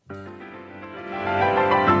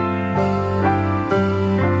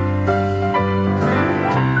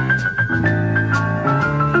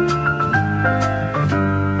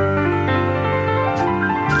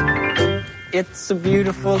It's a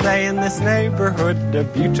beautiful day in this neighborhood, a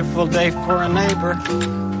beautiful day for a neighbor.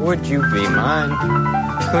 Would you be mine?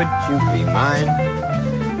 Could you be mine?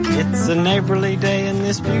 It's a neighborly day in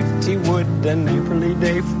this beauty wood, a neighborly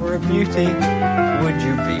day for a beauty. Would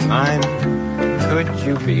you be mine? Could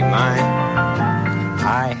you be mine?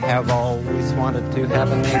 I have always wanted to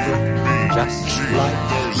have a neighbor just like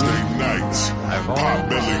Thursday you. nights. I've always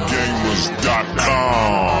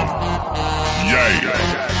PotBellyGamers.com.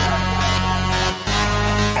 Yeah.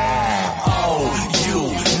 You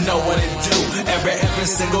know what it do. Every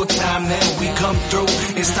single time that we come through,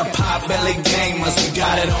 it's the Potbelly Gamers. We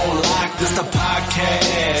got it on lock. This the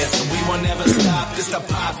podcast. We will never stop. This the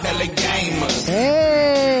Potbelly Gamers.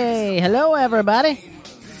 Hey, hello everybody.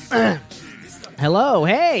 Hello,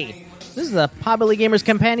 hey. This is the Potbelly Gamers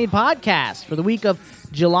Companion Podcast for the week of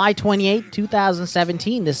July 28,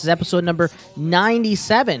 2017. This is episode number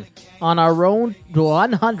 97 on our road to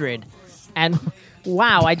 100. And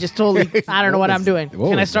wow, I just totally, I don't know what I'm doing.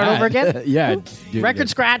 Can I start over again? Yeah. Record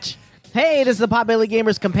scratch. Hey, this is the Potbelly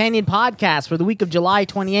Gamers Companion Podcast for the week of July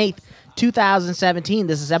 28th, 2017.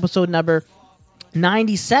 This is episode number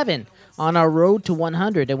 97 on our road to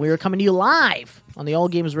 100, and we are coming to you live on the All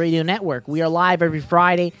Games Radio Network. We are live every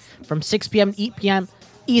Friday from 6 p.m. to 8 p.m.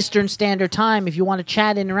 Eastern Standard Time. If you want to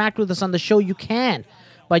chat and interact with us on the show, you can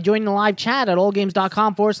by joining the live chat at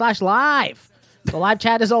allgames.com/live. The live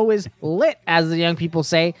chat is always lit, as the young people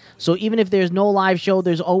say, so even if there's no live show,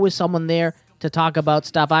 there's always someone there to talk about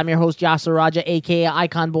stuff. I'm your host, Yasser Raja, a.k.a.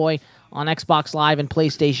 Icon Boy, on Xbox Live and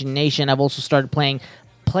PlayStation Nation. I've also started playing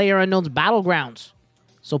PlayerUnknown's Battlegrounds,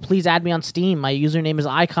 so please add me on Steam. My username is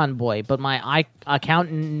Icon Boy, but my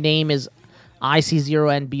account name is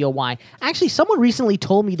IC0NBOY. Actually, someone recently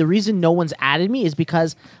told me the reason no one's added me is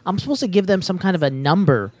because I'm supposed to give them some kind of a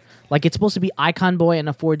number. Like, it's supposed to be Icon Boy and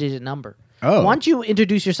a 4-digit number. Oh. Why don't you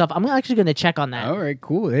introduce yourself? I'm actually going to check on that. All right,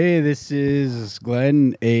 cool. Hey, this is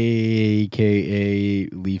Glenn, a.k.a.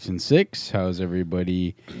 Leafs and Six. How's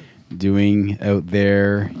everybody doing out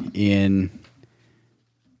there in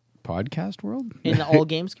podcast world? In the All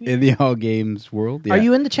Games community? In the All Games world, yeah. Are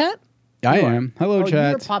you in the chat? I am. Hello, chat.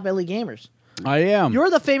 You're Potbelly Gamers. I am. You're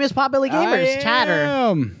the famous Potbelly Gamers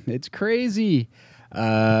chatter. It's crazy.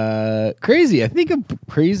 Crazy. I think a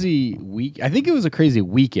crazy week. I think it was a crazy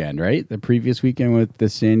weekend, right? The previous weekend with the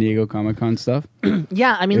San Diego Comic-Con stuff.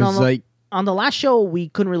 Yeah, I mean, It was on the last show, we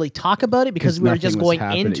couldn't really talk about it because we were just going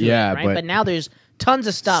into it, right? But now there's tons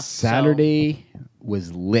of stuff. Saturday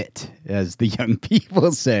was lit, as the young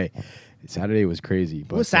people say. Saturday was crazy.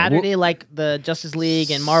 But was Saturday like the Justice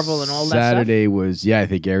League and Marvel and all that stuff? Saturday was, I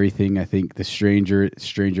think everything. I think the Stranger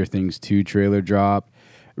Things 2 trailer dropped.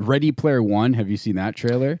 Ready Player One, have you seen that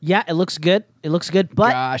trailer? Yeah, it looks good.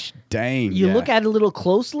 But gosh dang. You look at it a little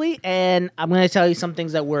closely, and I'm going to tell you some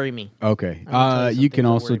things that worry me. Okay. You can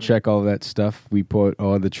also check all that stuff. We put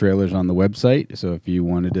all the trailers on the website, so if you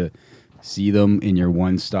wanted to see them in your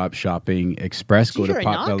one-stop shopping express, go to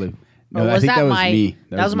Potbelly. No, I think that was me.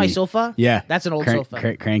 That was my sofa? Yeah. That's an old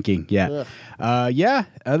sofa. Cranking, yeah.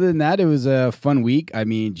 Other than that, it was a fun week. I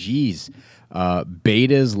mean, geez.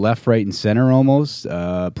 Betas left, right, and center almost.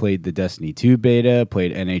 Played the Destiny 2 beta,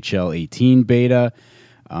 played NHL 18 beta.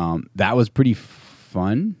 That was pretty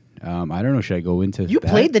fun. I don't know, should I go into You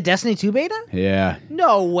that? played the Destiny 2 beta? Yeah.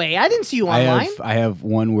 No way. I didn't see you online. I have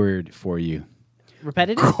one word for you.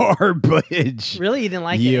 Repetitive? Garbage. Really? You didn't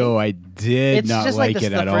like it? Yo, I did It's not just like like it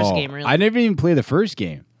the at first all. game, really. I never even played the first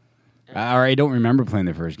game. Or I don't remember playing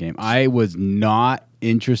the first game. I was not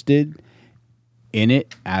interested in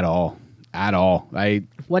it at all.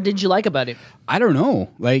 What did you like about it? I don't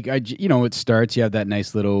know. Like, it starts, you have that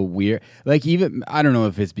nice little weird, like, even, I don't know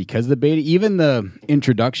if it's because of the beta, even the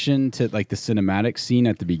introduction to, like, the cinematic scene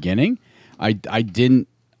at the beginning, I didn't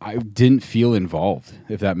feel involved,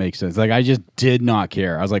 if that makes sense. Like, I just did not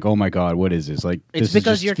care. I was like, oh my God, what is this? Like, It's this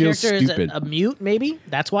because your feels character stupid. is a mute, maybe?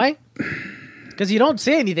 That's why? Because you don't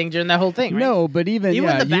say anything during that whole thing, right? No, but even the you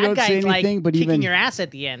bad don't say guy's anything, like but kicking even your ass at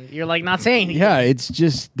the end. You're like not saying anything. yeah, it's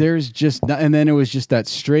just there's just not, and then it was just that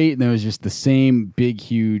straight, and there was just the same big,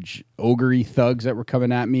 huge ogre thugs that were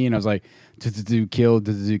coming at me, and I was like, do kill,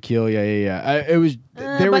 yeah. It was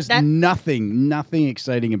there was nothing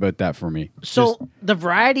exciting about that for me. So Just- the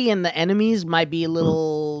variety in the enemies might be a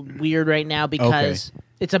little weird right now because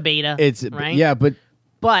it's a beta. it's right. yeah, but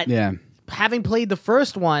But having played the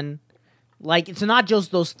first one, like, it's not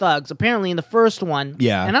just those thugs. Apparently in the first one,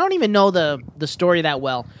 Yeah. and I don't even know the story that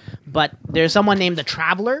well, but there's someone named the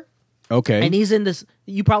Traveler, okay, and he's in this,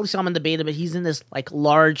 you probably saw him in the beta, but he's in this, like,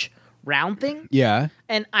 large round thing. yeah,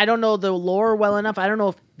 And I don't know the lore well enough. I don't know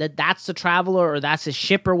if that's the traveler or that's his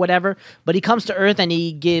ship or whatever. But he comes to Earth and he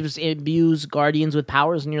imbues guardians with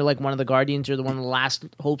powers, and you're like one of the guardians. You're one of the last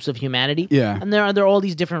hopes of humanity. Yeah. And there are all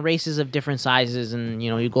these different races of different sizes, and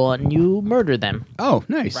you go out and you murder them. Oh,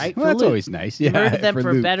 nice. Right? Well, For that's loot. always nice. You Yeah. murder them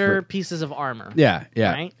for loot, better pieces of armor. Yeah.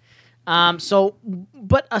 Yeah. Right.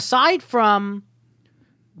 But aside from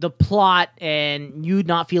the plot and you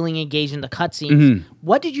not feeling engaged in the cutscenes, Mm-hmm.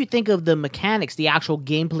 what did you think of the mechanics, the actual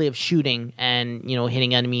gameplay of shooting and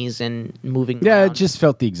hitting enemies and moving? Yeah, around? it just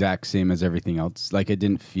felt the exact same as everything else. Like I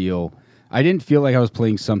didn't feel like I was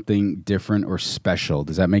playing something different or special.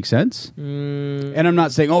 Does that make sense? And I'm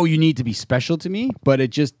not saying, you need to be special to me, but it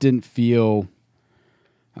just didn't feel.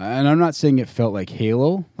 And I'm not saying it felt like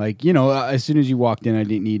Halo. Like, as soon as you walked in, I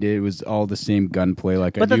didn't need it. It was all the same gunplay.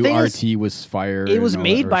 Like But I the knew thing RT is, was fire. it was and all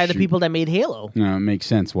made that, or by the shoot. people that made Halo. It makes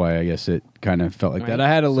sense why I guess it kind of felt like that. Right, I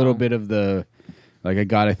had a little so- bit of the. Like I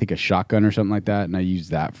got, I think, a shotgun or something like that, and I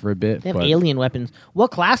used that for a bit. They have but, alien weapons.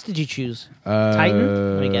 What class did you choose?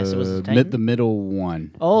 Titan? I guess it was Titan. the middle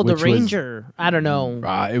one. Oh, the which was- Ranger. I don't know.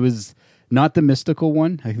 it was not the mystical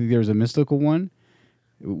one. I think there was a mystical one.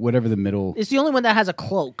 Whatever the middle. It's the only one that has a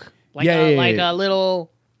cloak. Like Yeah, a, yeah, like yeah. a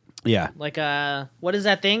little, Yeah. like a, what is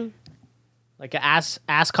that thing? Like a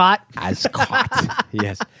ascot? Ascot.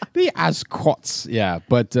 Yes. The ascots. Yeah.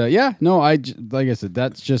 But no, like I said,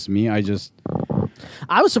 that's just me.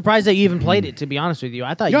 I was surprised that you even played it, to be honest with you.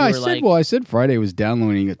 I thought you were I said Friday was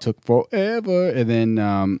downloading. It took forever. And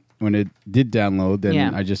then when it did download, then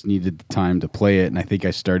Yeah. I just needed the time to play it. And I think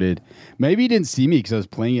I started, maybe you didn't see me because I was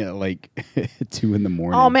playing it at like 2 in the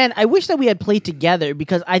morning. Oh man, I wish that we had played together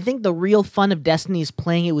because I think the real fun of Destiny is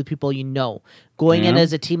playing it with people going in Yeah.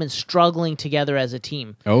 as a team and struggling together as a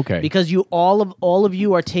team. Okay. Because all of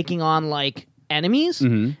you are taking on like enemies,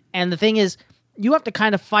 Mm-hmm. and the thing is, you have to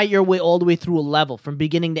kind of fight your way all the way through a level from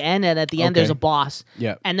beginning to end, and at the end Okay. there's a boss.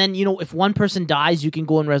 Yeah. And then if one person dies, you can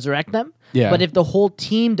go and resurrect them. Yeah. But if the whole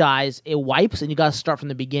team dies, it wipes, and you got to start from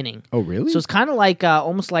the beginning. Oh, really? So it's kind of like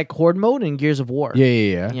almost like Horde mode in Gears of War.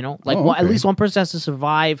 Yeah. Like Oh, at okay. least one person has to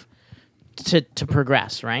survive to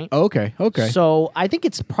progress, right? Okay. So I think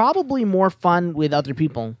it's probably more fun with other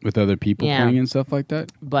people. With other people Yeah. playing and stuff like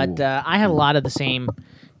that? But Cool. I had a lot of the same.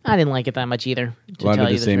 I didn't like it that much either. A lot of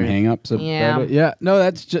the same hang-ups about it. Yeah. No,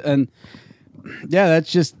 that's just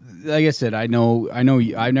that's just like I said. I know. I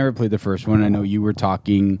never played the first one. I know you were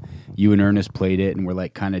talking. You and Ernest played it, and we're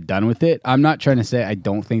like kind of done with it. I'm not trying to say I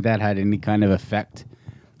don't think that had any kind of effect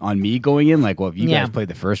on me going in. Like, well, if you Yeah. guys played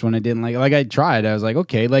the first one, I didn't like. Like I tried. I was like,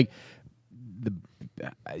 okay, like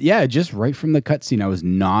just right from the cutscene, I was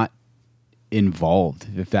not involved,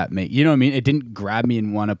 if that makes you know what I mean. It didn't grab me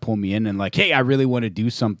and want to pull me in and like, hey, I really want to do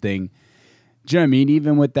something. Do you know what I mean?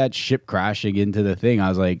 Even with that ship crashing into the thing, I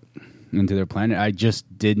was like, into their planet, I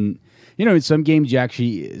just didn't. In some games,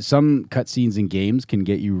 some cutscenes in games can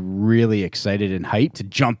get you really excited and hyped to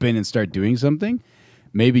jump in and start doing something.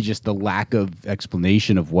 Maybe just the lack of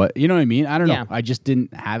explanation of what, you know what I mean? I don't Yeah. know. I just didn't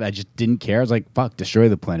care. I was like, fuck, destroy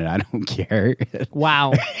the planet. I don't care.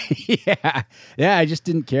 Wow. Yeah, I just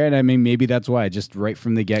didn't care. And I mean, maybe that's why. Just right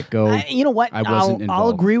from the get-go, You know what? I wasn't I'll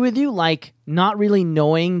involved. agree with you. Like not really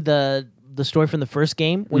knowing the story from the first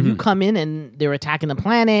game. When Mm-hmm. you come in and they're attacking the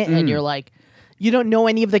planet, and you're like, you don't know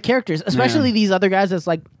any of the characters, especially Yeah. these other guys. That's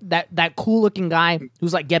like that cool looking guy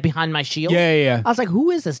who's like, get behind my shield. Yeah. I was like, who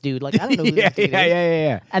is this dude? Like I don't know who yeah, this dude is.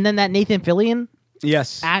 yeah. And then that Nathan Fillion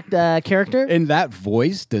Yes. character. And that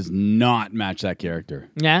voice does not match that character.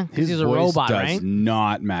 Yeah, because he's a voice robot, does right?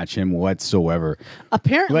 not match him whatsoever.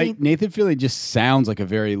 Apparently, Like Nathan Fillion just sounds like a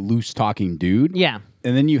very loose talking dude. yeah.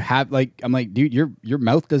 And then you have I'm like, dude, your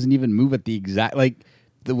mouth doesn't even move at the exact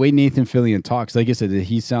the way Nathan Fillion talks. Like I said,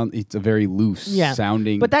 it's a very loose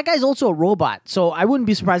sounding. But that guy's also a robot, so I wouldn't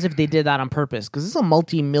be surprised if they did that on purpose because it's a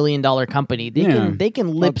multi-million-dollar company. They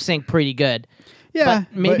can lip sync pretty good. Yeah,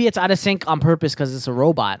 but maybe but- it's out of sync on purpose because it's a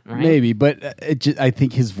robot, right? Maybe, but I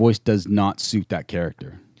think his voice does not suit that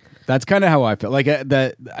character. That's kind of how I felt. Like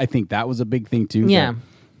that, I think that was a big thing too. Yeah. that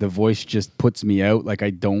the voice just puts me out. Like I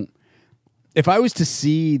don't. If I was to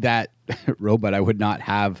see that robot, I would not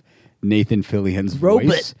have Nathan Fillion's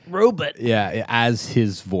voice. Robot. Yeah, as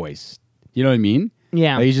his voice. You know what I mean?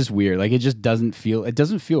 Yeah. Like, he's just weird. Like it just doesn't feel. It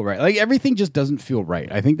doesn't feel right. Like everything just doesn't feel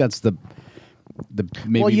right. I think that's the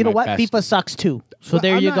maybe. Well, you know my what? best- FIFA sucks too. So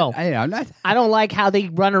there I'm you not- go. I'm not. I don't like how they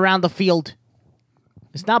run around the field.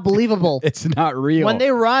 It's not believable. It's not real. When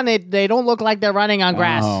they run it, they don't look like they're running on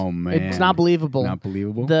grass. Oh, man. It's not believable. Not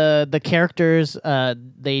believable? The characters,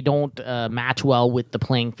 they don't match well with the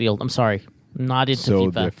playing field. I'm sorry, I'm not into So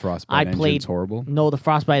FIFA. the Frostbite engine's horrible? No, the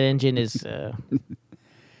Frostbite engine is.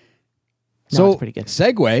 So it's pretty good.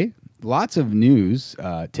 Segue lots of news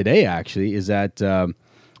today. Actually, is that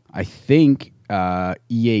I think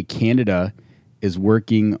EA Canada is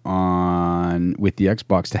working on with the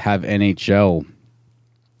Xbox to have NHL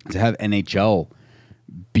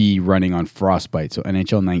be running on Frostbite. So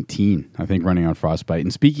NHL 19, I think, running on Frostbite.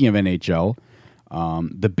 And speaking of NHL,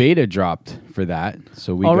 the beta dropped for that.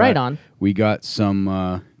 So we got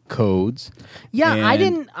some codes. Yeah,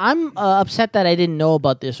 and I'm upset that I didn't know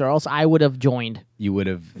about this, or else I would have joined. You would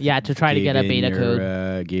have, to try to get a beta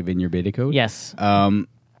code. Gave in your beta code. Yes.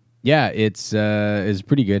 Yeah, it's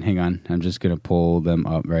pretty good. Hang on, I'm just gonna pull them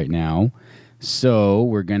up right now. So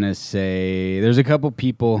we're gonna say there's a couple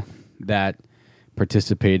people that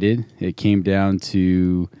participated. It came down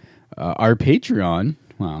to our Patreon.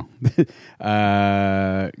 Wow.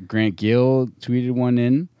 Grant Gill tweeted one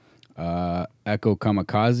in. Echo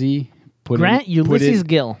Kamikaze Ulysses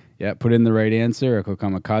Gill. Yeah, put in the right answer. Echo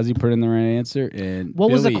Kamikaze put in the right answer. And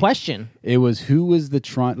what was the Billy, question? It was who was the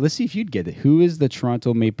Toronto. Let's see if you'd get it. Who is the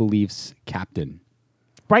Toronto Maple Leafs captain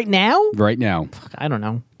right now? Right now. Fuck, I don't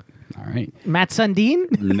know. All right, Matt Sundin?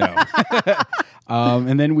 No.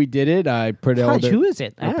 And then we did it. I put out. Who is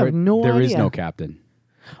it? I have no idea. There is no captain.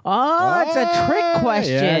 Oh, it's a trick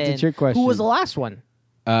question. Yeah, it's a trick question. Who was the last one?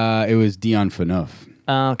 It was Dion Phaneuf.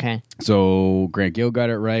 Okay. So Grant Gill got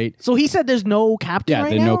it right. So he said there's no captain right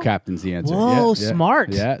now? Yeah, no captain's the answer. Whoa, Yeah. smart.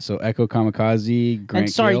 Yeah, so Echo Kamikaze, Grant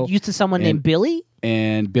And sorry, Gill. used to someone named Billy?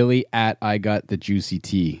 And Billy at I Got the Juicy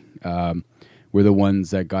Tea were the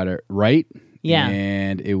ones that got it right. Yeah.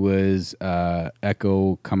 And it was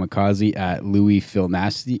Echo Kamikaze at Louis Phil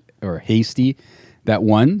Nasty or Hasty that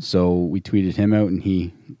won. So we tweeted him out and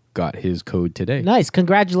he got his code today. Nice.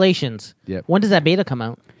 Congratulations. Yep. When does that beta come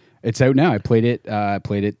out? It's out now. I played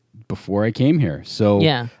it before I came here. So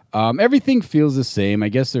yeah. Everything feels the same. I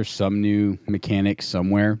guess there's some new mechanics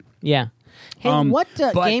somewhere. Yeah. Hey, what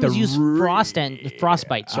games use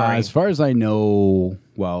Frostbite? Sorry. As far as I know,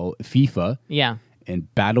 well, FIFA. Yeah.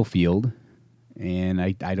 And Battlefield. And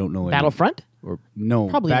I don't know. Battlefront? Or no,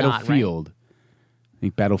 Probably Battlefield. Not, right? I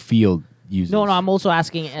think Battlefield uses. No, I'm also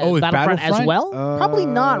asking Battlefront as well? Probably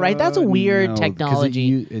not, right? That's a weird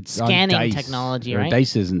technology. It's scanning DICE, technology, or right?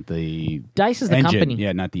 DICE isn't the DICE is the engine. company.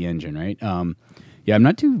 Yeah, not the engine, right? Yeah, I'm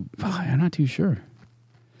not too sure.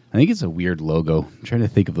 I think it's a weird logo. I'm trying to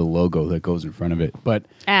think of the logo that goes in front of it. But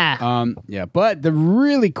yeah, but the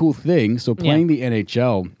really cool thing, so playing the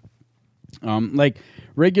NHL, like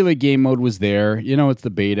regular game mode was there. You know, it's the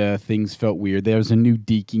beta. Things felt weird. There was a new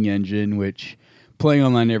deking engine, which playing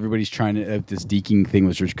online, everybody's trying to. This deking thing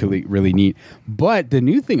was just really neat. But the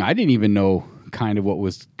new thing, I didn't even know kind of what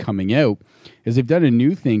was coming out, is they've done a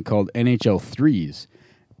new thing called NHL 3s.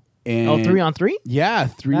 And 3-on-3? Yeah,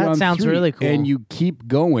 3-on-3. That sounds really cool. And you keep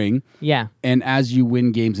going. Yeah. And as you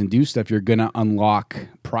win games and do stuff, you're going to unlock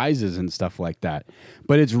prizes and stuff like that.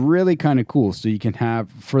 But it's really kind of cool. So you can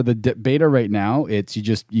have, for the beta right now, it's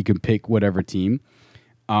you can pick whatever team,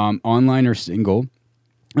 online or single.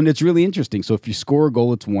 And it's really interesting. So if you score a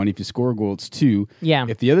goal, it's 1. If you score a goal, it's 2. Yeah.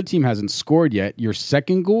 If the other team hasn't scored yet, your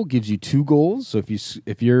second goal gives you 2 goals. So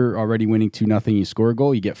if you're already winning 2-0, you score a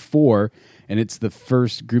goal, you get 4. And it's the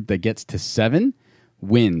first group that gets to 7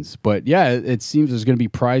 wins. But yeah, it seems there's going to be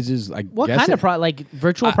prizes. What kind of like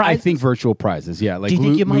virtual prizes? I think virtual prizes. Yeah, like Do you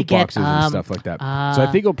think you might loot get boxes and stuff like that. So I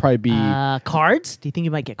think it'll probably be cards. Do you think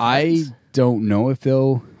you might get cards? I don't know if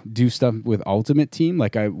they'll do stuff with Ultimate Team.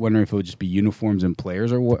 Like I wonder if it'll just be uniforms and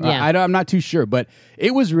players or what. Yeah. I'm not too sure, but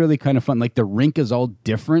it was really kind of fun. Like the rink is all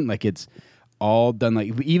different. Like it's all done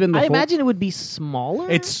like even the I imagine it would be smaller.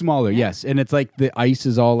 It's smaller, yes, and it's like the ice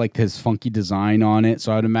is all like this funky design on it.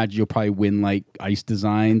 So I'd imagine you'll probably win like ice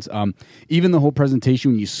designs. Even the whole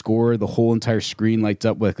presentation when you score, the whole entire screen lights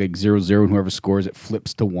up with like 0-0, and whoever scores it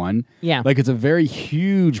flips to 1. Yeah, like it's a very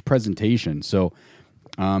huge presentation. So.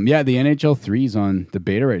 Yeah, the NHL 3's on the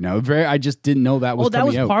beta right now. I just didn't know that was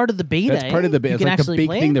coming out. Part of the beta. That's part of the beta. It's like the big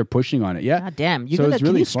thing they're pushing on it. Yeah. God damn.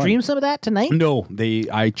 Can you stream some of that tonight? No,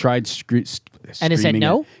 I tried and it said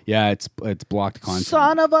no? Yeah, it's blocked content.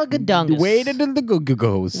 Son of a gadungus. Way to the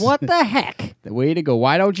go-goes. What the heck? The way to go.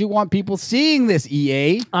 Why don't you want people seeing this,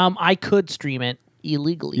 EA? I could stream it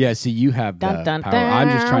illegally. Yeah, see, you have the power. I'm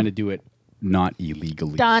just trying to do it not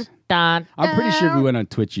illegally. Dun, dun, I'm pretty sure if we went on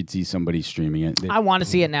Twitch, you'd see somebody streaming it. I want to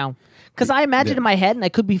see it now. Because I imagine in my head, and I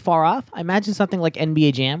could be far off, I imagine something like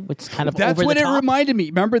NBA Jam, which is kind of That's over the what top. it reminded me.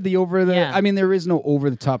 Remember the over the... Yeah. I mean, there is no over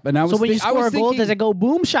the top. And I was so when you score a goal, does it go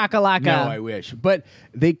boom shakalaka? No, I wish. But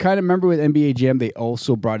they kind of remember with NBA Jam, they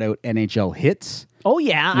also brought out NHL Hits. Oh,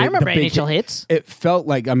 yeah. I remember NHL Hits. It felt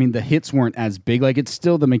like, I mean, the hits weren't as big. Like, it's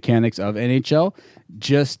still the mechanics of NHL.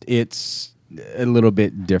 Just it's a little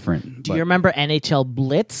bit different. Do you remember NHL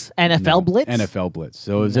Blitz? NFL Blitz? NFL Blitz.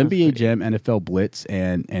 So it was NBA Jam, NFL Blitz,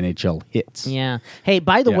 and NHL Hits. Yeah. Hey,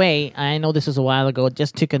 by the Yeah. way, I know this was a while ago.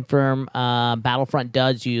 Just to confirm, Battlefront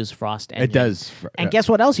does use Frost Engine. It does. And guess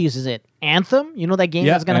what else uses it? Anthem. You know that game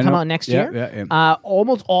that's going to come out next year? Yeah.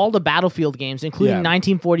 Almost all the Battlefield games, including Yeah.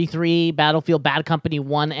 1943, Battlefield Bad Company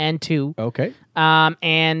 1 and 2. Okay.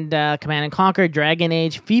 And Command and Conquer, Dragon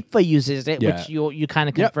Age, FIFA uses it, Yeah. which you kind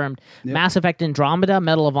of Yep. confirmed. Yep. Mass Effect Andromeda,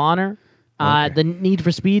 Medal of Honor, Okay. the Need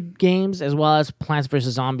for Speed games, as well as Plants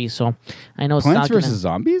vs Zombies. So I know it's Plants not gonna- vs.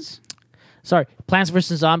 Zombies? Sorry, Plants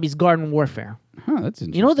vs Zombies: Garden Warfare. Huh, that's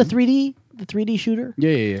interesting. You know the 3D shooter.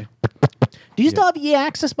 Yeah. Do you still have EA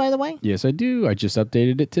Access, by the way? Yes, I do. I just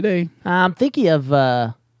updated it today. I'm thinking of.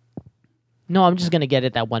 No, I'm just gonna get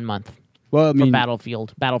it that 1 month Well, I for mean,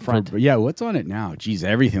 Battlefront. yeah, what's on it now? Geez,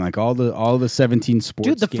 everything like all the 17 sports.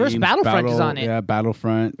 Dude, the first games, Battlefront is on it. Yeah,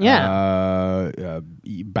 Battlefront. Yeah.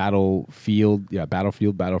 Battlefield. Yeah,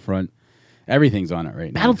 Battlefield, Battlefront. Everything's on it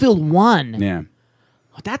right now. Battlefield 1. Yeah,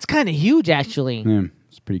 That's kind of huge, actually. yeah,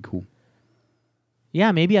 it's pretty cool.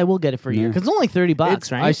 Yeah, maybe I will get it for a year Yeah. because it's only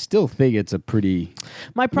 $30, right? I still think it's a pretty.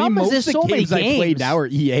 My problem most is there's of the so many games I play games. now are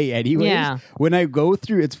EA anyways. Yeah. When I go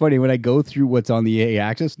through, it's funny when I go through what's on the EA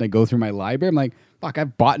Access and I go through my library, I'm like, fuck,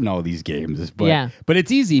 I've bought all these games. But, Yeah. But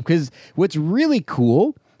it's easy because what's really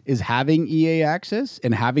cool is having EA Access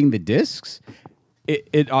and having the discs.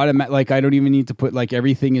 It automatic, like I don't even need to put, like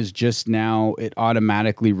everything is just now, it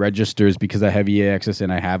automatically registers because I have EA Access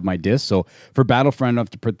and I have my disc. So for Battlefront, I don't have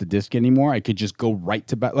to put the disc anymore. I could just go right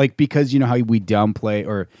to, like, because you know how we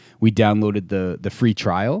downloaded the free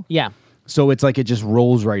trial. Yeah. So it's like it just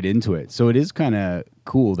rolls right into it. So it is kind of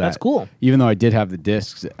cool. That's cool. Even though I did have the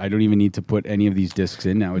discs, I don't even need to put any of these discs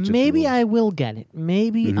in now. It just Maybe rolls. I will get it.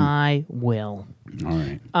 Maybe Mm-hmm. I will. All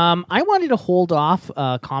right. I wanted to hold off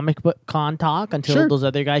comic book con talk until Sure. those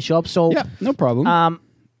other guys show up. So Yeah, no problem.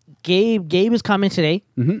 Gabe is coming today,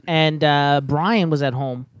 and Brian was at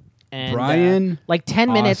home. And, Brian like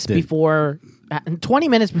 10 minutes Austin. before, 20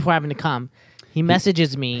 minutes before having to come, he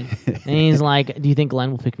messages me and he's like, "Do you think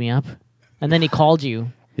Glenn will pick me up?" And then he called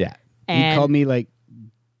you. yeah. He and- called me like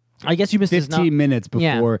I guess you missed his 15 minutes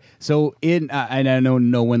Yeah. before. So and I know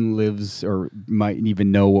no one lives or might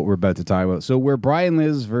even know what we're about to talk about. So where Brian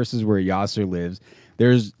lives versus where Yasser lives,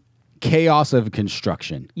 there's chaos of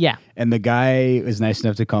construction. Yeah. And the guy was nice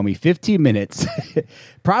enough to call me 15 minutes,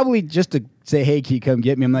 probably just to say, "Hey, can you come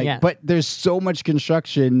get me?" I'm like, Yeah. but there's so much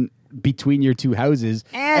construction between your two houses,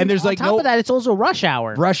 And there's on like top no of that, it's also rush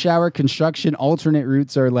hour. rush hour construction. Alternate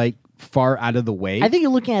routes are like far out of the way. I think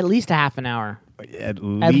you're looking at least a half an hour. At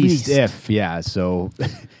least. if so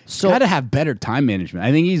So- gotta have better time management.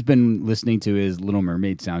 I think he's been listening to his Little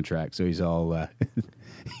Mermaid soundtrack, so he's all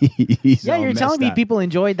he's Yeah, all you're telling messed me up. people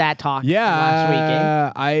enjoyed that talk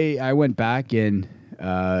last week. I went back and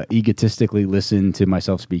egotistically listened to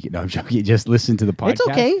myself speaking. No, I'm joking. Just listen to the podcast. It's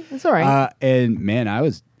okay. It's all right. And man, I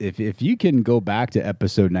was if you can go back to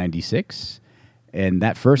episode 96 and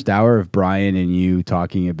that first hour of Brian and you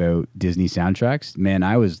talking about Disney soundtracks, man,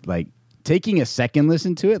 I was like taking a second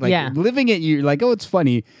listen to it, like Yeah. living it. You're like, oh, it's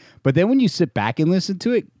funny, but then when you sit back and listen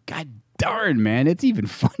to it, god darn, man, it's even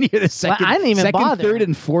funnier the second, I didn't even second, bother. third,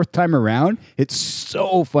 and fourth time around. It's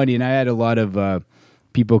so funny, and I had a lot of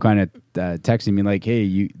people kind of texting me like, "Hey,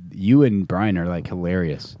 you and Brian are like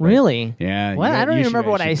hilarious." Like, Really? yeah. What? I don't even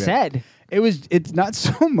remember what I should- said. It's not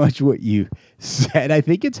so much what you said. I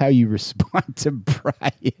think it's how you respond to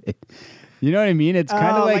Brian. You know what I mean? It's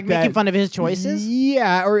kind of like that. making fun of his choices.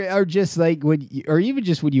 Yeah, or just like or even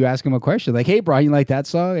just when you ask him a question, like, "Hey, Brian, you like that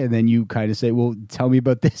song?" And then you kind of say, "Well, tell me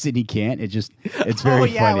about this," and he can't. It's very Oh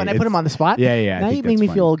yeah, funny. when I put him on the spot. Yeah, yeah. I Now think you make that's me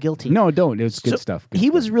funny. feel guilty. No, don't. It was good So stuff. Good he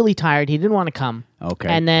stuff. was really tired. He didn't want to come. Okay.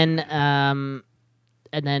 And then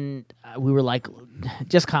we were like,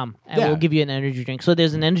 just come and Yeah. we'll give you an energy drink. So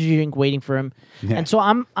there's an energy drink waiting for him. Yeah. And so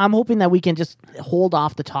I'm hoping that we can just hold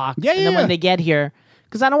off the talk. Yeah, And then yeah. when they get here,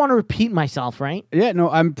 because I don't want to repeat myself, right? Yeah, no,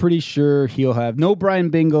 I'm pretty sure he'll have no Brian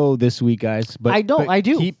Bingo this week, guys. But I don't. but I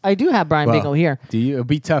do. keep- I do have Brian well, Bingo here. Do you? It'll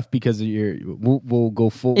be tough because of your. We'll go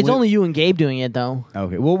full. It's only you and Gabe doing it, though.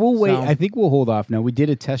 Okay. Well, we'll wait. So- I think we'll hold off now. We did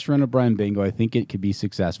a test run of Brian Bingo. I think it could be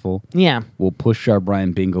successful. Yeah. We'll push our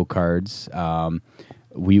Brian Bingo cards.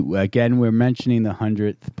 We're mentioning the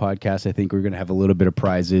 100th podcast. I think we're going to have a little bit of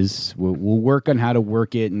prizes. We'll work on how to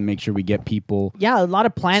work it and make sure we get people. Yeah, a lot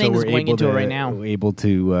of planning so is we're going able into to, it right now. Able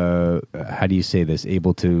to, how do you say this?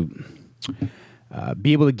 Able to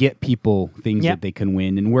be able to get people things Yep. that they can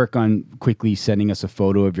win and work on quickly sending us a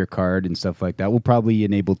photo of your card and stuff like that. We'll probably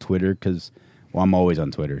enable Twitter because Well, I'm always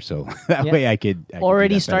on Twitter, so that Yeah. way I could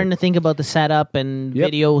Already starting to think about the setup and Yep.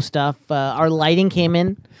 video stuff. Our lighting came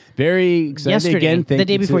in. very excited Yesterday, again. Thank the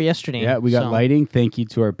day you before to- yesterday, Yeah, we got so. lighting. Thank you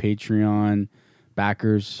to our Patreon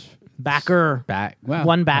backers. Backer. Well,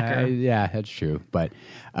 One backer. yeah, that's true. But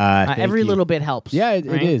Every thank you. little bit helps. Yeah, it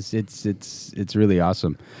right? is. It's really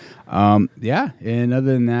awesome. Yeah, and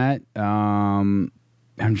other than that, I'm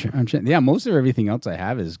trying. Yeah, most of everything else I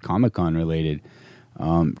have is Comic-Con related.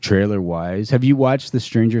 Trailer wise, have you watched the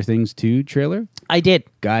Stranger Things 2 trailer? I did.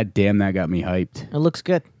 God damn, that got me hyped. It looks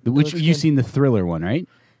good. It Which looks you've good. seen the Thriller one, right?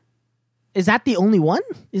 Is that the only one?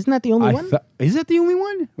 Isn't that the only one? Is that the only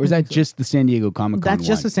one, or is that just the San Diego Comic Con? That's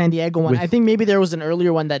just one? a San Diego one. With- I think maybe there was an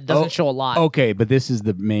earlier one that doesn't Oh, show a lot. Okay, but this is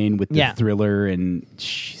the main with the Yeah. Thriller and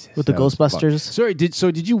Jesus, With the that was fun. Ghostbusters. Sorry,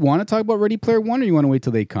 did you want to talk about Ready Player One, or you want to wait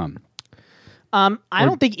till they come? I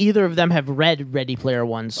don't think either of them have read Ready Player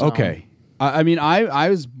One. So. Okay. I mean, I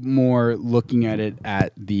was more looking at it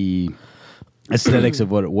at the aesthetics of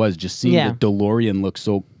what it was. Just seeing Yeah. the DeLorean look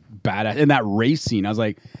so badass. And that race scene, I was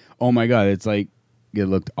like, oh my God, it's like, it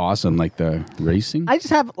looked awesome, like the racing. I just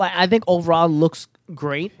have, I think overall it looks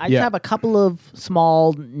great. I just Yeah. have a couple of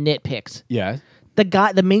small nitpicks. Yeah.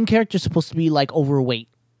 The main character is supposed to be like overweight.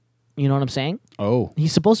 You know what I'm saying? Oh,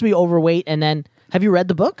 He's supposed to be overweight, and then have you read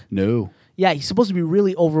the book? no. Yeah, he's supposed to be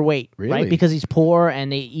really overweight, Really? right? Because he's poor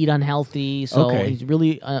and they eat unhealthy, so Okay. he's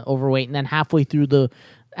really overweight. And then halfway through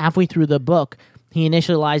the book, he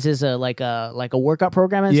initializes a workout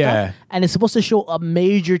program and Yeah. stuff, and it's supposed to show a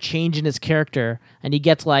major change in his character. And he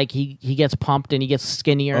gets he gets pumped and he gets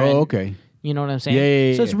skinnier. Oh, and, okay. You know what I'm saying?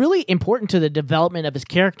 Yeah. So it's really important to the development of his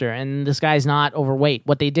character. And this guy's not overweight.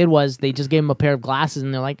 What they did was they just gave him a pair of glasses,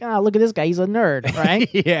 and they're like, "Ah, look at this guy. He's a nerd, right?"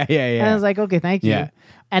 yeah. And I was like, okay, thank you. Yeah.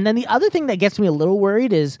 And then the other thing that gets me a little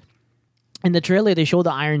worried is in the trailer they show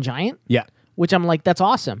the Iron Giant, Yeah. which I'm like, that's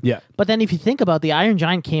awesome. Yeah. But then if you think about it, the Iron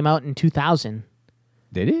Giant came out in 2000.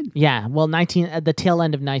 They did? Yeah, well, at the tail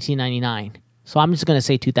end of 1999. So I'm just going to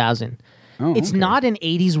say 2000. Oh, It's okay. not an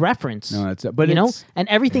 80s reference. No, that's but you know, it's, and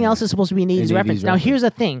everything else is supposed to be an 80s, 80s reference. Now, reference. here's the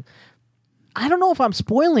thing. I don't know if I'm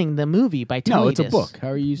spoiling the movie by telling No, you it's a this. book. How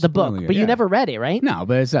are you The book, spoiling it? but you Yeah. never read it, right? No,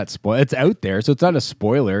 but it's not spoil. It's out there, so it's not a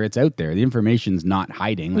spoiler. It's out there. The information's not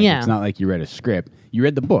hiding. Like, Yeah. It's not like you read a script. You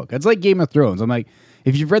read the book. It's like Game of Thrones. I'm like,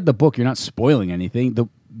 if you've read the book, you're not spoiling anything.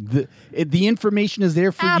 The information is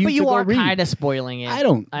there for you but to you go are read. kind of spoiling it. I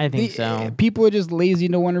don't. I think so. People are just lazy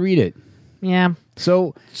and don't want to read it. Yeah.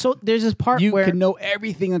 So So there's this part you where can know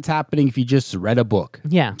everything that's happening if you just read a book.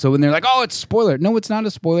 Yeah. So when they're like, "Oh, it's spoiler," no, it's not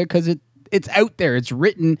a spoiler because it's out there. It's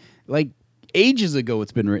written like ages ago.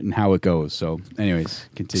 It's been written how it goes. So, anyways,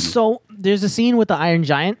 continue. So there's a scene with the Iron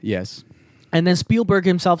Giant, yes. and then Spielberg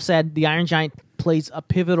himself said the Iron Giant plays a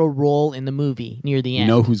pivotal role in the movie near the You end.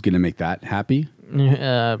 know who's going to make that happy?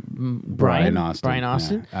 Brian Austin. Brian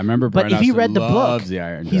Austin. Yeah. I remember But Brian if you Austin read the book, loves the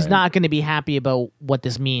Iron he's Giant. not going to be happy about what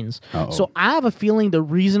this means. Uh-oh. So I have a feeling the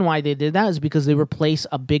reason why they did that is because they replace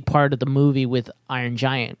a big part of the movie with Iron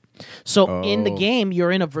Giant. So in the Oh. game,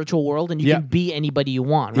 you're in a virtual world and you Yeah. can be anybody you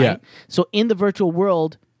want, right? Yeah. So in the virtual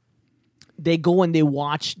world, they go and they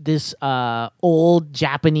watch this old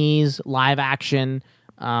Japanese live action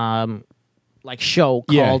show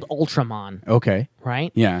Yeah. called Ultraman, Okay.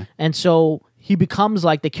 right? Yeah. And so he becomes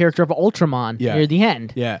like the character of Ultraman Yeah. near the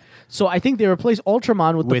end. Yeah. So I think they replace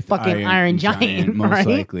Ultraman with the fucking Iron Giant, most right?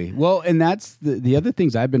 likely. Well, and that's the other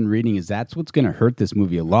things I've been reading is that's what's going to hurt this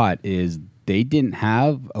movie a lot is they didn't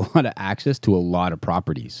have a lot of access to a lot of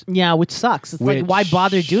properties. Yeah, which sucks. It's like, why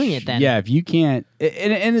bother doing it then? Yeah, if you can't,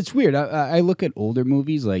 and it's weird. I look at older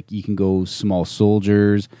movies like you can go Small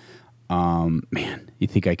Soldiers. Man, you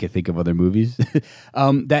think I could think of other movies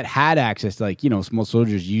that had access to, like, Small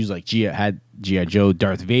Soldiers used like had G.I. Joe,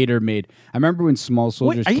 Darth Vader made. I remember when Small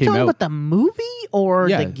Soldiers Wait, are you came talking out. about the movie or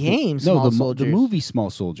Yeah, the game? No, Small the Soldiers? movie Small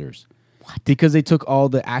Soldiers. What? Because they took all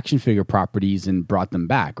the action figure properties and brought them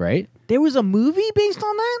back, right? There was a movie based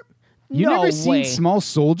on that? You No never way. seen Small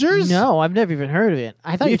Soldiers? No, I've never even heard of it.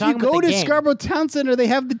 I thought you were If you talking about go the to game. Scarborough Town Center, they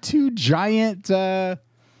have the two giant things.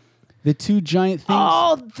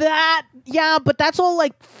 Oh, that. Yeah, but that's all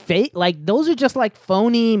like fake. Like, those are just like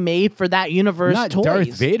phony, made for that universe Not toys.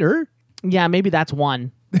 Darth Vader. Yeah, maybe that's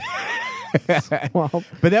one. Well,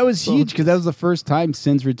 But that was huge because that was the first time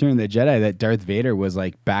since Return of the Jedi that Darth Vader was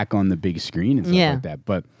like back on the big screen and stuff Yeah. like that.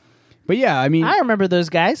 But yeah, I mean, I remember those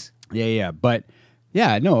guys. yeah. But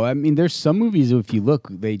yeah, no, I mean, there's some movies if you look,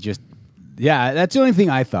 they just. Yeah, that's the only thing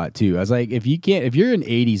I thought too. I was like, if you're in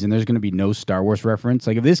 '80s and there's going to be no Star Wars reference,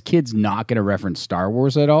 like if this kid's not going to reference Star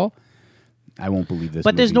Wars at all, I won't believe this.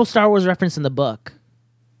 But there's movie. no Star Wars reference in the book.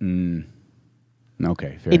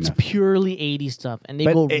 Okay, fair It's enough. purely 80s stuff, and they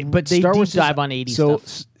but they Star deep Wars dive on 80s so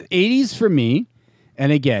stuff. 80s for me,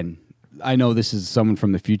 and again, I know this is someone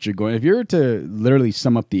from the future going. If you were to literally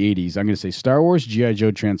sum up the 80s, I'm going to say Star Wars, G.I.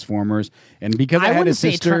 Joe, Transformers, and because I had a wouldn't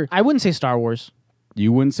say sister, I wouldn't say Star Wars.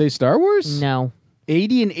 you wouldn't say Star Wars? No.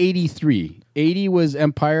 80 and 83. 80 was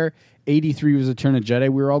Empire. 83 was Return of Jedi.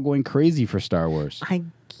 We were all going crazy for Star Wars. I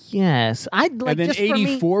guess I'd like And then just for me-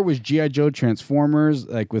 84 was G.I. Joe, Transformers.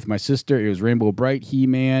 Like with my sister, it was Rainbow Bright,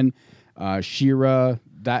 He-Man, She-Ra.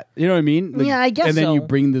 That, you know what I mean? Like, Yeah, I guess And then so. you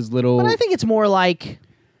bring this little. But I think it's more like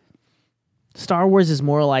Star Wars is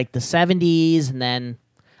more like the 70s, and then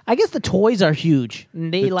I guess the toys are huge.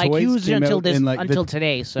 And they The like toys huge came until out this in, like, the- until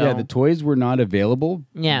today. So Yeah, the toys were not available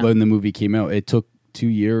Yeah. when the movie came out. It took 2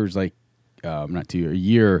 years, like not 2 years, a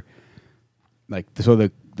year. Like so,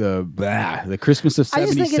 the Christmas of I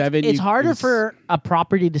just think '77. it's harder for a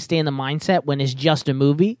property to stay in the mindset when it's just a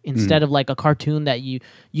movie instead of like a cartoon that you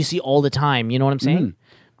see all the time. You know what I'm saying?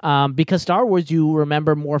 Because Star Wars, you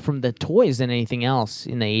remember more from the toys than anything else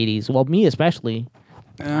in the 80s. Well, me especially.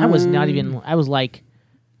 I was not even. I was like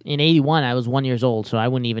in '81. I was 1 year old, so I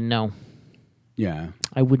wouldn't even know. Yeah.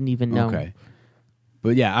 I wouldn't even know. Okay.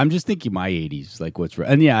 But yeah, I'm just thinking my 80s, like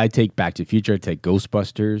and yeah, I take Back to the Future, I take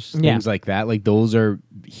Ghostbusters, Yeah. things like that. Like those are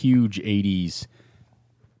huge 80s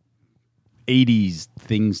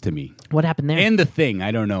things to me. What happened there? And The Thing,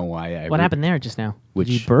 I don't know why. What happened there just now? Which,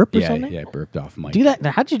 Did you burp or yeah, something? Yeah, I burped off mic. Do that.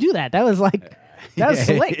 How'd you do that? That was like that was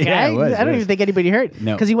slick, guy. Yeah, it was, I don't it even was. think anybody heard.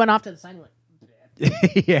 No. because he went off to the side and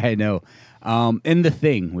went. Yeah, I know. And The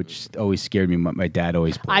Thing, which always scared me. My dad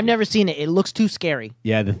always played I've it. never seen it. It looks too scary.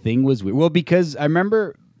 Yeah, The Thing was weird. Well, because I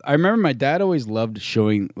remember my dad always loved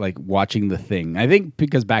watching The Thing. I think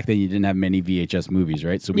because back then you didn't have many VHS movies,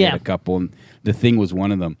 right? So we Yeah. had a couple, and The Thing was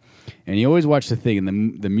one of them. And he always watched The Thing,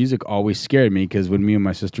 and the music always scared me because when me and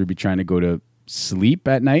my sister would be trying to go to sleep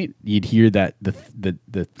at night, you'd hear that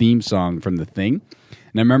the theme song from The Thing.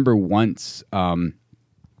 And I remember once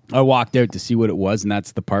I walked out to see what it was, and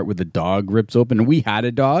that's the part where the dog rips open. And we had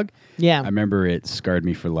a dog. Yeah. I remember it scarred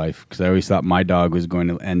me for life because I always thought my dog was going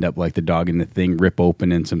to end up like the dog in The Thing, rip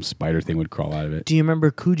open, and some spider thing would crawl out of it. Do you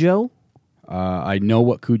remember Cujo? I know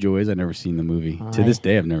what Cujo is. I've never seen the movie. To this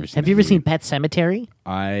day, I've never seen. Have the you ever movie. seen Pet Cemetery?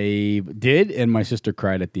 I did, and my sister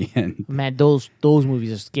cried at the end. Man, those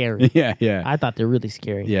movies are scary. yeah. I thought they're really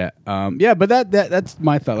scary. Yeah, yeah, but that's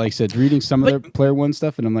my thought. Like I said, reading some of the Player One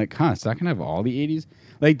stuff, and I'm like, it's not gonna have all the '80s.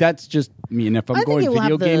 Like that's just me. And if I'm I think going it will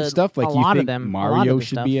video have game the- stuff, like a you lot of think them, a lot Mario of the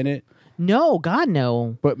should stuff. be in it, No, God,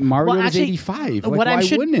 no. but Mario Well, was actually, 85. Like, what why I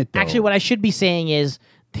should, wouldn't it? Though? Actually, what I should be saying is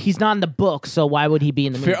he's not in the book, so why would he be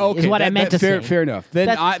in the movie? Fair, okay, is what I meant to fair, say. Fair enough. Then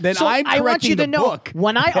So I'm I want you correcting to the know book.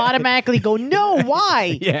 when I automatically go, no,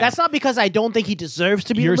 why? Yeah. That's not because I don't think he deserves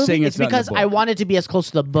to be You're in the movie. saying It's it's not in the because book. I want it to be as close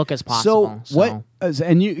to the book as possible. So what?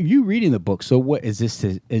 And you reading the book? So what is this?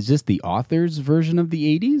 Is this the author's version of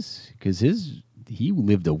the '80s? Because he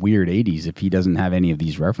lived a weird '80s. If he doesn't have any of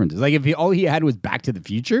these references, like if all he had was Back to the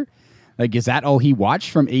Future, like is that all he watched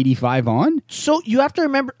from '85 on? So you have to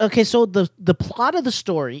remember. Okay, so the plot of the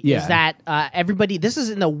story Yeah. is that everybody. This is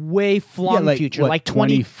in the way flung like, future, what, like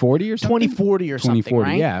 2040 or something? 2040 or something, 2040,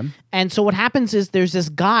 right? yeah. And so what happens is there's this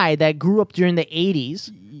guy that grew up during the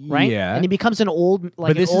 80s, right? Yeah. And he becomes an old, like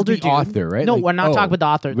But this an is older the dude. author, right? No, Like, we're not oh, talking about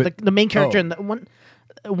the author. but- the main character oh. and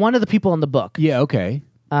one of the people in the book. Yeah. Okay.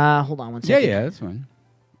 Hold on one Yeah. second. Yeah. That's fine.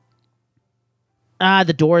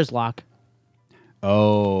 The door is locked.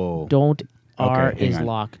 Oh. Don't R Okay, hang is on.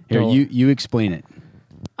 locked. Here, Door. you explain it.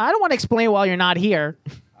 I don't want to explain while you're not here.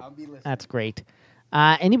 I'll be listening. That's great.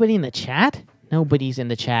 Anybody in the chat? Nobody's in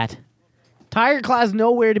the chat. Tiger Claw's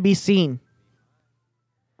nowhere to be seen.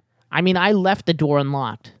 I mean, I left the door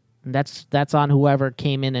unlocked. That's on whoever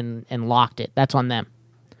came in and locked it. That's on them.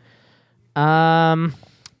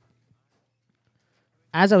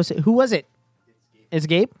 As I was saying, who was it? It's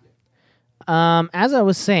Gabe. As I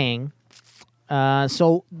was saying,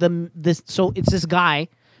 so it's this guy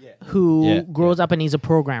who Yeah. grows up and he's a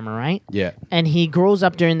programmer, right? Yeah. And he grows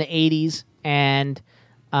up during the 80s and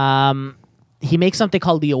he makes something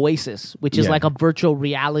called the Oasis, which is Yeah. like a virtual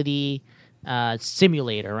reality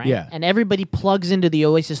simulator, right? Yeah. And everybody plugs into the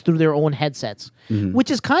Oasis through their own headsets, Mm-hmm.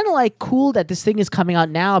 which is kind of like cool that this thing is coming out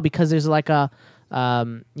now because there's like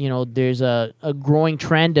there's a growing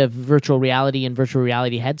trend of virtual reality and virtual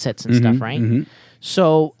reality headsets and stuff, right?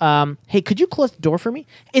 So, hey, could you close the door for me?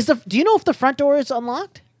 Do you know if the front door is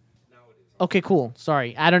unlocked? No, it is. Okay, cool.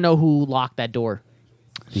 Sorry, I don't know who locked that door.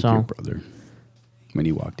 I think So- your brother when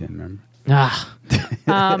he walked in. Remember?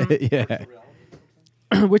 Yeah.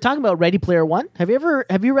 We're talking about Ready Player One. Have you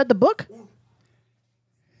read the book?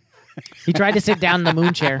 He tried to sit down in the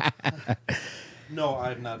moon chair. No,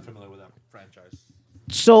 I'm not familiar with that franchise.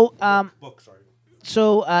 So, Book, sorry.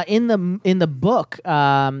 in the book,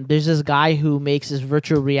 there's this guy who makes this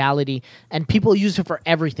virtual reality, and people use it for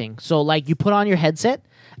everything. So, like, you put on your headset,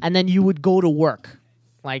 and then you would go to work,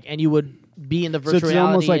 like, and you would be in the So virtual it's reality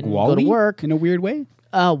almost like and Wall-E go to work. in a weird way.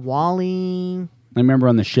 Wall-E, I remember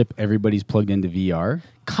on the ship, everybody's plugged into VR.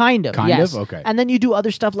 kind of, Kind yes. of? Okay. And then you do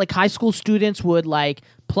other stuff, like high school students would like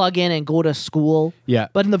plug in and go to school. Yeah.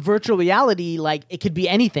 But in the virtual reality, like it could be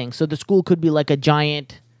anything. So the school could be like a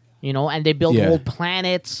giant, and they build Yeah. whole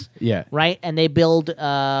planets. Yeah. Right? And they build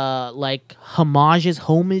like homages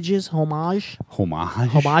Homages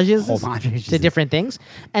to different things.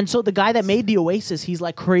 And so the guy that made the Oasis, he's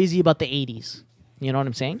like crazy about the 80s. You know what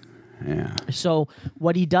I'm saying? Yeah. So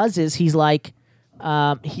what he does is he's like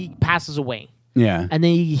he passes away. Yeah. And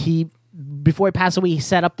then he before he passed away, he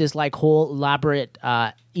set up this like whole elaborate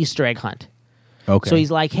Easter egg hunt. Okay. So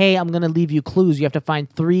he's like, hey, I'm going to leave you clues. You have to find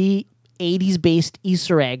 3 80s-based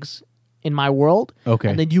Easter eggs in my world. Okay.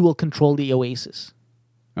 And then you will control the Oasis.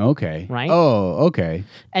 Okay. Right? Oh, okay.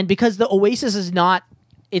 And because the Oasis is not,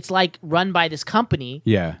 it's like run by this company.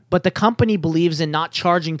 Yeah. But the company believes in not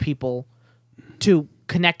charging people to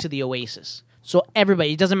connect to the Oasis. So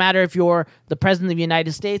everybody, it doesn't matter if you're the president of the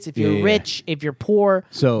United States, if you're Yeah. rich, if you're poor,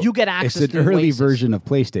 So you get access it's to an the early Oasis. version of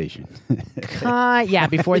PlayStation. Yeah,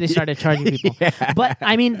 before they started charging people. But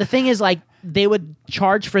I mean, the thing is, like, they would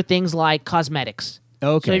charge for things like cosmetics.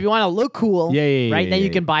 Okay. So if you want to look cool, Yeah, right, then you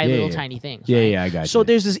yeah, can buy yeah, little yeah. tiny things. Yeah, right? yeah, I got So you.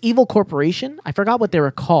 there's this evil corporation. I forgot what they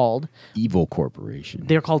were called. Evil Corporation.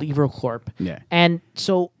 They're called Evil Corp. Yeah. And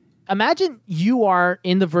so imagine you are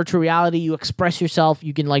in the virtual reality. You express yourself.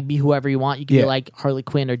 You can like be whoever you want. You can be Yeah. like Harley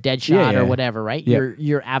Quinn or Deadshot Yeah, yeah. or whatever, right? Yep.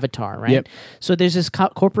 Your avatar, right? Yep. So there's this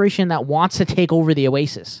corporation that wants to take over the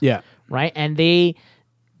Oasis. Yeah. Right? And they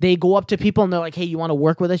go up to people and they're like, hey, you want to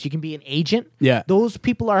work with us? You can be an agent. Yeah. Those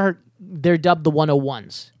people they're dubbed the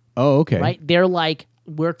 101s. Oh, okay. Right? They're like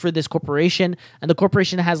work for this corporation, and the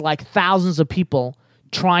corporation has like thousands of people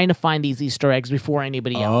trying to find these Easter eggs before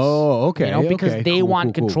anybody else. Oh, okay. Because okay. they Cool, want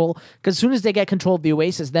cool, cool. control. Because as soon as they get control of the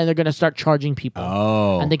Oasis, then they're going to start charging people.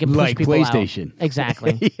 Oh, and they can push like people PlayStation. out.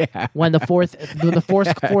 Exactly. Yeah. When the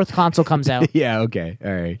fourth console comes out. Yeah. Okay.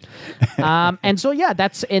 All right. And so yeah,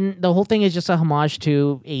 the whole thing is just a homage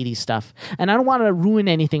to 80s stuff. And I don't want to ruin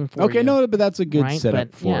anything for you. Okay. No, but that's a good Right? setup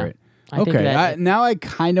But, for yeah. it. I think Okay. that- Now I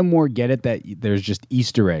kind of more get it that there's just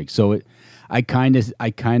Easter eggs. So I kind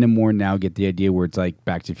of more now get the idea where it's like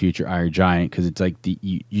Back to the Future, Iron Giant, because it's like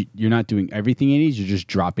you're not doing everything 80s. You're just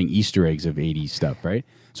dropping Easter eggs of 80s stuff, right?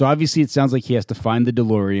 So obviously it sounds like he has to find the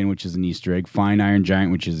DeLorean, which is an Easter egg, find Iron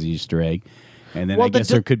Giant, which is an Easter egg, and then Well, I the guess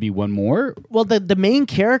there could be one more. Well, the main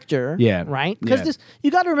character, Yeah. right? Because Yeah.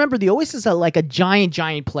 you got to remember, the Oasis is like a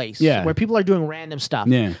giant place, Yeah. where people are doing random stuff.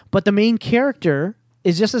 Yeah. But the main character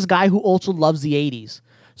is just this guy who also loves the 80s.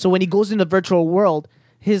 So when he goes into the virtual world,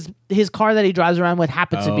 his car that he drives around with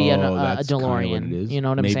happens to be a that's kinda what DeLorean. it is. You know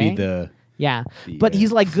what I'm Maybe saying? the But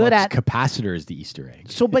he's like good flux at capacitor is the Easter egg.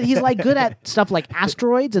 but he's like good at stuff like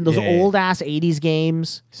asteroids and those Yeah. old ass 80s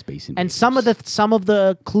games. Space And Invaders. some of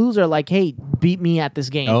the clues are like, hey, beat me at this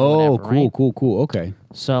game. or Oh, whatever, right? cool. Okay,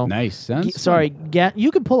 So nice. Sounds sorry, you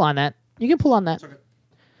can pull on that. You can pull on that.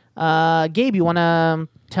 Gabe, you want to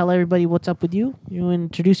tell everybody what's up with you? You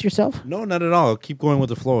introduce yourself? No, not at all. Keep going with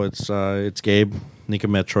the flow. It's Gabe, Nika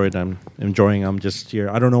Metroid. I'm enjoying. I'm just here.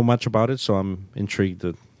 I don't know much about it, so I'm intrigued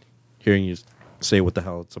at hearing you say what the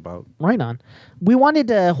hell it's about. Right on. We wanted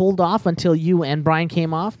to hold off until you and Brian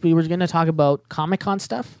came off. We were going to talk about Comic-Con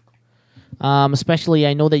stuff. Especially,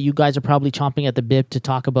 I know that you guys are probably chomping at the bit to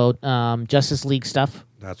talk about Justice League stuff.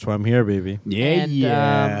 That's why I'm here, baby. Yeah,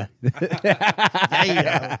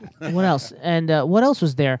 And, What else? And what else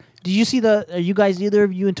was there? Did you see are you guys, either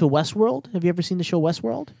of you, into Westworld? Have you ever seen the show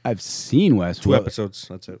Westworld? I've seen Westworld. 2 episodes.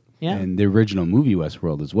 That's it. Yeah. And the original movie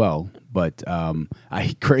Westworld as well. But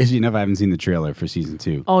crazy enough, I haven't seen the trailer for season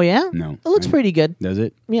 2. Oh, yeah? No. It looks pretty good. Does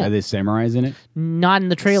it? Yeah. Are they samurais in it? Not in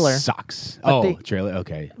the trailer. Sucks. But they- trailer.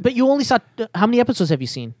 Okay. But you only saw, how many episodes have you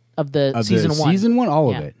seen of the Of season the 1? Season 1,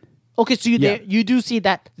 all Yeah. of it. Okay, so you do see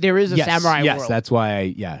that there is a samurai yes, world. that's why I All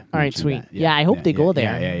right, mentioned sweet. that. Yeah, I hope they go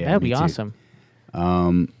there. Yeah, That would me be too. awesome.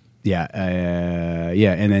 Yeah,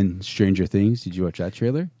 and then Stranger Things. Did you watch that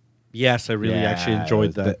trailer? Yes, I really Yeah, actually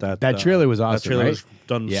enjoyed that. that trailer was That awesome, trailer right? was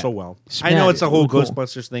done Yeah. so well. Yeah, I know it's a whole cool.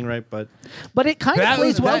 Ghostbusters thing, right? But But it kind of That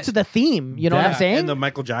plays was- well that- to the theme. You know what I'm Yeah, saying? And the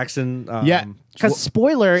Michael Jackson. Yeah. Because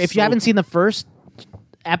spoiler, if you so- haven't seen the first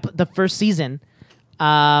season,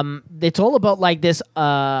 it's all about like this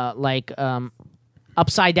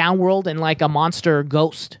upside down world and like a monster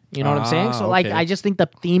ghost. You know what I'm saying? So like okay. I just think the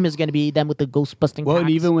theme is going to be them with the ghost busting. Well, and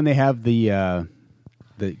packs. even when they have the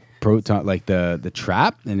the proton, like the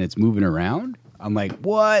trap, and it's moving around. I'm like,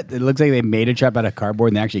 what? It looks like they made a trap out of cardboard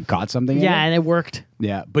and they actually caught something. in Yeah, it. and it worked.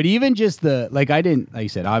 Yeah, but even just I didn't, like you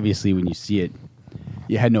said, obviously when you see it,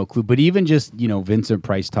 you had no clue. But even just, Vincent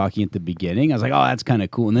Price talking at the beginning, I was like, oh, that's kind of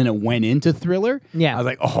cool. And then it went into Thriller. Yeah. I was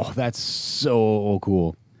like, oh, that's so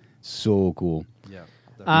cool. So cool.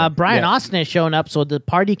 Brian Yeah. Austin has shown up, so the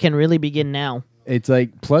party can really begin now. It's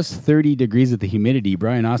like plus 30 degrees with the humidity.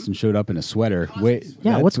 Brian Austin showed up in a sweater. Wait,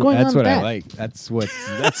 Yeah, that's what's going That's on what with I that? like. That's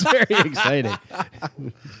very exciting.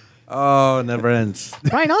 Oh, it never ends.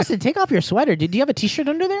 Brian Austin, take off your sweater. Do you have a T-shirt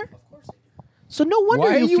under there? So no wonder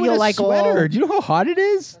Why are you feel in a like sweater? Do you know how hot it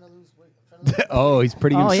is? Oh, he's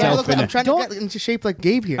putting Oh, yeah, himself Look, in I'm a... trying to get into shape like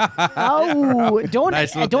Gabe here. Oh, don't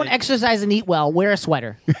Nice little don't thing. exercise and eat well. Wear a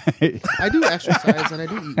sweater. I do exercise and I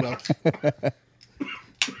do eat well.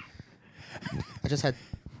 I just had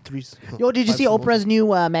 3. Yo, did you see Oprah's new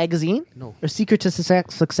magazine? No. Her secret to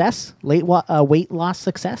success, weight loss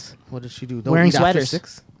success. What did she do? Don't Wearing eat after sweaters.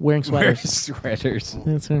 6? Wearing Wear sweaters. sweaters.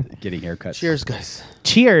 That's her. Getting haircuts. Cheers, guys.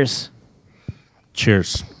 Cheers.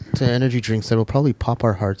 Cheers. To energy drinks that will probably pop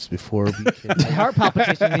our hearts before we can. Heart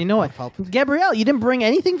palpitations. You know it. Gabrielle, you didn't bring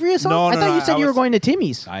anything for yourself? No, I no, thought no, you said I you were was- going to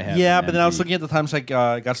Timmy's. I have Yeah, an but then I was empty- looking at the times I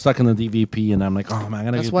got stuck in the DVP, and I'm like, oh man, I'm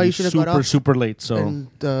gonna That's get why you be should have got super off super late. So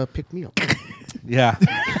and pick me up. yeah,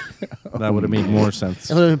 that would have made more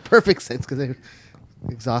sense. It would have been perfect sense because I'm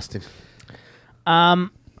exhausted.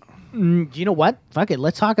 You know what? Fuck it.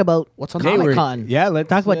 Let's talk about What's on Hey, Comic we're- Con. Yeah, let's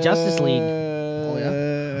Talk about Justice League. Oh,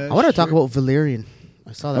 yeah? I want to talk about Valerian.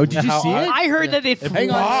 I saw that. Oh, did you see it? I heard that it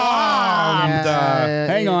Hang on.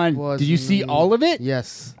 Hang It on. was Did you see all of it?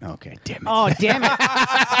 Yes. Okay, damn it. Oh, damn it.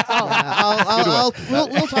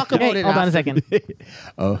 We'll talk about Hey, it. hold on a after. second.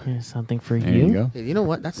 Oh, Here's something for there you go. Hey, you know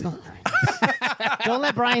what? That's not. Don't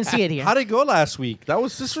let Brian see it here. How did it go last week? This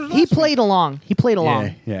was He last played along. He played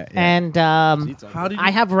along. yeah. And week. How did you,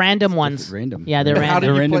 I have random ones. random. Yeah, they're But how did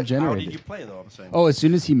random. you random play, generated. How did you play though? I'm saying. Oh, as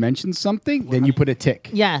soon as he mentions something, then you put a tick.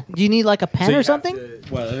 Yeah. Do you need like a pen So you or have something?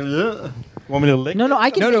 Want me to lick? No, I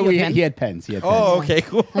can No, get you a he pen. had pens. He had pens. Oh, okay,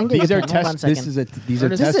 cool. I can get you These a are pen. Hold on a tests. This second. these are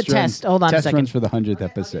This is test a runs. test. Hold on a test second. runs for the 100th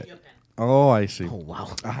episode. Oh, I see. Oh wow.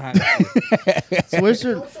 So where's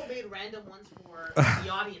your? also made random ones for the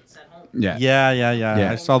audience at home. Yeah.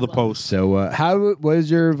 Yeah. I saw the post. So, how was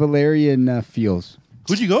your Valerian feels?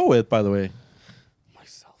 Who'd you go with, by the way?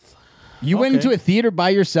 You went Okay. into a theater by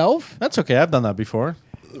yourself? That's okay. I've done that before.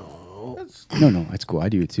 No, that's cool. I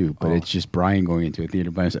do it too. But it's just Brian going into a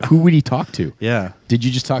theater by himself. Who would he talk to? Yeah. Did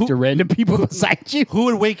you just talk to random people beside you? Who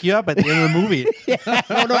would wake you up at the end of the movie?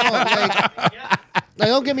 No. Like,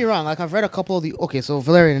 don't get me wrong. Like, I've read a couple of the. Okay, so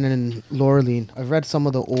Valerian and Laureline. I've read some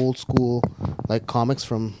of the old school, like, comics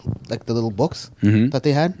from, like, the little books that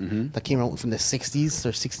they had that came out from the 60s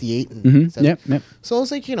or 68. And 70. Yep. So I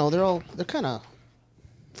was like, they're kind of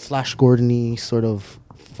Flash Gordon-y, sort of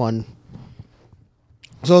fun.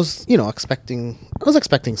 So I was,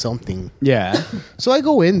 expecting something. Yeah. So I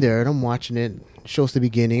go in there and I'm watching it. Shows the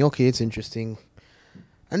beginning. Okay, it's interesting.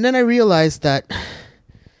 And then I realized that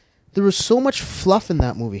there was so much fluff in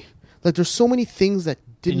that movie. Like, there's so many things that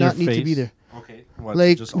did In your not need to be face? there. Okay. What,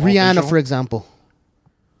 Like just all Rihanna, visual? for example.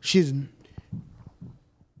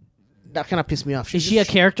 That kind of pissed me off. Is she a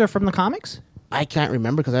character from the comics? I can't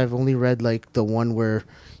remember because I've only read like the one where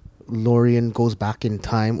Lorian goes back in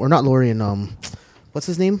time, or not Lorian. What's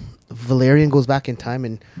his name? Valerian goes back in time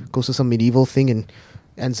and goes to some medieval thing and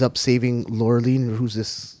ends up saving Laureline, who's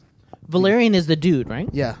this. Valerian is the dude, right?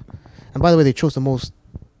 Yeah, and by the way, they chose the most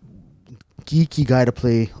geeky guy to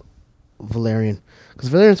play Valerian because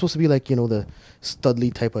Valerian's supposed to be like the Studley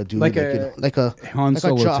type of dude, Like like a Han like a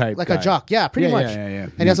Solo jock, type like guy. a jock. Yeah, pretty Yeah, much. yeah.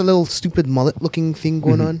 And he has a little stupid mullet looking thing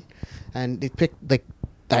going on, and they picked like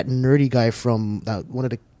that nerdy guy from that wanted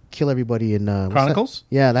to kill everybody in what's that? Chronicles?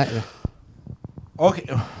 Yeah, that. Okay.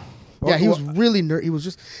 Yeah, he was really nerd. He was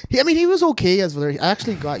just. He was okay as Valerian. I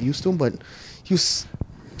actually got used to him, but he was.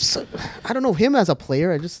 So, I don't know him as a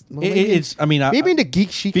player. I just It's. I mean, maybe in the Geek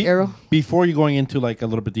Chic era. Before you going into like a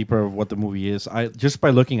little bit deeper of what the movie is, I just by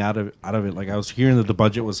looking out of it, like I was hearing that the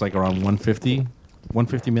budget was like around 150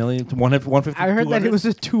 million to 150. I heard that it 200. was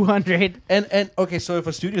a 200. And okay, so if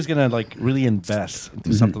a studio is gonna like really invest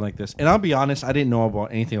into something like this, and I'll be honest, I didn't know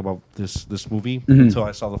about anything about this movie until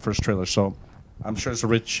I saw the first trailer. So I'm sure it's a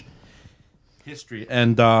rich history.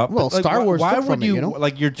 And but, like, Star Wars Why took would from it, you you know?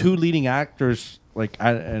 like your two leading actors like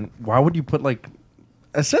and why would you put like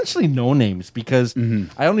essentially no names because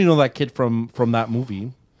I only know that kid from that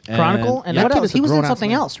movie. Chronicle? And That what kid else? is a He was in grown-ass something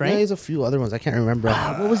man. else, Yeah, right? there's a few other ones. I can't remember.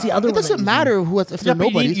 What was the other It one? doesn't matter who if Yeah, they're but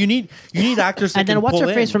nobody. you need actors. That And then can what's pull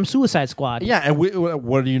her face in. from Suicide Squad? Yeah, and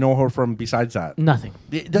what do you know her from besides that? Nothing.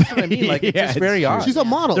 That's what I mean. Like it's Yeah, just it's very true. odd. She's a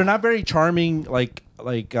model. They're not very charming,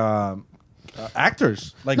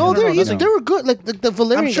 actors. Like No, they no. were good. Like the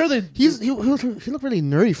Valerian. I'm sure guy, they- he looked really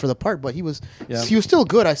nerdy for the part, but he was Yeah. still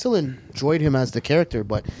good. I still enjoyed him as the character,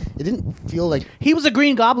 but it didn't feel like He was a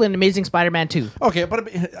Green Goblin in Amazing Spider-Man 2. Okay,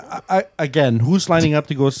 but again, who's lining up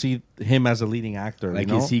to go see him as a leading actor? Like,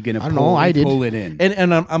 you know? is he going I to don't know, I did. pull it in?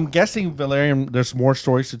 And I'm guessing Valerian. There's more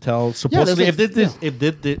stories to tell. Supposedly, there's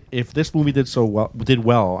if this movie did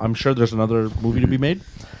well, I'm sure there's another movie to be made.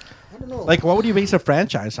 I don't know. Like, what would you base a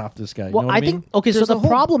franchise off this guy? You Well, know what I mean? think okay. There's So a the whole-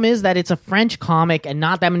 problem is that it's a French comic, and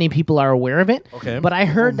not that many people are aware of it. Okay. But I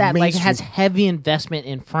heard that like it has mainstream. heavy investment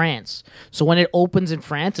in France. So when it opens in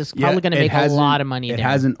France, it's Yeah, probably going to it make a hasn't- lot of money. It there.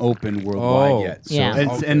 hasn't opened worldwide Oh. yet. So,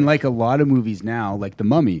 Yeah. and like a lot of movies now, like The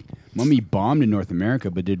Mummy. Mummy bombed in North America,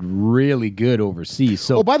 but did really good overseas.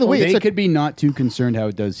 So, Oh, by the way, they it's a- could be not too concerned how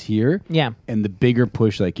it does here. Yeah. And the bigger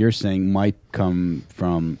push, like you're saying, might come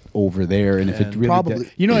from over there. And if it really, Probably.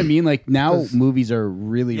 you know what I mean? Like now, 'Cause- movies are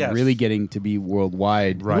really, Yes. really getting to be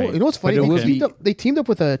worldwide. Right. You know what's funny? But it They will teamed, be- up, they teamed up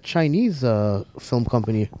with a Chinese film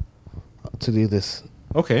company to do this.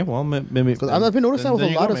 Okay, well, maybe 'Cause I've been noticing that with there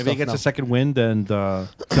a you lot go. of Maybe he stuff gets now. a second wind, and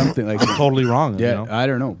Something like I'm that. totally wrong. Yeah, you know? I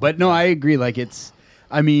don't know, but no, I agree. Like it's,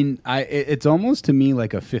 I mean, it's almost to me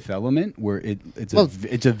like a Fifth Element, where it's Well-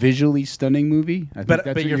 it's a visually stunning movie. I think But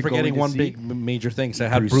that's what you're forgetting going to one see. big major thing. So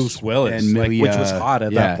it had Bruce Bruce Willis, and like, which Millie, was hot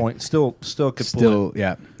at yeah. that point. Still could pull it. Still,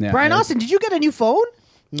 yeah. Brian Yeah. Austin, did you get a new phone?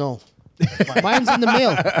 No, mine's in the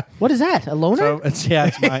mail. What is that? A loaner? So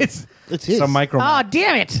it's my It's his. some micro Oh,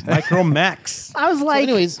 damn it! micro max. I was So like,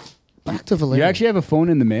 anyways, back to Valerian. You actually have a phone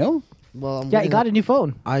in the mail? well, I'm yeah, you getting got a new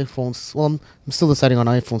phone. iPhones. Well, I'm still deciding on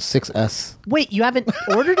iPhone 6s. Wait, you haven't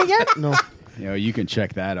ordered it yet? No, You know, you can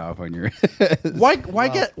check that off on your. Why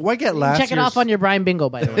get last Check it year's, off on your Brian Bingo,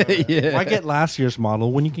 by the way. yeah. Why get last year's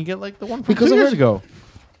model when you can get like the one from Because 2 I years heard- ago,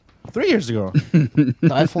 3 years ago? the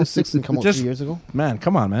iPhone 6 didn't come out Just- 3 years ago. Man,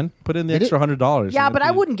 come on, man. Put in the Did extra it? $100. Yeah, and but it'd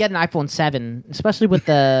I be- wouldn't get an iPhone 7, especially with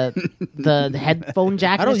the headphone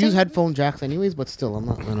jack. I don't missing. use headphone jacks anyways, but still, I'm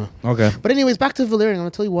not gonna. Okay. But anyways, back to Valerian. I'm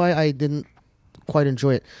gonna tell you why I didn't quite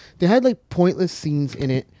enjoy it. They had like pointless scenes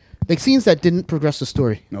in it, like scenes that didn't progress the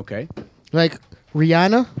story. Okay. Like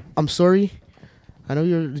Rihanna. I'm sorry. I know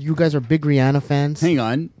you guys are big Rihanna fans. Hang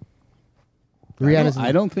on. Rihanna's.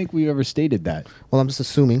 I don't think we've ever stated that. Well, I'm just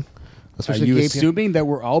assuming. Are Especially you Gabe. assuming that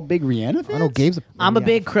we're all big Rihanna fans? I know Gabe's. I'm a Rihanna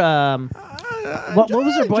big. fan. What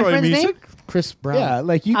was her enjoy boyfriend's name? music. Chris Brown. Yeah,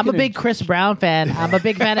 like you. I'm a can big Chris Brown fan. I'm a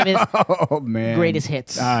big fan of his Oh man. greatest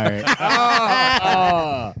hits. All right.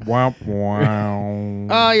 Oh. Wow, wow.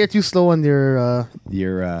 Oh, you're too slow on your.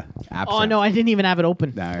 Your app. Oh no, I didn't even have it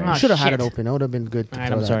open. All right. Oh, Should have had shit. it open. That would have been good. to All right,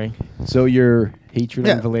 tell I'm that. sorry. So your hatred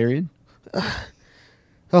Yeah. on Valerian?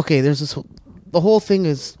 Okay, there's this. The whole thing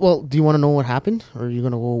is. Well, do you want to know what happened, or are you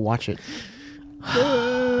gonna go watch it?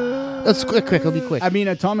 Let's quick. It'll be quick. I mean,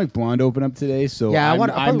 Atomic Blonde opened up today, so Yeah, I I'm,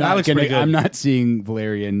 wanna- I'm That not looks pretty good. I'm not seeing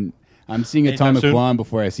Valerian. I'm seeing Anytime Atomic soon? Blonde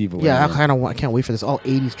before I see Valerian. yeah, I can't wait for this. All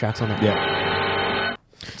 80s tracks on there. Yeah.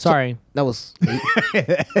 Sorry. That was.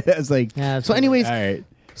 It's like. Yeah. that's So, anyways, All right.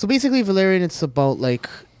 so basically, Valerian, it's about like,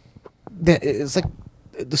 it's like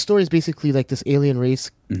the story is basically like this alien race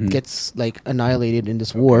gets like annihilated in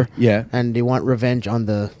this war. Yeah. and they want revenge on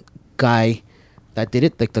the guy that did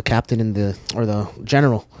it, like the captain and the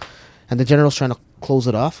general, and the general's trying to close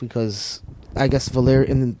it off because I guess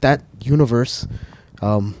Valerian in that universe,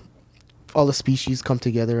 all the species come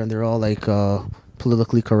together and they're all like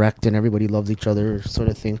politically correct and everybody loves each other, sort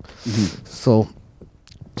of thing. So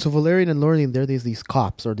Valerian and Lorraine, there's these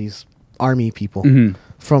cops or these army people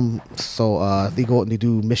from. So they go out and they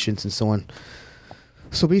do missions and so on.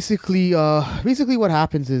 So basically what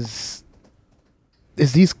happens is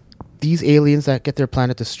these aliens that get their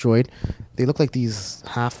planet destroyed, they look like these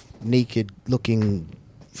half naked looking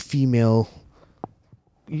female.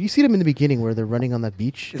 You see them in the beginning where they're running on that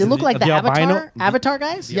beach. They look like the albino- Avatar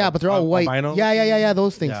guys. Yeah, but they're all white. albino? Yeah,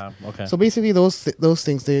 those things. Yeah, okay. So basically, those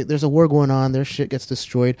things. There's a war going on. Their shit gets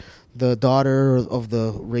destroyed. The daughter of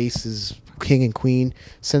the race is king and queen.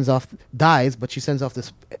 Dies, but she sends off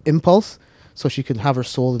this impulse so she can have her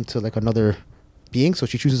soul into like another being. So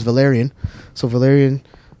she chooses Valerian. So Valerian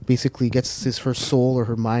basically gets her soul or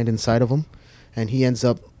her mind inside of him, and he ends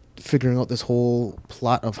up figuring out this whole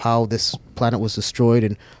plot of how this planet was destroyed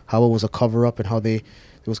and how it was a cover up and how there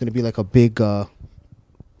was going to be like a big. I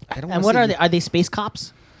don't. And what are they? Are they space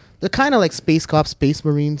cops? They're kind of like space cops, space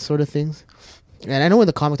marines sort of things. And I know in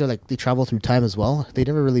the comic they travel through time as well. They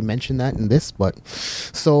never really mentioned that in this, but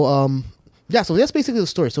so so that's basically the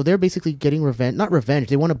story. So they're basically getting revenge, not revenge.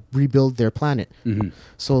 They want to rebuild their planet.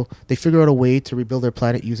 So they figure out a way to rebuild their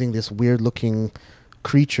planet using this weird looking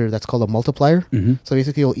creature that's called a multiplier. So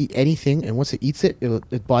basically it'll eat anything, and once it eats it,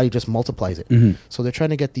 its body just multiplies it. So they're trying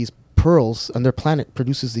to get these pearls, and their planet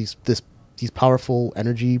produces these powerful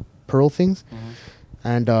energy pearl things.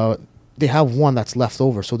 And they have one that's left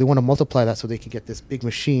over, so they want to multiply that so they can get this big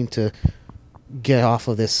machine to get off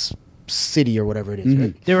of this city or whatever it is,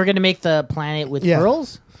 right? They were going to make the planet with Yeah.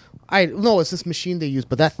 pearls? No, it's this machine they use,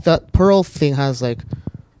 but that pearl thing has I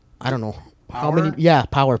don't know how many. Power? Yeah,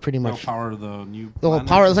 power pretty No much. power of the new. The planet.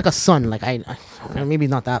 power is like a sun. Like I maybe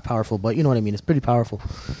not that powerful, but you know what I mean. It's pretty powerful.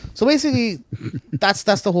 So basically, that's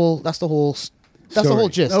the whole gist. That's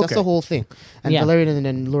Okay. the whole thing. And Yeah. Valerian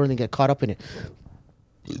and Laureline get caught up in it.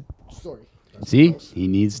 Sorry. See, he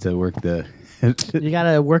needs to work the. You got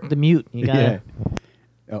to work the mute. You got to. Yeah.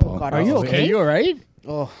 Uh-oh. God, Are you okay? Are you all right?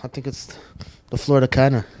 Oh, I think it's the Florida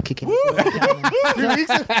Cana kicking.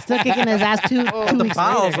 Still kicking his ass 2 weeks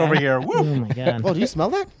Bowels later. over here. Oh, Woo. my God. Oh, do you smell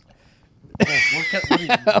that?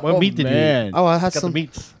 What meat did you eat? Man. Oh, I had Got the some.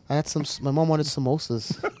 meats. I had some. My mom wanted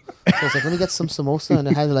samosas, so I was like, "Let me get some samosa," and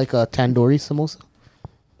it had like a tandoori samosa.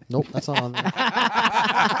 Nope, that's not on there.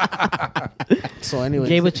 So anyway,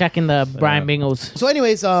 Gabe was checking the Brian Bingos. so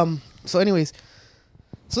anyways, so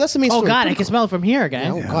that's the main Oh, story. God, I Pretty can smell it from here,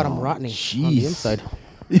 guys. cool. Oh God, I'm rotting on jeez. the inside.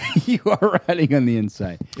 You are rotting on the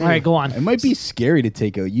inside. All right, go on. It might be scary to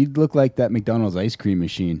take out. You'd look like that McDonald's ice cream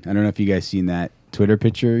machine. I don't know if you guys seen that Twitter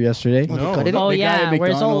picture yesterday. No. Cut it Oh, up. The guy at yeah, where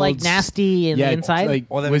it's all like McDonald's- nasty in the inside. Like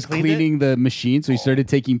Oh, they was cleaned cleaning the machine, so he started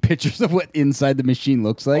taking pictures of what inside the machine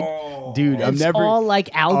looks like. Dude, I'm it's never all like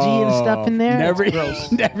algae and stuff in there. Never,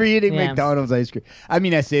 never eating Yeah. McDonald's ice cream. I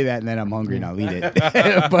mean, I say that and then I'm hungry and I'll eat it.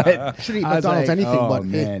 But Should eat I was McDonald's like, anything, oh, but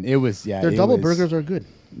man, it was their it double was- burgers are good.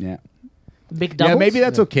 Yeah. Big doubles? Yeah, maybe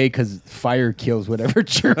that's okay because fire kills whatever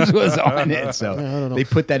germs was on it. So don't know. they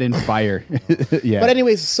put that in fire. Yeah. But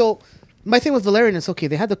anyways, so my thing with Valerian is okay.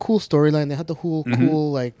 They had the cool storyline. They had the cool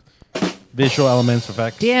like, Visual elements,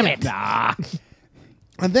 effects. Damn it. Nah,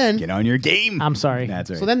 and then get on your game. I'm sorry. That's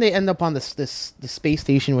right. so then they end up on this the space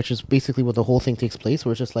station, which is basically where the whole thing takes place,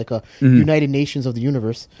 where it's just like a United Nations of the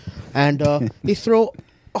universe, and they throw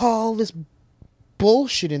all this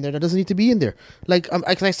bullshit in there that doesn't need to be in there. Like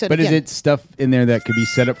I said, But is again, it stuff in there that could be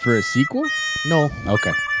set up for a sequel? no?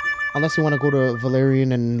 Okay. Unless you want to go to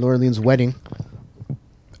Valerian and Laureline's wedding,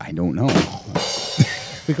 I don't know.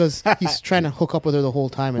 because he's trying to hook up with her the whole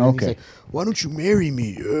time, and then he's Okay. like, "Why don't you marry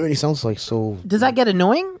me?" And he sounds like so. Does that get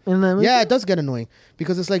annoying in the movie? Yeah, it does get annoying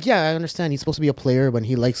because it's like, yeah, I understand he's supposed to be a player, but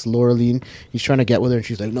he likes Laureline. He's trying to get with her, and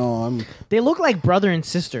she's like, "No, I'm." They look like brother and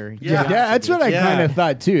sister. Yeah. Yeah, that's what I Yeah. kind of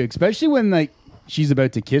thought too. Especially when like she's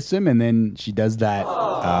about to kiss him and then she does that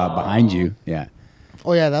behind you. Yeah.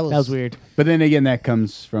 Oh yeah, that was weird. But then again, that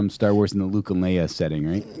comes from Star Wars in the Luke and Leia setting,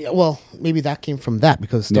 right? Yeah, well, maybe that came from that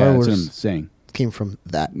because Star yeah, Wars that's what I'm saying. came from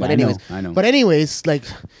that. But I know, anyways, I know. But anyways, like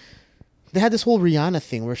they had this whole Rihanna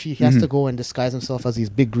thing where he has to go and disguise himself as these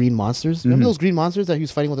big green monsters. Remember those green monsters that he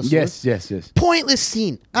was fighting with a sword? Yes. Pointless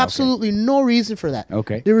scene. Absolutely no reason for that.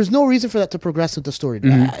 Okay. There was no reason for that to progress with the story.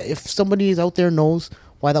 If somebody is out there knows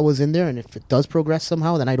why that was in there, and if it does progress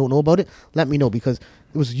somehow, then I don't know about it. Let me know because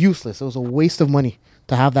it was useless. It was a waste of money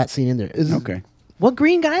to have that scene in there. Okay. What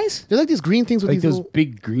green guys? They're like these green things with Like these those little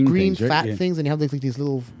big green things, right? fat Yeah. things, and you have like these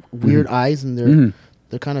little weird eyes, and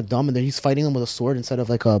they're kind of dumb, and then he's fighting them with a sword instead of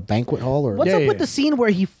like a banquet hall or. What's Yeah, up yeah. with the scene where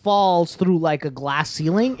he falls through like a glass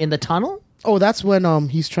ceiling in the tunnel? Oh, that's when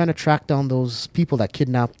he's trying to track down those people that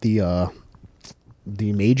kidnapped the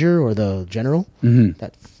major or the general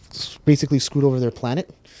that basically screwed over their planet.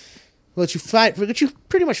 But you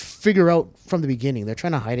pretty much figure out from the beginning. They're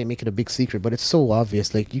trying to hide it, make it a big secret, but it's so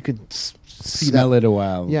obvious. Like you could see Smell that. it a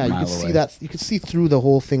while. Yeah, you mile could see away. that. You could see through the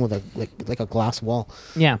whole thing with a like a glass wall.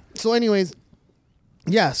 Yeah. So, anyways,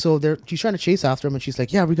 yeah. So she's trying to chase after him, and she's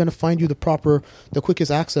like, "Yeah, we're gonna find you the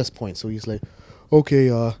quickest access point." So he's like, "Okay,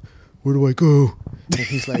 where do I go?" And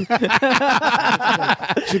he's like,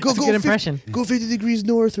 so go, a good impression. Go 50 degrees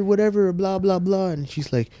north or whatever, blah blah blah. And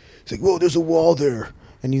she's like, "Well, there's a wall there."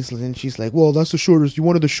 And she's like, "Well, that's the shortest. You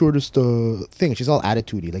wanted the shortest thing." And she's all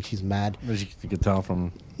attitudey, like she's mad. As you can tell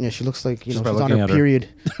from. Yeah, she looks like Just she's by on looking her at her. period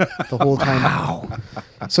the whole time. Wow.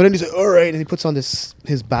 So then he's like, "All right," and he puts on his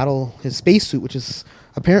spacesuit, which is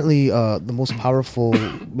apparently the most powerful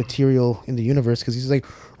material in the universe because he's like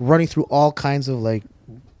running through all kinds of like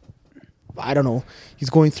I don't know. He's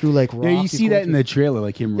going through like rock. Yeah, you He's see going that in through- the trailer,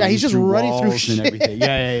 like him. Yeah, he's just running through walls and shit. everything.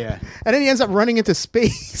 Yeah. And then he ends up running into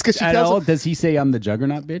space because she At tells all, him. does he say I'm the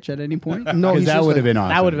Juggernaut bitch at any point? No, 'Cause he's that just would have like- been awesome.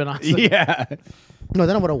 That would have been awesome. Yeah. No,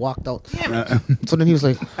 then I would have walked out. So then he was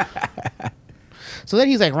like. So then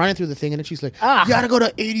he's like running through the thing, and then she's like, Ah. "You gotta go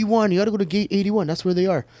to 81. You gotta go to gate 81. That's where they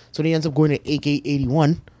are." So then he ends up going to gate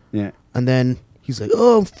 81, Yeah. and then he's like,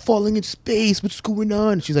 "Oh, I'm falling in space. What's going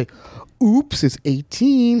on?" And she's like, "Oops, it's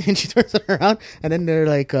 18." And she turns it around, and then they're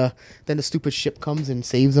like, then the stupid ship comes and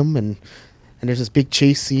saves them, and there's this big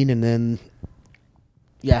chase scene, and then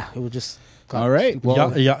yeah, it was just. All right.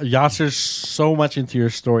 Well, Yasser's so much into your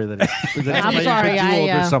story that it's I'm like sorry, Bejeweled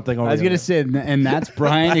I, or something. I was gonna say, and that's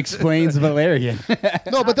Brian explains Valerian.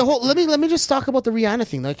 No, but the whole let me just talk about the Rihanna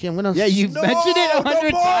thing. Like, I'm gonna. Yeah, you've mentioned it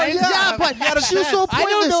 100 times. Yeah, but she was so pointless. I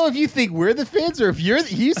don't know if you think we're the fans or if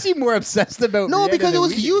you seem more obsessed about. No, Rihanna because it than was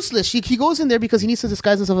we do. useless. He goes in there because he needs to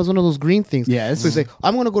disguise himself as one of those green things. Yes. So he's like,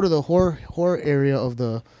 I'm going to go to the horror area of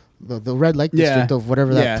the red light district of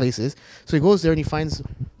whatever that place is. So he goes there and he finds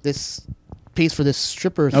this. Pays for this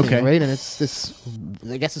stripper thing, Okay. right? And it's this,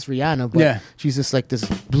 I guess it's Rihanna, but she's just like this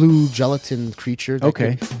blue gelatin creature that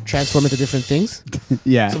Okay. can transform into different things.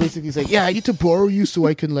 Yeah. So basically he's like, yeah, I need to borrow you so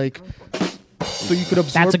I can like, so you could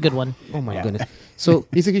absorb. That's a good one. Oh my goodness. So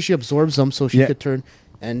basically she absorbs them so she Yeah. could turn,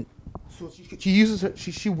 and so she uses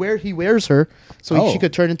her, he wears her so she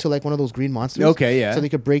could turn into like one of those green monsters. Okay, yeah. So they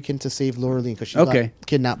could break in to save Laura Lee because she Okay. got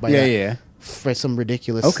kidnapped by Yeah, that yeah. for some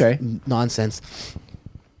ridiculous nonsense.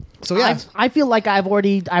 So yeah, I feel like I've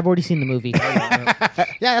already seen the movie. yeah,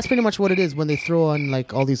 that's pretty much what it is when they throw on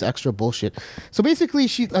like all these extra bullshit. So basically,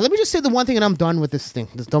 let me just say the one thing, and I'm done with this thing.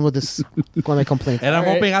 Just done with this. My complaint. And I'm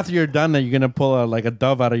hoping after you're done that you're gonna pull a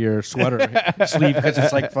dove out of your sweater sleeve because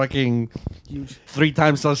it's like fucking 3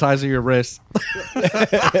 times the size of your wrist.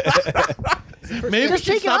 Maybe Just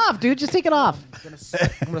take it off, dude. Just take it off.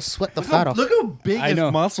 I'm gonna sweat the fat off. Look how big I his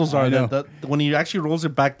know. muscles I are. know. That when he actually rolls it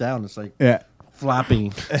back down, it's like Yeah.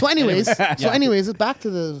 flapping. So anyways, back to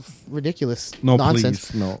the ridiculous No,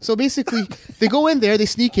 nonsense. please, no. So basically, they go in there, they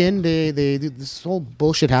sneak in, they do this whole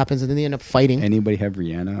bullshit happens, and then they end up fighting. Anybody have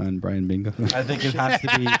Rihanna on Brian Bingo? I think it has to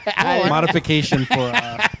be a modification for.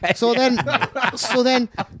 So then,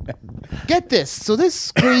 get this. So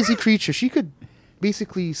this crazy creature, she could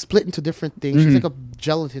basically split into different things. She's like a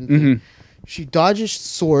gelatin thing. She dodges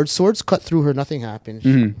swords. Swords cut through her. Nothing happens.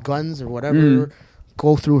 Guns or whatever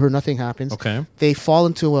go through her. Nothing happens. Okay. They fall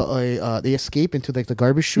into they escape into like the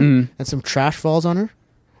garbage chute, and some trash falls on her,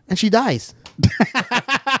 and she dies.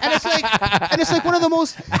 and it's like one of the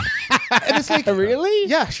most. And it's like Really?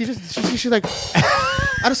 Yeah. She's like.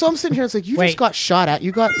 And so I'm sitting here. It's like you Wait. just got shot at.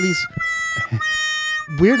 You got these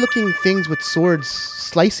weird looking things with swords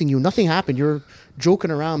slicing you. Nothing happened. You're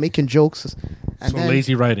joking around, making jokes. And So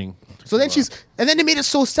lazy writing. So then and then they made it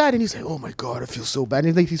so sad, and he's like, "Oh my god, I feel so bad."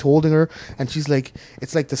 And he's holding her, and she's like,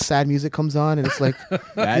 it's like the sad music comes on, and it's like,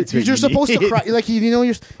 That's you're what you supposed to need. cry, like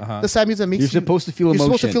the sad music that makes You're supposed to feel You're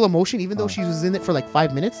supposed to emotion. feel emotion, even though she was in it for like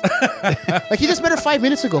 5 minutes. Like he just met her 5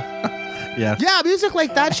 minutes ago. Yeah. Yeah, music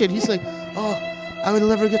like that shit. He's like, "Oh, I would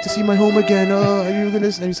never get to see my home again. Oh, are you gonna?"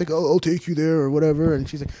 And he's like, "Oh, I'll take you there or whatever." And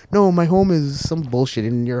she's like, "No, my home is some bullshit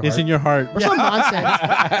in your heart." It's in your heart. Or some nonsense.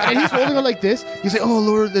 And he's holding her like this. He's like, "Oh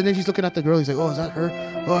Lord," and then she's looking at the girl. He's like, "Oh, is that her?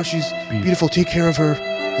 Oh, she's beautiful. Take care of her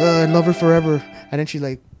and love her forever." And then she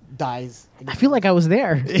like dies. I feel like I was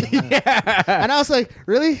there. And I was like,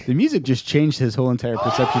 "Really?" The music just changed his whole entire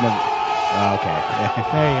perception of. Oh, okay.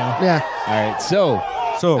 There you go. Yeah. All right. So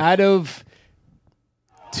out of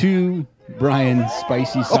 2 Brian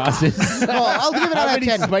spicy sauces, No, I'll give it how out of many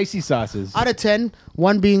 10. spicy sauces? Out of 10,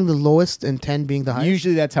 1 being the lowest and 10 being the highest.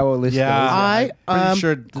 Usually that's how a list Yeah. goes. I I'm pretty am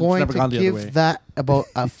sure it's going never to gone the other way. give that about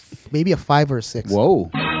maybe a 5 or a 6. Whoa.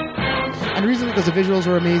 And the reason is because the visuals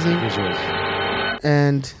were amazing.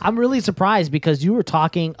 And I'm really surprised because you were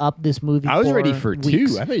talking up this movie. I was ready for 2.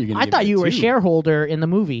 weeks. I thought you were gonna I give thought it you were a 2. shareholder in the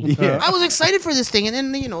movie. I was excited for this thing, and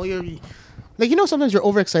then you're like, sometimes you're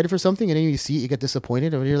overexcited for something, and then you see it, you get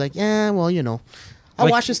disappointed, and you're like, yeah, well, I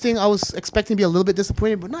watched this thing, I was expecting to be a little bit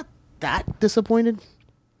disappointed, but not that disappointed.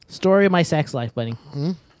 Story of my sex life, buddy.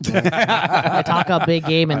 Hmm? I talk a big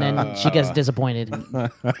game and then she gets disappointed.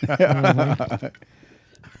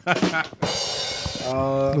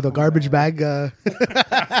 With a garbage bag.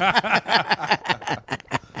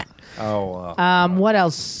 Oh, wow. What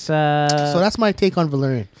else? So that's my take on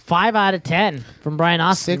Valerian. 5 out of 10 from Brian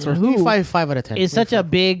Austin, 6 or who 5 out of 10. is such a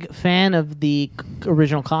big fan of the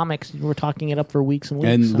original comics. We're talking it up for weeks and weeks.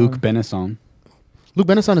 And so- Luc Besson. Luc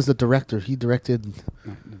Besson is the director. He directed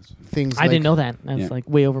things I didn't know that. That's Yeah. like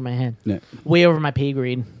way over my head. Yeah. Way over my pay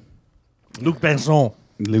grade. Luc Besson.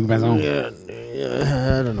 Luc Besson.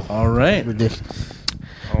 I don't know. All right. Ridiculous.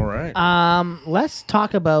 All right. Let's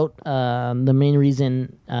talk about the main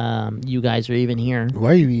reason you guys are even here.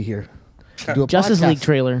 Why are you here? To do a Justice podcast. League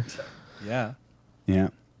trailer. Yeah. Yeah.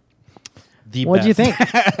 The What do you best.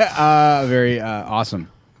 think? Very awesome.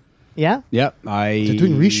 Yeah. Yep. They're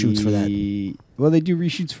doing reshoots for that. Well, they do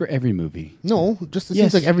reshoots for every movie. No, just it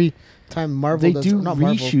Yes. seems like every time Marvel They does, do not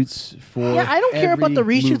Marvel. reshoots for. Yeah, I don't care about the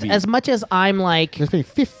every reshoots movie. as much as I'm like They're spending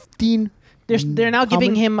 15. they're now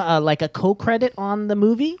giving many? him like a co-credit on the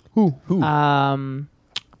movie. Who?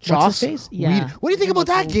 What's his face? Yeah. Whedon. What do you think about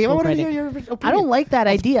that game? I want to Co-credit. hear your opinion. I don't like that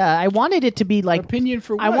idea. I wanted it to be like opinion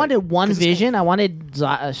for I what? wanted one vision. I wanted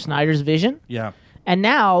Snyder's vision, Yeah. and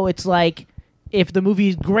now it's like if the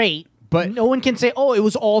movie's great, But- no one can say, "Oh, it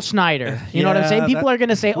was all Snyder." You know what I'm Yeah, saying? People that- are going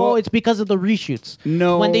to say, "Oh, well- it's because of the reshoots."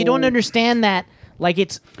 No. when they don't understand that, like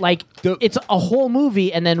it's a whole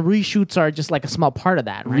movie, and then reshoots are just like a small part of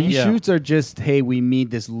that, right? Yeah. Reshoots are just, hey, we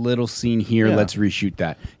need this little scene here. Yeah. Let's reshoot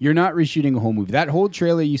that. You're not reshooting a whole movie. That whole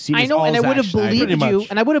trailer you see. I was know, all and I Zack would have Snyder. believed Pretty you, much.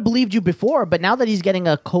 and I would have believed you before. But now that he's getting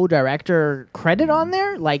a co-director credit on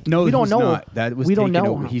there, like No, we don't he's know. not. That was we don't taken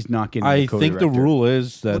know. over. He's not getting. I a think the co-director. rule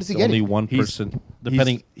is What that is he only getting? one person,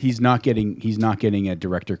 depending. He's not getting a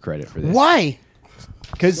director credit for this. Why?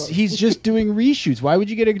 Because he's just doing reshoots. Why would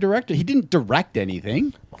you get a director? He didn't direct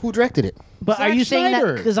anything. Who directed it? But are Zack you saying Snyder.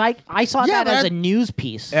 that because I saw Yeah, that but as I- a news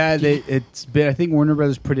piece? It's been. I think Warner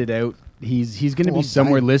Brothers put it out. He's going to Oh, be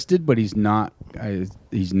somewhere fine. listed, but he's not.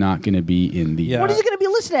 He's not going to be in the. Yeah. What is he going to be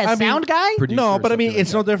listed as? I mean, Sound guy? producer No, or but I mean, something like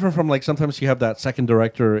it's no different from like sometimes you have that second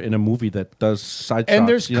director in a movie that does side And shots,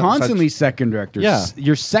 there's you know, constantly side- second directors. Yeah.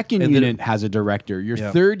 Your second And then- unit has a director. Your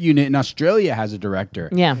Yeah. third unit in Australia has a director.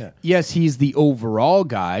 Yeah. Yes, he's the overall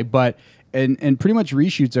guy, but and pretty much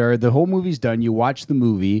reshoots are the whole movie's done. You watch the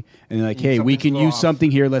movie and you're like, hey, we something's can a little use off. something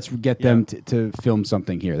here. Let's get them Yeah. to film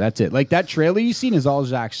something here. That's it. Like that trailer you've seen is all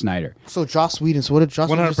Zack Snyder. So Joss Whedon. So what did Joss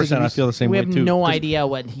Whedon just 100%. I feel the same We way have too. no 'Cause idea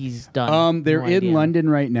what he's done. They're No in idea. London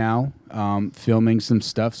right now, filming some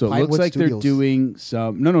stuff. So it Pinewood looks like Studios. they're doing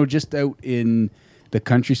some. No, just out in the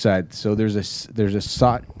countryside. So there's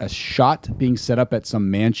a shot being set up at some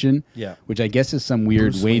mansion. Yeah. which I guess is some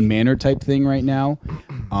weird Wayne Manor type thing right now.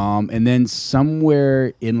 And then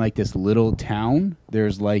somewhere in like this little town,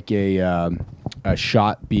 there's like a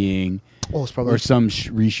shot being. Oh, it's probably Or some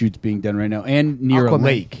reshoots being done right now, and near a Aquaman.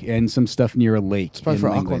 lake, and some stuff near a lake. probably in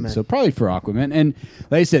for England. Aquaman. So probably for Aquaman. And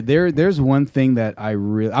like I said, there's one thing that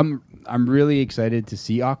I'm really excited to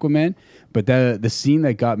see Aquaman. But the scene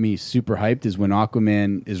that got me super hyped is when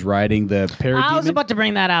Aquaman is riding the parademon. I was about to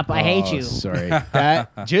bring that up. I hate you. Sorry,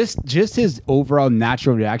 that just his overall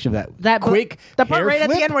natural reaction of that quick the part hair right at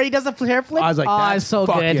the flip, end where he does a hair flip. I was like, oh, that's it's so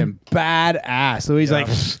fucking good. badass. So he's like,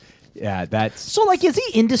 yeah, that's So like, is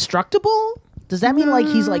he indestructible? Does that mean like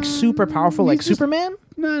he's like super powerful, like he's just- Superman?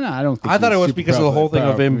 no, I don't think. I thought he's it was super because of the whole thing of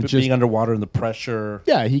powerful. him It's just- being underwater and the pressure.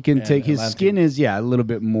 Yeah, he can and take his Atlantean. skin is a little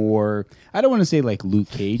bit more. I don't want to say like Luke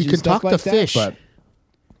Cage. He and can stuff talk like to that, fish. but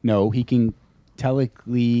no, he can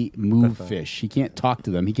telepathy move fish. He can't talk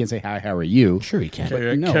to them. He can't say hi. How are you? Sure, he can.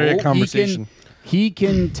 Carry, No, carry a conversation. He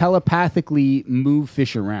can telepathically move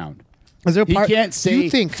fish around. Is there a He part? can't do you say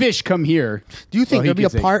think? fish come here. Do you think Well, he there'll be can a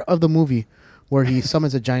say- part of the movie where he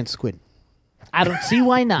summons a giant squid? I don't see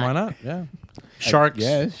why not. Why not? Yeah. Sharks.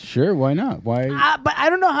 Yeah, sure. Why not? Why? But I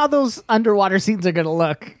don't know how those underwater scenes are gonna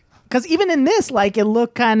look. Because even in this, like it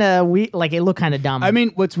looked kind of like it looked kind of dumb. I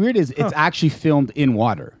mean, what's weird is it's actually filmed in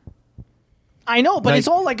water. I know, but like- it's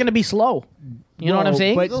all like gonna be slow. You know what I'm Well,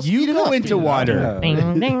 saying? But They'll you speed it go up. into water. Ding,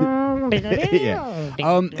 ding, ding, ding, Yeah.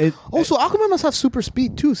 ding. Also, Aquaman must have super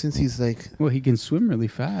speed too, since he's like, Well, he can swim really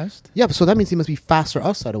fast. yeah. So that means he must be faster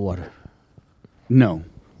outside of water. No,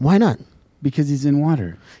 Why not? because he's in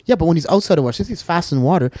water. Yeah, but when he's outside of water, since he's fast in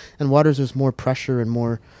water, and waters there's more pressure and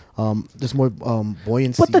more, there's more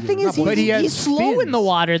buoyancy. But the thing is, But he has he's slow in fins. the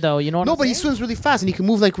water, though. You know what no, I'm but he saying? swims really fast, and he can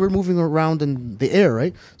move like we're moving around in the air,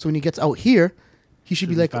 right? So when he gets out here, he should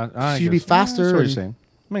be like, he should be faster. That's what you're and- saying.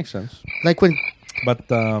 Makes sense. like when But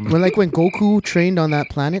when Goku trained on that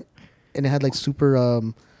planet, and it had like super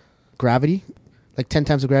gravity, like 10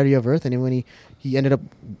 times the gravity of Earth, and then when he ended up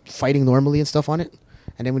fighting normally and stuff on it,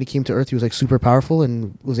 and then when he came to Earth, he was like super powerful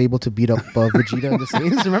and was able to beat up Vegeta in the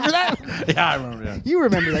Saiyans. Remember that? yeah, I remember. Yeah. You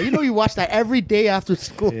remember that? You know, you watched that every day after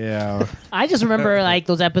school. Yeah. I just remember like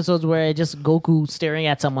those episodes where it just Goku staring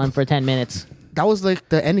at someone for 10 minutes. That was like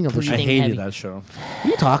the ending of the show. I Breathing hated heavy. that show. What are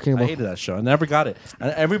you talking I about? hated that show. I never got it.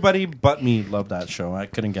 And everybody but me loved that show. I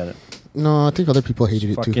couldn't get it. No, I think other people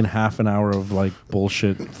hated it Fucking too. half an hour of like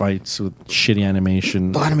bullshit fights with shitty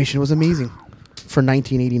animation. The animation was amazing for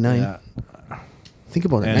 1989. Yeah. Think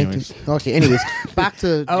about it. Anyways. Okay. Anyways, back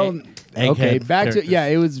to. Okay, Egghead back to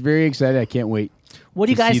characters. it was very excited. I can't wait. What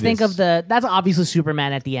do you to guys see think this. of that's obviously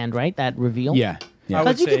Superman at the end, right? That reveal. Yeah, yeah. I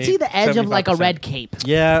would Because you can say see the edge of like a 75%. red cape.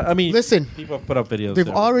 Yeah, I mean, Listen, people have put up videos. they've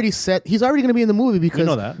there. already said he's already going to be in the movie because We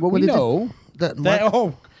know that. Well, when we they did know.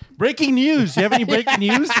 that Breaking news! You have any breaking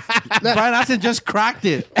news? Brian Austin just cracked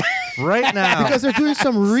it right now. because they're doing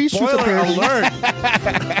some reshoots. Spoiler apparently. alert!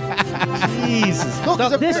 Jesus. No,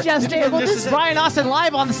 'cause This just in. this This is is Brian Austin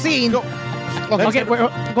live on the scene. Okay, we're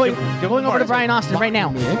going over to Brian Austin right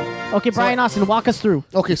now. Okay, Brian Austin, walk us through.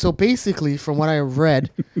 Okay, so basically, from what I read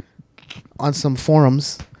on some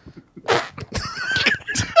forums, you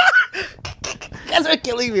guys are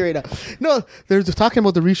killing me right now. No, they're just talking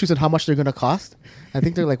about the reshoots and how much they're gonna cost. I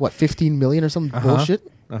think they're like what 15 million or some bullshit.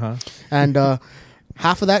 And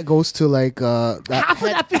half of that goes to like Half of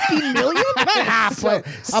that 15 million? not half, but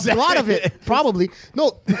a lot of it probably.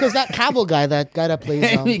 No, because that Cavill guy, that plays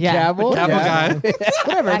Yeah. Cavill? Cavill guy.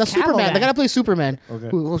 whatever, That the Cavill Superman, guy. the guy that plays Superman,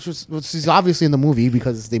 which is obviously in the movie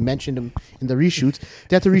because they mentioned him in the reshoots.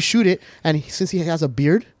 They have to reshoot it, and since he has a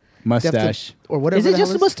beard, they have to- Mustache. or whatever. Is it the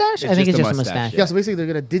just hell a mustache? I think it's just a mustache. Yeah, so basically they're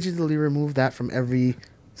gonna digitally remove that from every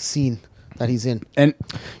scene that he's in. And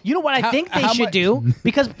You know what I How- think they how should much- do?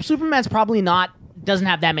 Because Superman's probably doesn't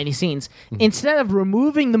have that many scenes. Instead of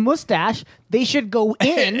removing the mustache, they should go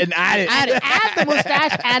in And add it. add the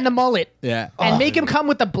mustache and the mullet. Yeah. And make him come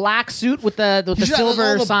with the black suit with the He's got all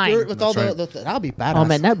silver the sign. dirt with all That's the that'll be badass. Oh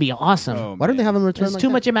man, that'd be awesome. Oh, Why don't they have him return? There's like too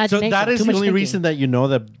that? much So imagination. that is too the much only thinking. reason that you know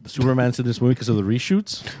that Superman's in this movie because of the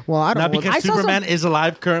reshoots. Well, I don't Not know. because I saw Superman is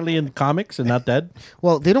alive currently in the comics and not dead.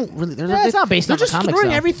 Well, they don't really. Yeah, it's not based they're on the just comics, throwing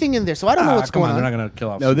though. everything in there, so I don't know what's come going on, on. they're not gonna kill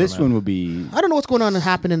off. no, this Superman. one will be. I don't know what's going on and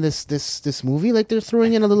happen in this movie. Like they're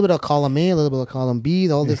throwing in a little bit of column A, a little bit of column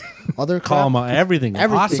B, all this other crap. Everything.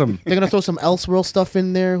 Awesome. They're gonna throw some Elseworld stuff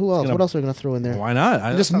in there. Who else? gonna- What else are they gonna throw in there? Why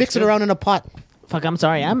not? Just mix it around in a pot. Fuck, I'm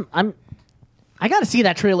sorry. I gotta see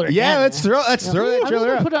that trailer again. Yeah, let's throw that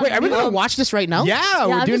trailer up. Put it on Wait, are we mute. gonna watch this right now? Yeah, Yeah,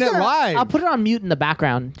 we're I'm doing just it gonna- live. I'll put it on mute in the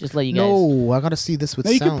background. Just let you guys. No, I gotta see this with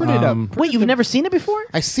No, you can sound. put it up. Wait, you've never seen it before?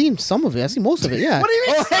 I seen some of it. I seen most of it. Yeah. What do you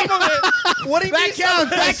mean? Some of it? What do you mean?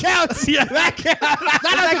 That counts. Yeah, that counts.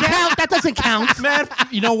 That doesn't count. That doesn't count. Man,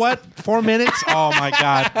 you know what? 4 minutes? Oh my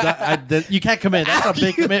god, you can't commit. That's a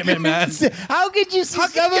big commitment, man. How could you see How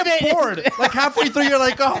can you get bored? Like halfway through, you're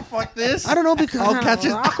like, "Oh fuck this." I don't know because I'll catch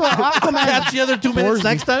it. I'll catch the other 2 minutes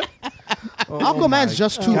next time. Aquaman's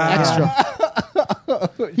just too God.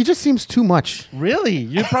 extra. He just seems too much. Really?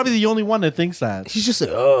 You're probably the only one that thinks that. He's just like,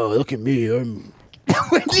 oh, look at me. I'm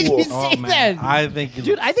When did you Oh see man, that? I think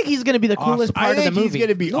Dude, I think he's gonna be the coolest I part of think the he's movie.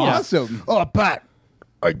 gonna be awesome. oh, Pat,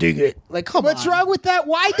 I dig it. Like, come What's on. wrong with that?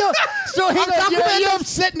 Why don't? So hang on, you're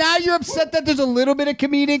upset now. You're upset that there's a little bit of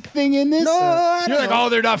comedic thing in this. No, I you're don't like, know. oh,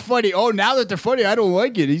 they're not funny. Oh, now that they're funny, I don't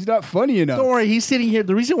like it. He's not funny enough. Don't worry, he's sitting here.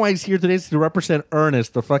 The reason why he's here today is to represent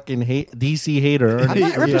Ernest, the fucking DC hater. I'm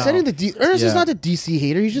not representing the. the Ernest is Yeah. not a DC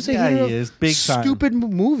hater. He's just a Yeah, hater he of is, big time. stupid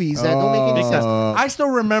movies that don't make any sense. I still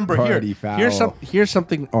remember Party here. foul. Here's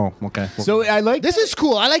something. Oh, okay. So I like This is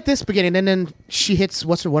cool. I like this beginning, and then she hits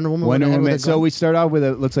what's her Wonder Woman. Wonder with Woman. a So gun. we start off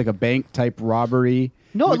with looks like a bank type robbery.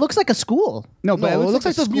 No, it looks like a school. No, but No, it looks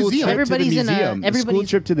like the a school museum. trip Everybody's to the in museum. a. Everybody's school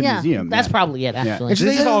trip to the museum. That's yeah. probably it. Actually, And she's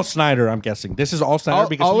This like, is all Snyder, I'm guessing. This is all Snyder All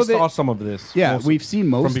because we of it- saw some of this. Yeah, Most- we've seen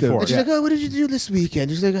most from before. of and it. she's like, oh, what did you do this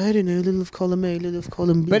weekend? She's like, I don't know, little of column A, little of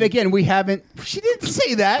column B. But again, we haven't. She didn't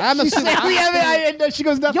say that. I'm She assuming- said we haven't. She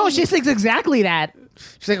goes, nothing. yo, she thinks exactly that.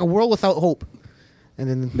 she's like a world without hope. And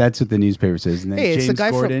then That's what the newspaper says. And then hey, it's James the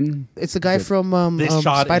guy Gordon. from it's the guy from This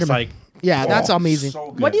shot Spider-Man. is like. Yeah, that's oh, amazing.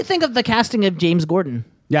 so good. What do you think of the casting of James Gordon?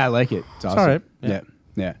 Yeah, I like it. It's awesome. all right. Yeah,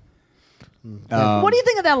 yeah. What do you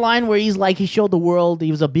think of that line where he's like, he showed the world,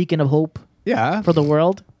 he was a beacon of hope Yeah, for the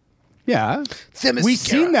world? yeah. We've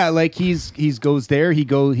seen that. Like he's goes there. He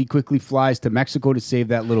quickly flies to Mexico to save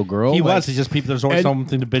that little girl. He like, was. It's just people. There's always And-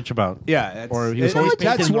 something to bitch about. Yeah, Or he was it- always that's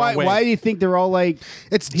painted in why. the wrong way. Why do you think they're all like?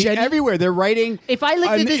 It's he- Jenny- everywhere. They're writing. If I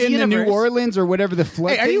lived in this the New universe- Orleans or whatever the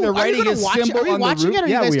flood Hey, are thing, you, they're are you writing gonna his watch it? symbol Are we on the watching roof. it? Or are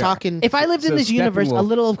Yeah, you guys we are. talking? If I lived in So this universe, a Steppenwolf.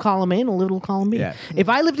 little of column A and a little column B. Yeah. If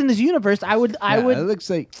I lived in this universe, I would. Yeah, it looks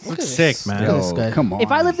like. Looks sick, man. Look at this Oh, guy. come on.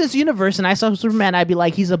 If I lived in this universe and I saw Superman, I'd be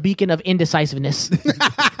like, he's a beacon of indecisiveness.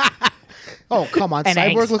 Oh, come on. And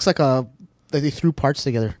Cyborg angst. looks like they threw parts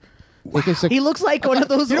together. Like, it's like, he looks like one of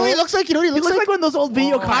those. you know what he old- looks like? You know what he He looks, looks like one of those old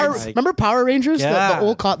video Power, cards. remember Power Rangers? Yeah.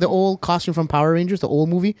 The old costume from Power Rangers, the old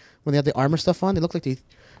movie when they had the armor stuff on. They look like they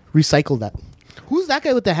recycled that. Who's that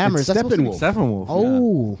guy with the hammer? It's Is that supposed to be- Steppenwolf.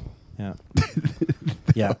 Steppenwolf. Oh, Yeah.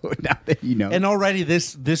 Yeah. Now that you know. And already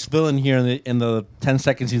this villain here in the 10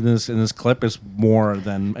 seconds in this clip is more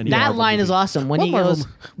than any That Marvel line is movie. awesome when What he Marvel goes.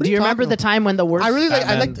 mo- what Do are you you remember talking the about? time when the worst? I really like.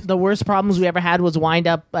 I like. the worst problems we ever had was wind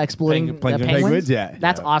up exploding Penguins. penguins. Penguins, yeah.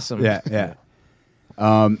 That's Yeah. awesome. Yeah, yeah.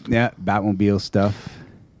 Yeah, Batmobile stuff.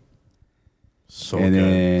 So And good.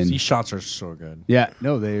 then- These shots are so good. Yeah,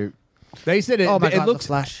 no, they said it. Oh my it God, the looks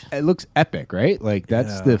Flash. It looks epic, right? Like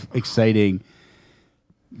that's Yeah. the exciting.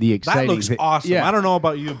 The That exciting. looks awesome. Yeah. I don't know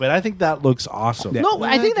about you, but I think that looks awesome. Yeah. No,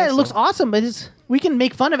 I think that it looks awesome, but we can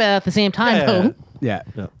make fun of it at the same time. Yeah. though. Yeah,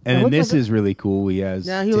 Yeah. and then looks this like is really cool. He has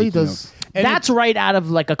Yeah, he really taken does. over. And That's right out of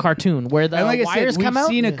like a cartoon where the and like I wires said, come we've out.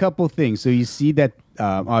 seen a couple things. So you see that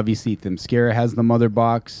obviously Themyscira has the mother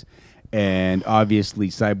box, and obviously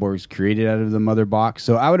Cyborg's created out of the mother box.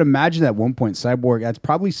 So I would imagine at one point Cyborg, that's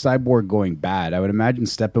probably Cyborg going bad. I would imagine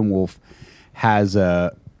Steppenwolf has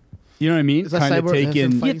a, you know what I mean? Is that Kind of Cyborg- has him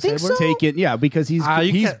taken, fighting You think so? taken, yeah, because he's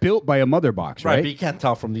you he's can't- built by a mother box, Right, right? but you can't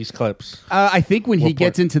tell from these clips. I think when he What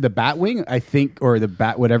gets part? into the Batwing, I think, or the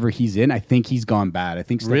bat, whatever he's in, I think he's gone bad. I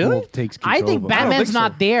think Steppenwolf Really? takes control. I think of him. Batman's think so.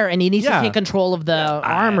 not there, and he needs Yeah. to take control of the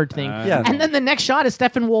armored thing. yeah. And then the next shot is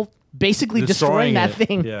Steppenwolf basically destroying that it.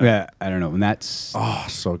 thing. Yeah. Yeah, I don't know, and that's Oh,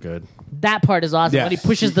 so good. That part is awesome Yeah. when he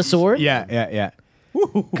pushes the sword. yeah, yeah, yeah.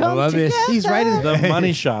 Come love this. together. He's right in The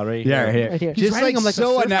money shot right Yeah, here. right here. Right here. He's Just riding like him like a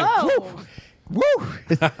so, surfer. and that, Oh. woo,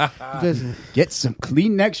 Because, get some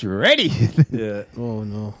Kleenex ready. Yeah. oh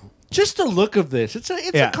no. Just the look of this. It's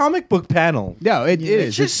Yeah. a comic book panel. No, it is.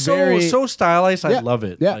 It's just very- so stylized. I Yeah, love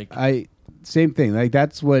it. Yeah, Like, same thing. Like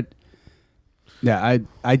that's what. Yeah,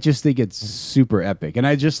 I just think it's super epic, and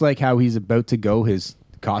I just like how he's about to go. His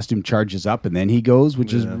costume charges up, and then he goes,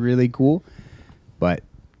 which is Yeah. really cool. But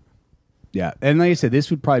yeah, and like I said, this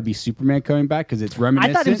would probably be Superman coming back because it's I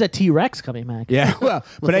reminiscent. thought it was a T-Rex coming back. Yeah, well,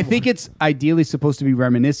 but I think it's ideally supposed to be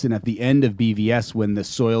reminiscent at the end of BVS when the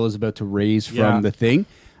soil is about to raise from Yeah. the thing.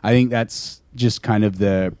 I think that's just kind of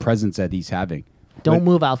the presence that he's having. Don't But-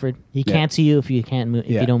 move, Alfred. He Yeah. can't see you if you can't move.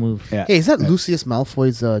 If Yeah. you don't move. Yeah. Hey, is that Lucius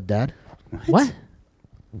Malfoy's dad? What?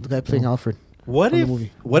 The guy playing Alfred. what From the if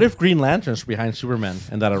movie. what if Green Lantern's behind Superman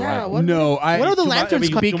and that arrival? what- No, I. What are the too mu- lanterns I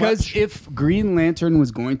mean, cut- too because much? if Green Lantern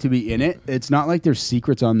was going to be in it, it's not like there's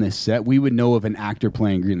secrets on this set. We would know of an actor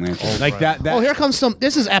playing Green Lantern. Like that. Oh, here comes some.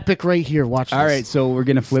 This is epic right here. Watch. All this. right, so we're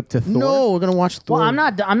gonna flip to Thor. No, we're gonna watch Thor. Well, I'm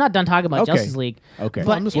not done talking about Okay. Justice League. Okay.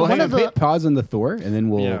 But well, one hang of on, the hit pause on the Thor, and then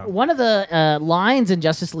we'll. Yeah. one of the lines in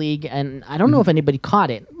Justice League, and I don't know if anybody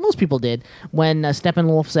caught it. Most people did when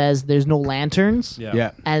Steppenwolf says, "There's no lanterns."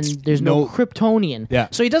 Yeah. And there's no No- Kryptonian. Yeah.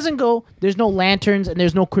 So he doesn't go, there's no lanterns and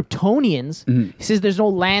there's no Kryptonians. Mm-hmm. He says there's no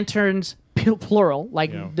lanterns, plural.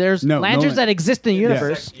 Like Yeah. there's No, no lanterns lan- that exist in the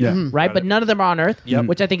universe. Yeah. Right? Got But it. none of them are on Earth, Yep.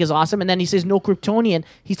 which I think is awesome. And then he says no Kryptonian.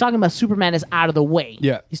 He's talking about Superman is out of the way.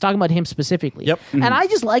 Yeah. He's talking about him specifically. Yep. And I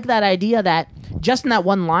just like that idea that just in that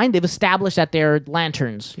one line, they've established that they're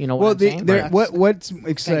lanterns. You know what Well, I'm saying? they're, what's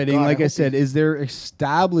exciting, God, like I I hope said, is they're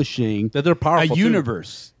establishing That they're powerful, a too.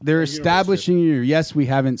 universe. They're establishing. Yes, we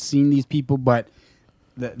haven't seen these people, but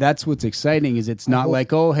that's what's exciting. Is it's not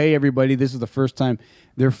like, oh, hey, everybody, this is the first time.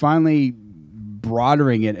 They're finally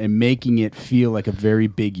broadening it and making it feel like a very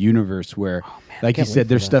big universe where. Like you can't wait said, for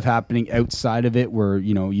there's that. stuff happening outside of it where,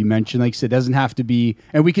 you mentioned, like you said, it doesn't have to be,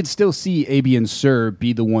 and we could still see AB and Sir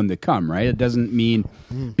be the one to come, right? It doesn't mean,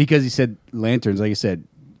 because he said lanterns, like I said,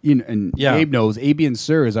 and Yeah. Abe knows, AB and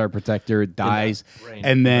Sir is our protector, dies, reign.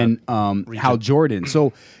 and then Hal Jordan.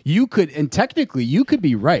 So you could, and technically you could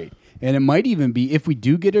be right, and it might even be, if we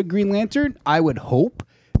do get a Green Lantern, I would hope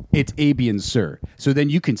it's AB and Sir. So then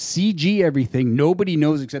you can CG everything. Nobody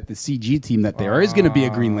knows except the CG team that there is going to be a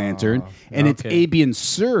Green Lantern, and it's okay. AB and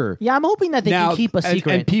Sir. yeah, I'm hoping that they Now, can keep a and-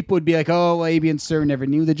 secret. And people would be like, "Oh, well, AB and Sir never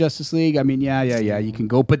knew the Justice League." I mean, yeah, you can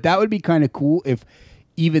go, but that would be kind of cool if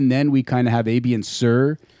even then we kind of have AB and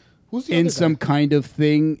Sir Who's the in other some guy? kind of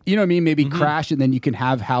thing. You know what I mean? Maybe Mm-hmm. crash, and then you can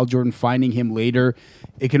have Hal Jordan finding him later.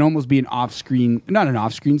 It can almost be an off-screen, not an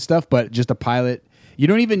off-screen stuff, but just a pilot. You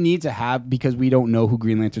don't even need to have, because we don't know who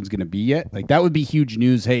Green Lantern's going to be yet. Like that would be huge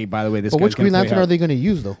news. Hey, by the way, this. But guy's which gonna Green play Lantern Hal. are they going to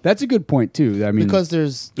use though? That's a good point too. I mean, Because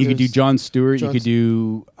there's you could do John Stewart. You John could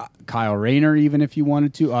do Kyle Rayner, even if you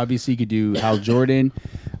wanted to. Obviously, you could do Hal Jordan.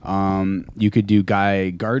 You could do Guy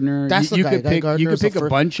Gardner. That's you the guy. could Guy pick. Gardner You could is the pick a first-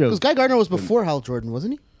 bunch of. Because Guy Gardner was before Hal Jordan,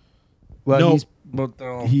 wasn't he? Well, No, he's but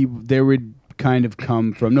there would kind of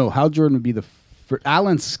come from. No, Hal Jordan would be the.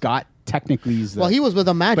 Alan Scott technically he's the, Well, he was with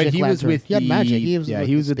a magic but he was lantern. with He had the, magic. He was yeah, with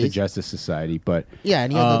he was the with the space- Justice Society, but Yeah,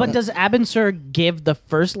 and he had But does Abin Sur give the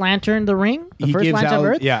first lantern the ring? The He first gives lantern of Al-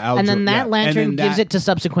 Earth? yeah, Al and then Jor- that yeah. And lantern then gives that- it to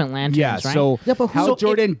subsequent lanterns, yeah. right? So Yeah, but Hal so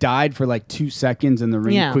Jordan died for like 2 seconds, and the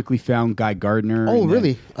ring Yeah. quickly found Guy Gardner. Oh, and then-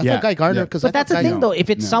 really? I thought Guy Gardner, yeah. 'cause But that's the thing, though. If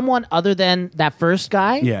it's No. someone other than that first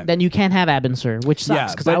guy, Yeah. then you can't have Abin Sur, which Yeah,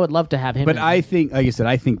 sucks because but- I would love to have him. But in I it. think, like I said,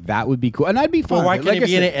 I think that would be cool, and I'd be fine. Well, why with can't it. Like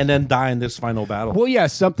he be I in said- it and then die in this final battle? Well, yeah,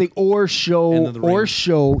 something or End of the ring.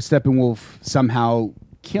 show Steppenwolf somehow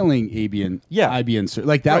killing Abian Sur.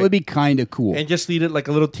 Like that Right. would be kind of cool. And just leave it like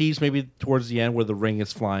a little tease, maybe towards the end where the ring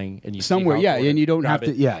is flying and you see Somewhere, Hal yeah, Jordan and you don't grab have to,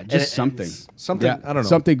 it. yeah, And just something. Something, Yeah, I don't know.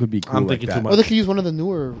 something could be cool. I'm like thinking that. too much. Or they could use one of the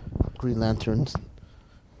newer Green Lanterns.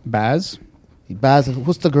 Baz. Baz,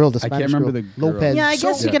 what's the girl? The I Spanish can't remember girl? the girl. Lopez. yeah, I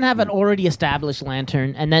guess you Yeah. can have an already established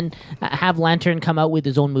lantern and then have Lantern come out with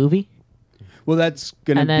his own movie. Well, that's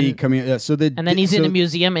gonna And then- be coming. So the And then he's in so- a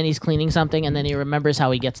museum and he's cleaning something, and then he remembers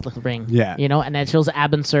how he gets the ring. Yeah. You know, and then it shows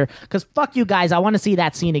Abin Sur. Because fuck you guys, I want to see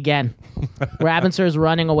that scene again. Where Abin Sur is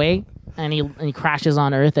running away and he crashes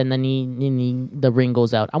on Earth, and then the ring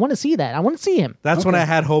goes out. I want to see that. I want to see him. That's when I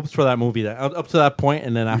had hopes for that movie. That up to that point,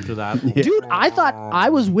 and then after that, Dude, I thought I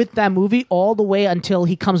was with that movie all the way until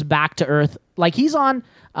he comes back to Earth. Like he's on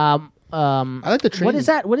I like the train. what is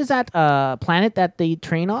that? What is that planet that they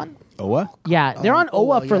train on? Oa. Yeah, they're on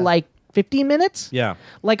Oa Oa, for yeah. like 15 minutes. yeah.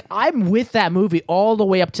 Like I'm with that movie all the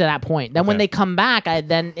way up to that point. Then when Okay. they come back,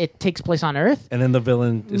 then it takes place on Earth. And then the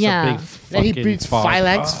villain is Yeah. a big Then he fucking breeds fog.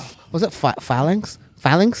 phalanx. Was it phalanx?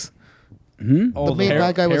 Phalanx? Oh, The main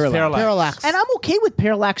bad guy was Parallax. Parallax. And I'm okay with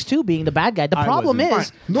Parallax too being the bad guy. The problem wasn't.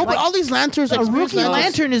 is No, but all these lanterns, a experienced rookie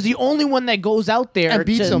lanterns- lantern is the only one that goes out there And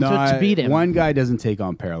beats to, him. to beat him. One guy doesn't take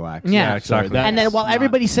on Parallax. Yeah. exactly. Sorry, and then that's while not-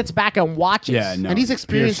 everybody sits back and watches. Yeah, no. And these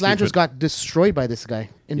experienced You're lanterns stupid. got destroyed by this guy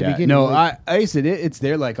in the Yeah, beginning. no, Like, I said it's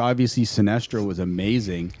there. Like obviously, Sinestro was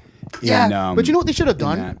amazing. yeah, but you know what they should have in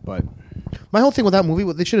done? that, but My whole thing with that movie,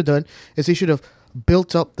 what they should have done is they should have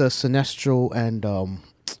built up the Sinestro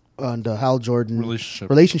and the Hal Jordan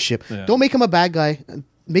Relationship. Yeah. Don't make him a bad guy.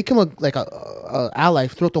 Make him a ally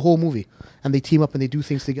throughout the whole movie, and they team up and they do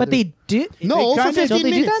things together. But they did. No, They for kinda- 15 Don't they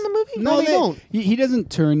do minutes. that in the movie? No, they don't. He doesn't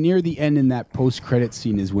turn near the end in that post-credit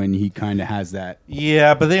scene. Is when he kind of has that.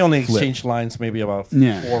 Yeah, but they only Flip. exchanged lines maybe about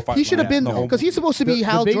Yeah. 4 or 5. He should have lines. been The whole because he's supposed to be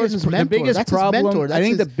Hal Jordan's mentor. The biggest That's problem. his mentor. That's I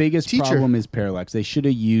think his the biggest teacher. problem is Parallax. They should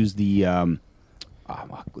have used the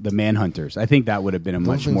Manhunters. I think that would have been a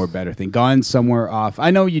much things- more better thing. Gone somewhere off.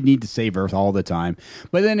 I know you need to save Earth all the time,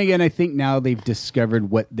 but then again, I think now they've discovered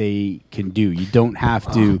what they can do. You don't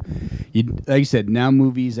have to. Like you said, now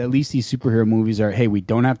movies, at least these superhero movies, are. Hey, we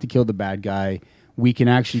don't have to kill the bad guy. We can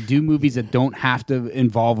actually do movies that don't have to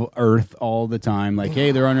involve Earth all the time. Like,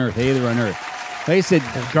 hey, they're on Earth. Hey, they're on Earth. Like I said,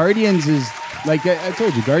 Guardians is. Like I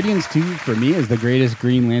told you, Guardians 2 for me is the greatest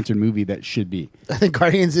Green Lantern movie that should be. I think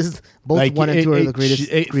Guardians is both Like 1 and 2 are the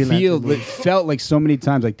greatest Green Lantern It movies. felt like so many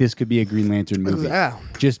times like this could be a Green Lantern movie. Yeah.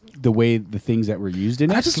 Just the way the things that were used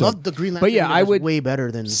in it. I just So- love the Green Lantern. But yeah, I universe would. way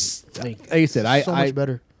better than Like I said, so much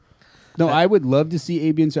better. No, I would love to see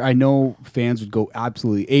Abian Sur. I know fans would go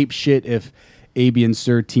absolutely ape shit if Abian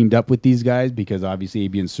Sur teamed up with these guys because obviously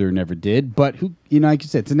Abian Sur never did. But who, like you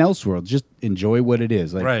said, it's an Elseworld. Just enjoy what it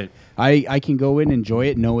is. Like, Right. I can go in, enjoy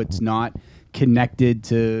it, know it's not connected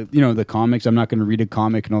to the comics. I'm not going to read a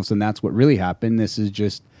comic and all of a sudden that's what really happened. This is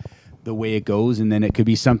just the way it goes, and then it could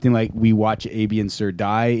be something like we watch Abian Sur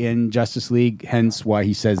die in Justice League, hence why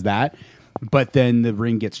he says that. But then the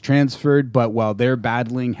ring gets transferred. But while they're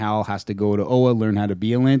battling, Hal has to go to Oa, learn how to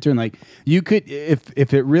be a lantern. Like you could,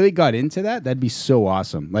 if it really got into that, that'd be so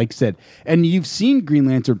awesome. Like I said, and you've seen Green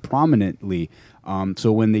Lantern prominently.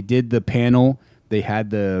 So when they did the panel, they had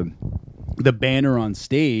the banner on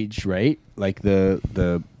stage, right? Like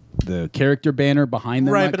the character banner behind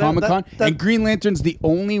them Right, at but Comic-Con, that- and Green Lantern's the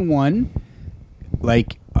only one,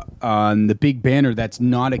 like on the big banner that's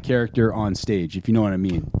not a character on stage. If you know what I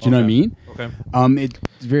mean. Do you know what I mean? Okay.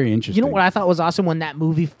 It's very interesting. You know what I thought was awesome when that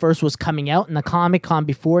movie first was coming out in the Comic-Con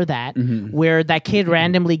before that, where that kid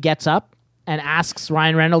randomly gets up and asks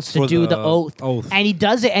Ryan Reynolds to For do the the oath. And he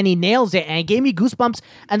does it and he nails it and it gave me goosebumps.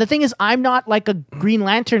 And the thing is, I'm not like a Green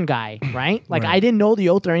Lantern guy, right? Like I didn't know the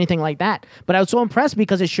oath or anything like that. But I was so impressed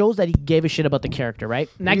because it shows that he gave a shit about the character, right?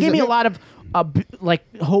 And that gave me a lot of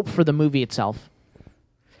hope for the movie itself.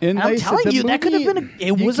 And And I'm like I said, telling the you, that could have movie- been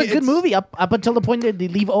it was a good it's- movie up until the point that they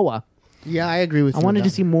leave Oa. Yeah, I agree with I you. wanted on to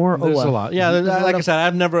that. see more There's Oa. a lot. Yeah, There's a lot like I of- said,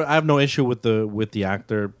 I have no issue with the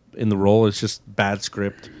actor in the role. It's just bad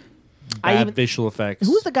script, I bad even- visual effects.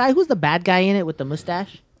 Who's the guy? Who's the bad guy in it with the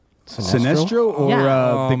mustache? Sinestro or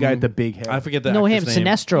Yeah. the guy with the big head? I forget the No, actor's him,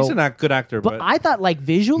 name. Sinestro. He's a good actor, But but I thought like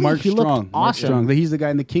visually Mark he Strong. looked Mark awesome. Strong. He's the guy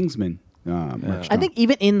in the Kingsman. Mark I Strong. think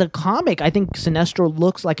even in the comic, I think Sinestro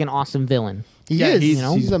looks like an awesome villain. He is. he's, You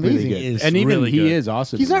know? he's He's pretty amazing. good. He is and even really he good. is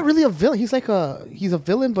awesome. He's not really a villain. He's like a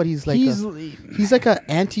villain, but he's like he's like an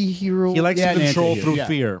anti-hero. he likes Yeah, to an control anti-hero. through Yeah.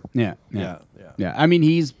 fear. Yeah, Yeah, yeah. I mean,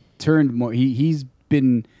 he's turned more. He's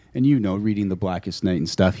been, and reading the Blackest Night and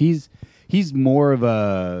stuff. He's more of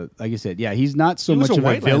a, like I said, yeah. He's not so He was much of a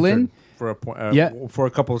White villain. Lantern for a point, Yeah. for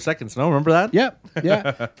a couple of seconds. No, remember that?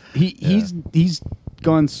 Yeah. He's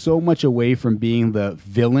gone so much away from being the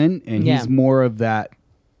villain, and Yeah. he's more of that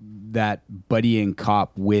buddying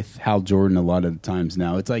cop with Hal Jordan a lot of the times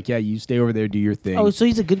now. It's like, yeah, you stay over there, do your thing. Oh, so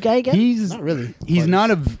he's a good guy again? He's Not really, He's but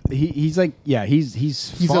not a. He's like, yeah. He's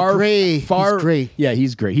He's a far, gray- he's Far, gray. Yeah,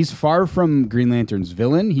 he's gray. He's far from Green Lantern's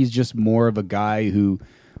villain. He's just more of a guy who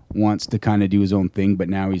wants to kind of do his own thing, but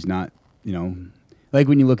now he's not. Like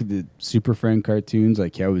when you look at the Super Friend cartoons,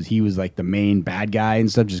 like he was like the main bad guy and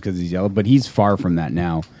stuff just because he's yellow. But he's far from that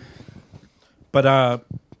now. But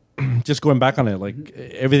just going back on it, like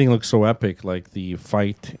everything looks so epic. Like the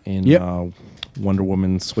fight in Yep. Wonder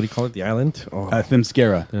Woman's, what do you call it? The island? Oh,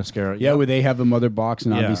 Themyscira. Themyscira. Yeah, where they have the mother box,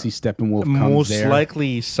 and Yeah. obviously Steppenwolf comes Most there.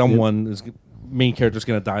 likely, someone is main character's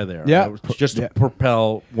going to die there. Yeah. just to Yeah.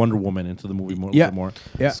 propel Wonder Woman into the movie more. Yeah. more.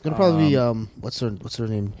 Yeah, It's gonna probably be what's her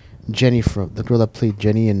name? Jenny, from the girl that played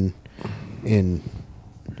Jenny in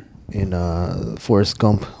Forrest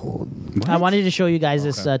Gump. I wanted to show you guys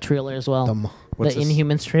this trailer as well. What's The this?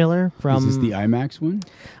 Inhumans trailer from. is this the IMAX one?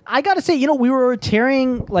 I gotta say, we were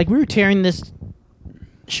tearing this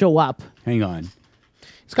show up. Hang on.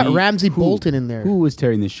 It's got The- Ramsey who- Bolton in there. Who was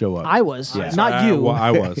tearing this show up? I was not you. Well,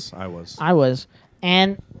 I was. I was,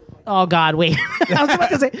 and oh god, wait! I was about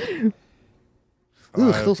to say.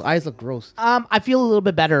 Ugh, those eyes look gross. I feel a little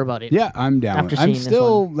bit better about it. Yeah, I'm down. After I'm seeing this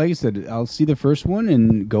still, like I said, I'll see the first one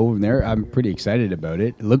and go from there. I'm pretty excited about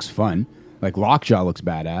it. It looks fun. Like Lockjaw looks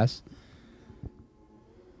badass.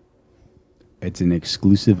 It's an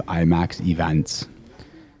exclusive IMAX event.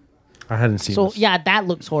 I hadn't seen So this. yeah, that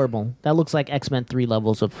looks horrible. That looks like X-Men 3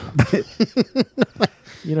 levels of.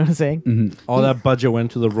 You know what I'm saying? Mm-hmm. All that budget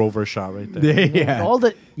went to the rover shot right there. Yeah. All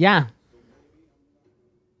the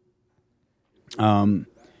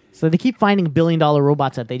So they keep finding $1 billion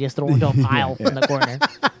robots that they just throw into a pile in the corner.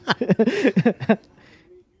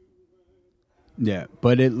 Yeah,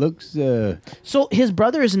 but it looks. So his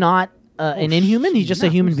brother is not an Inhuman. He's just a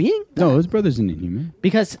human being. No, his brother's an Inhuman.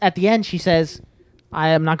 Because at the end she says, "I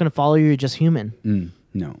am not going to follow you. You're just human."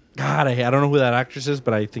 No. God, I don't know who that actress is,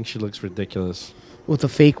 but I think she looks ridiculous. With the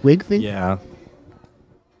fake wig thing? Yeah.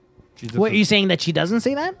 What are you saying that she doesn't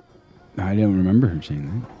say that? I don't remember her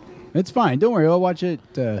saying that. It's fine. Don't worry. I'll watch it.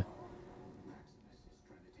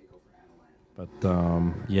 But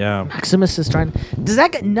yeah. Maximus is trying. Does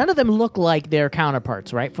that? None of them look like their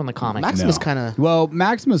counterparts, right, from the comics. Maximus No. kind of. Well,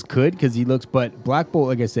 Maximus could because he looks, but Black Bolt,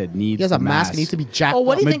 like I said, needs. He has a the mask. Needs to be jacked. Oh,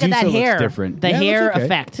 what do you up. think of that Medusa looks hair? different. The Yeah, it looks hair okay.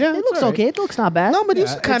 effect. Yeah, it it's looks all right. okay. It looks not bad. No,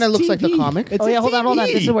 Medusa kind of looks like the comic. Oh, yeah, hold on.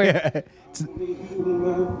 This is where.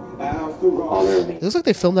 It looks like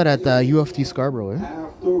they filmed that at UFT Scarborough. Eh?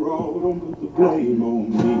 After all, don't put the blame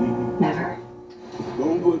on me. Never.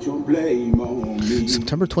 Don't put your blame on me.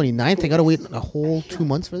 September 29th. They gotta wait a whole 2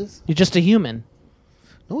 months for this. You're just a human.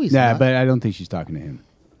 No, he's Yeah, not. but I don't think she's talking to him.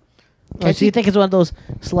 Oh, so you think it's one of those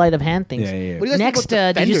sleight of hand things? Yeah, yeah. What do you guys think Next,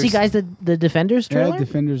 about did you see, guys, Defenders? the Defenders trailer? Yeah,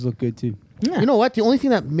 Defenders look good too. You know what? The only thing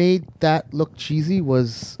that made that look cheesy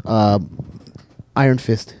was Iron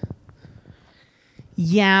Fist.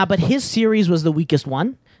 Yeah, but his series was the weakest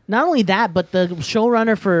one. Not only that, but the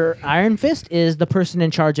showrunner for Iron Fist is the person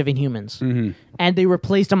in charge of Inhumans. Mm-hmm. And they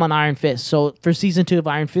replaced him on Iron Fist. So for season 2 of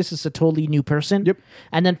Iron Fist, it's a totally new person. Yep.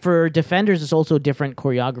 And then for Defenders, it's also a different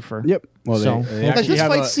choreographer. Yep. Well, So- they Like actually this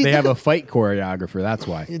have, fight scene- they have a fight choreographer. That's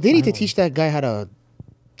why. They need to teach that guy how to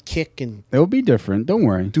kick and It'll be different. Don't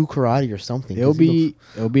worry. do karate or something. It'll 'cause he be.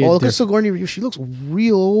 It'll be. Oh, a look at diff- Sigourney Weaver. She looks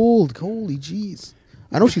real old. Holy jeez.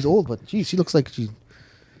 I know she's old, but geez, she looks like she.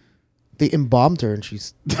 They embalmed her and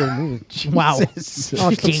she's still moving. Wow. Jesus.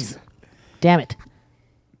 Oh, jeez. Damn it.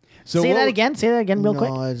 So Say what- that again. Say that again real no,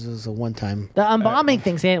 quick. it was a one time. The embalming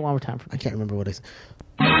thing. Say it one more time. I can't remember what I said.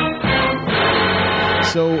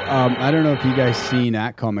 So I don't know if you guys seen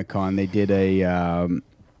at Comic-Con, they did a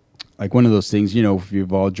like one of those things, if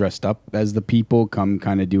you've all dressed up as the people, come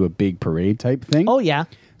kind of do a big parade type thing. Oh, yeah.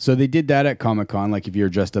 So they did that at Comic-Con, like if you're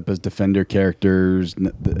dressed up as Defender characters,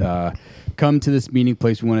 come to this meeting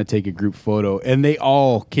place, we want to take a group photo. And they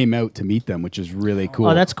all came out to meet them, which is really cool.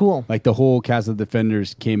 Oh, that's cool. Like the whole cast of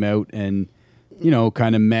Defenders came out and,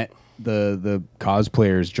 kind of met the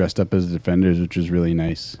cosplayers dressed up as defenders, which was really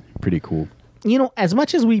nice. Pretty cool. You know, as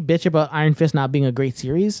much as we bitch about Iron Fist not being a great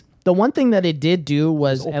series, the one thing that it did do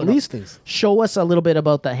was Open at up least things. show us a little bit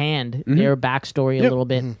about the Hand, their backstory a little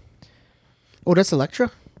bit. Oh, that's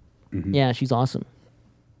Elektra? Yeah, she's awesome.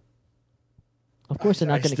 Of course, they're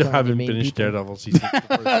not I going to still kill any haven't main finished people. Daredevil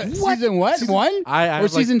season. Season what? One? I or have,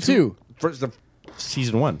 like, season two? First, the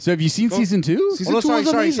season 1. So have you seen season 2? Season Oh, no, 2 was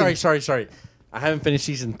sorry. amazing. I haven't finished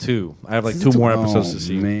season 2. I have like Season 2 more two? episodes to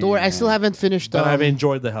see. man. Don't worry, I still haven't finished. But I've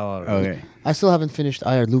enjoyed the hell out of it. Okay. I still haven't finished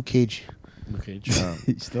Luke Cage. Okay, You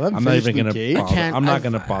still haven't I'm not finished even Luke gonna. Cage? Bother. can't- I'm not I've-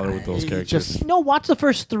 gonna bother with those characters. Just No, watch the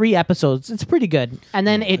first 3 episodes. It's pretty good. And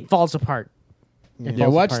then it falls apart. It Yeah,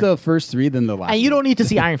 falls watch apart. the first 3, then the last. And you don't need to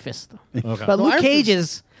see Iron Fist. Okay. But No, Luke Iron Cage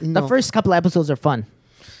Fist- is... The no. first couple of episodes are fun.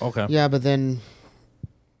 Okay. yeah, but then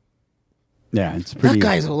Yeah, it's pretty.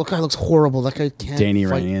 that guy looks horrible. That guy can't. Danny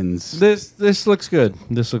fight. Ryans. This looks good.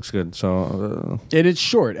 This looks good. So And it's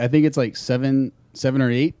short. I think it's like 7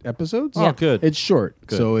 or 8 episodes. Oh, good. It's short,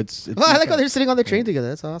 Good. so it's. Oh, I like how they're sitting on the train together.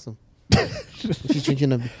 That's awesome. She's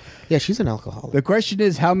drinking a. Yeah, she's an alcoholic. The question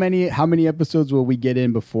is, how many episodes will we get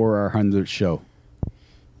in before our 100th show?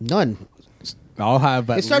 None. I'll have.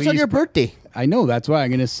 It starts on your birthday. I know. That's why I'm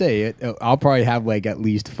going to say it. I'll probably have like at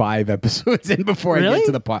least 5 episodes in before I Really? get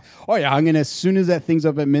to the pot. Oh yeah, I'm gonna. As soon as that thing's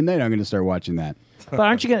up at midnight, I'm gonna start watching that. But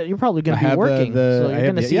aren't you going to... You're probably going I to be have working. the- so I you're have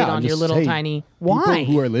going to the- see yeah, it on I'm your just little saying, tiny... People Why?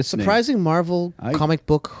 who are listening? Surprising Marvel I- comic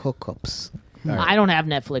book hookups. I don't have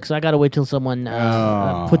Netflix, so I got to wait till someone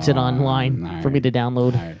puts it online all for me right. to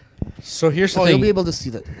download. All right. So here's the Oh, thing. you'll be able to see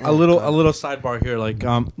that. a little sidebar here. Like,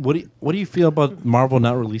 what do you feel about Marvel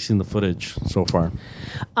not releasing the footage so far?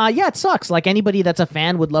 Yeah, it sucks. Like anybody that's a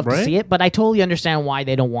fan would love to Right? see it, but I totally understand why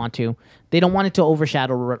they don't want to. They don't want it to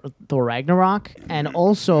overshadow Thor Ragnarok, and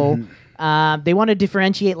also they want to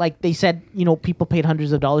differentiate. Like they said, you know, people paid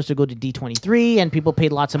hundreds of dollars to go to D23, and people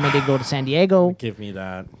paid lots of money to go to San Diego. Give me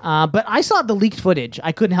that. But I saw the leaked footage.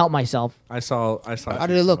 I couldn't help myself. I saw. How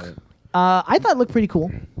did it look? I thought it looked pretty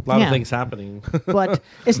cool. A lot Yeah. of things happening. But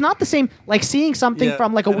it's not the same. Like seeing something Yeah,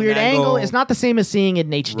 from like a at an weird angle angle. is not the same as seeing it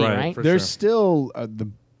in HD, Right, right? for There's sure. still the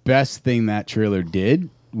best thing that trailer did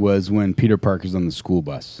was when Peter Parker's on the school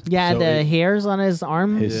bus. Yeah, So the hairs on his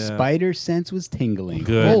arm. his Yeah. spider sense was tingling.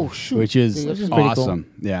 Good. Oh shoot! Which is Which is pretty cool. awesome.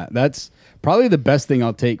 Yeah, that's probably the best thing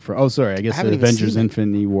I'll take for. Oh, sorry. I guess haven't the even Avengers seen it.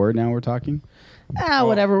 Infinity War. Now we're talking.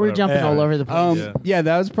 Whatever. We're whatever. jumping Yeah. all over the place. Yeah,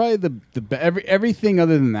 that was probably everything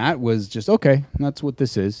other than that was just okay. That's what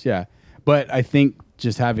this is. Yeah, but I think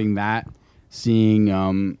just having that, seeing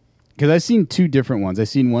because I've seen 2 different ones. I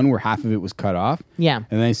seen one where half of it was cut off. Yeah.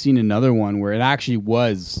 and then I seen another one where it actually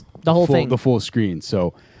was The whole full, thing. the full screen.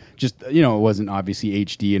 So. Just it wasn't obviously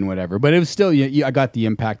HD and whatever, but it was still. I got the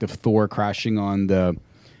impact of Thor crashing on the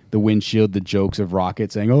windshield, the jokes of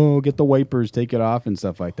Rocket saying, "Oh, get the wipers, take it off," and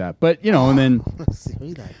stuff like that. But and then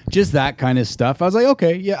just that kind of stuff. I was like,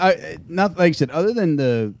 okay, yeah. Not like I said. Other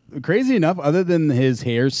than crazy enough, other than his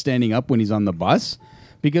hair standing up when he's on the bus,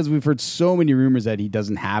 because we've heard so many rumors that he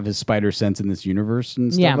doesn't have his spider sense in this universe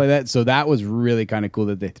and stuff Yeah. like that. So that was really kind of cool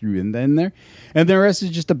that they threw in there. And the rest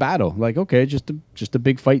is just a battle. Like, okay, just a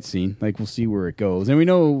big fight scene. Like, we'll see where it goes, and we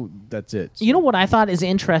know that's it. So. You know what I thought is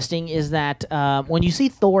interesting is that when you see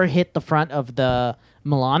Thor hit the front of the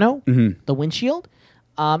Milano, the windshield,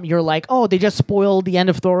 you're like, oh, they just spoiled the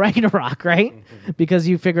end of Thor Ragnarok, right? Because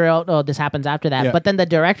you figure out, oh, this happens after that. Yeah. But then the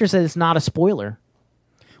director said it's not a spoiler.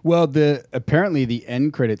 Well, apparently the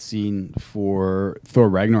end credit scene for Thor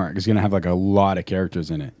Ragnarok is going to have like a lot of characters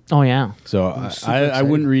in it. Oh, yeah. So I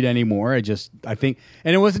wouldn't read any more. I think,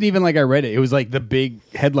 and it wasn't even like I read it. It was like the big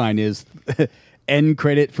headline is end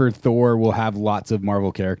credit for Thor will have lots of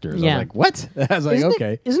Marvel characters. Yeah. I was like, what? I was like,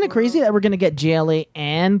 okay. Isn't it crazy that we're going to get JLA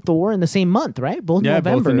and Thor in the same month, right? Both Yeah,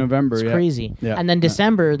 both November. in November, It's yeah. crazy. Yeah. And then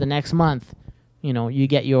December, the next month, you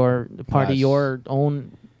get your part of Yes. your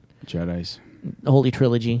own Jedi's. Holy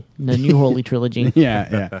Trilogy, the new Holy Trilogy.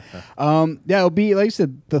 Yeah. It'll be, like I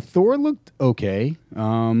said, the Thor looked okay.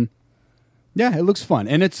 Yeah, it looks fun.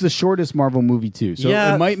 And it's the shortest Marvel movie, too. So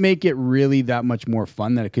Yeah. it might make it really that much more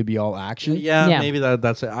fun that it could be all action. Yeah, Yeah. maybe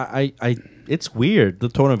that's it. I it's weird, the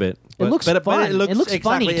tone of it. looks fun. It looks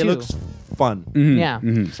funny, exactly, too. It looks fun. Yeah.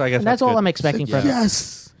 So I guess And that's all good. I'm expecting from it.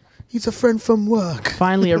 Yes, he's a friend from work.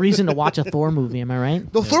 Finally, a reason to watch a Thor movie. Am I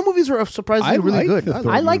right? The Thor movies were surprisingly I really like good. the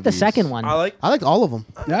Thor I like the movies. second one. I liked all of them.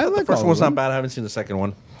 Yeah, I the like first all one was of not them. bad. I haven't seen the second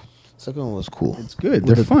one. Second one was cool. It's good.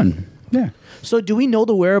 They're fun. Yeah. So, do we know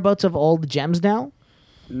the whereabouts of all the gems now?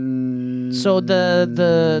 So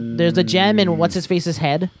there's a gem in what's his face's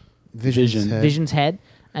head, Vision. head. Vision's head.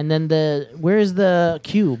 And then where is the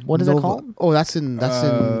cube? What is it called? Oh, that's in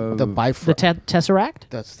the Bifrost. The Tesseract?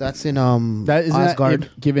 That's in That is Asgard.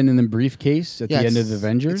 given in the briefcase at the end of the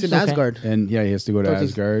Avengers. It's in Asgard. And he has to go to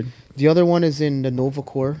Asgard. The other one is in the Nova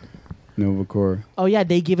Corps. Nova Corps. Oh yeah,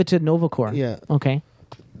 they give it to Nova Corps. Yeah. Okay.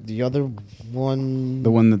 The other one.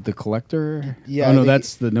 The one that the Collector. Yeah, Oh no, they-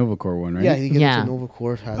 that's the Nova Corps one, right? Yeah, he gives Yeah. it to Nova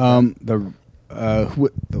Corps. Has that.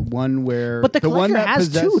 The one where But the one Collector that has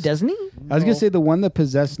two, possessed- doesn't he? I was gonna say the one that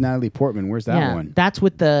possessed Natalie Portman. Where's that yeah, one? that's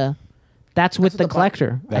with the with the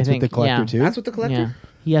Collector. That's I with think. the Collector yeah. too. That's with the Collector. Yeah,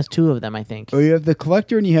 he has two of them, I think. Oh, you have the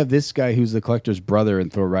Collector, and you have this guy who's the Collector's brother in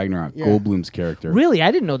Thor Ragnarok, Yeah. Goldblum's character. Really,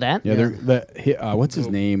 I didn't know that. Yeah, what's his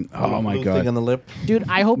name? Oh my Little thing on god, the lip. Dude,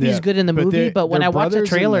 I hope he's good in the movie. they're- But when they're I watch the brothers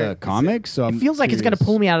in trailer, the comics, so it feels like it's gonna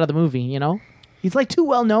pull me out of the movie. You know, he's like too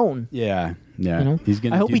well known. Yeah. You know? He's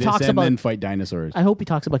gonna. I hope do he this talks and about- then fight dinosaurs. I hope he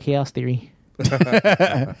talks about chaos theory.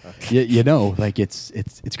 you know, like it's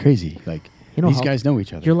crazy. Like You know these Hulk, guys know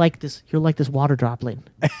each other. You're like this water droplet.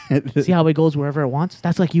 See how it goes wherever it wants.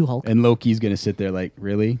 That's like you, Hulk. And Loki's gonna sit there like,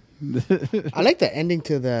 really? I like the ending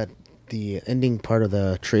to the ending part of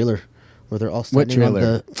the trailer where they're all standing on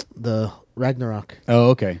trailer? the Ragnarok, Oh,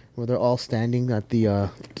 okay. where they're all standing at the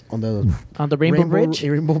on the On the Rainbow Bridge.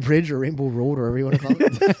 Rainbow Bridge or Rainbow Road or whatever you want to call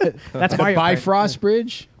it, That's Mario Kart. Bifrost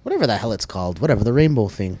Bridge. whatever the hell it's called, whatever the rainbow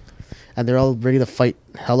thing, and they're all ready to fight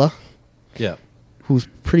Hela, Yeah. who's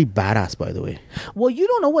pretty badass by the way. Well, you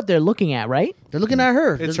don't know what they're looking at, right? They're looking at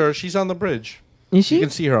her. It's her. She's on the bridge. Is she? You can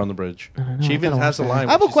see her on the bridge. She even gotta has a watch line.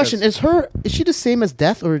 I have where a she question. says- Is she the same as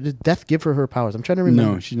Death, or did Death give her powers? I'm trying to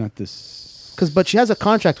remember. No, she's not this. But she has a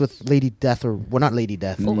contract with Lady Death, or well, not Lady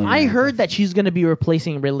Death. Well, I heard that she's going to be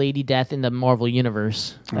replacing Lady Death in the Marvel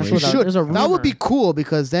universe. That's She what should. there's a rumor. That would be cool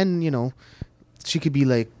because then she could be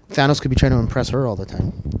like Thanos could be trying to impress her all the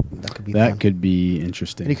time. That could be fun. That could be And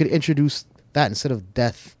interesting. he could introduce that instead of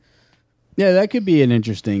Death. Yeah, that could be an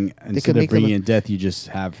interesting. Instead of make them bringing a- in Death, you just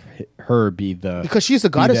have her be the Because she's the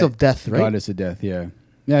goddess of death, right? Goddess of Death. Yeah,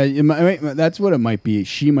 yeah. That's what it might be.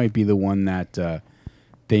 She might be the one that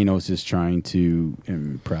Thanos is trying to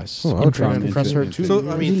impress. Oh, I would try to From impress her Infinity. too. So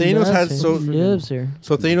I mean, Thanos has He loves her.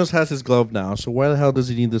 so Thanos has his glove now. So why the hell does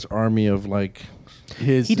he need this army of like?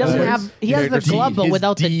 His, He doesn't have. He has the character glove, but his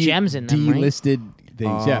without the gems in them, right? delisted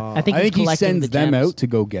things. Yeah, I think he's he collecting sends the them gems. out to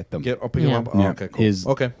go get them. Get pick Yeah. him up. Oh, Yeah. okay, cool. His-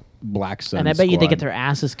 Okay. Black Sun. And I bet you they get squad. their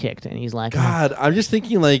asses kicked, and he's like, God, I'm just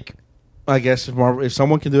thinking like, I guess if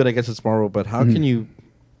someone can do it, I guess it's Marvel. But how Mm-hmm. can you?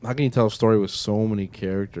 How can you tell a story with so many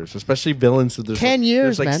characters, especially villains? So there's 10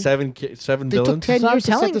 years, There's like man. seven They took villains. 10 So I'm years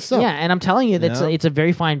to set telling, this up. yeah, and I'm telling you that Yeah. it's a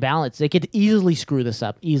very fine balance. They could easily screw this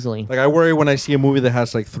up, easily. Like I worry when I see a movie that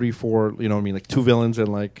has like 3, 4, you know what I mean, like 2 villains and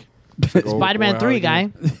like Spider-Man 3, guy.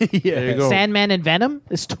 There you go. Sandman and Venom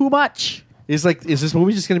is too much. Is this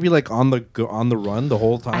movie just gonna be like on the run the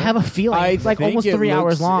whole time? I have a feeling it's like think almost it 3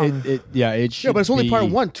 hours looks- long. It should Yeah, but it's only part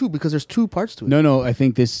be- 1 too because there's 2 parts to it. No, I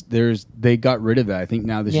think they got rid of that. I think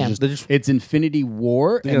now this Yeah. is They just, just- it's Infinity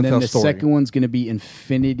War, They're and gonna then tell the a story. second one's going to be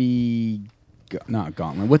Infinity, not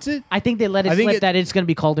Gauntlet. What's it? I think they let it I think slip it- that it's going to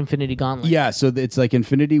be called Infinity Gauntlet. Yeah, so it's like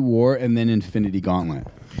Infinity War and then Infinity Gauntlet.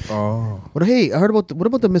 But hey, I heard about what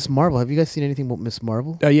about the Miss Marvel? Have you guys seen anything about Miss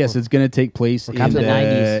Marvel? Yes, it's going to take place in Captain the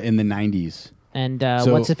 90s. in the 90s. And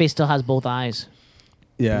So- what's his face still has both eyes.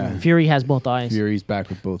 Yeah, Fury has both eyes. Fury's back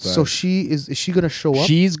with both eyes. So is she gonna show up?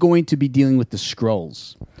 She's going to be dealing with the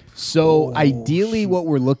Skrulls. So ideally, what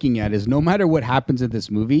we're looking at is no matter what happens in this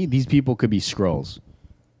movie, these people could be Skrulls.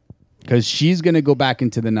 Because she's going to go back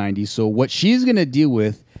into the 90s. So what she's going to deal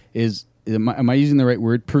with is, am I using the right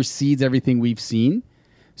word? Precedes everything we've seen.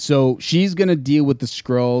 So she's going to deal with the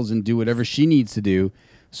Skrulls and do whatever she needs to do.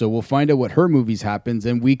 So we'll find out what her movies happens,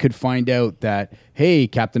 and we could find out that, hey,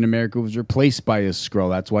 Captain America was replaced by a Skrull.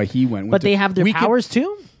 That's why he went. But they have their We could- powers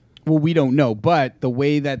too? well, we don't know, but the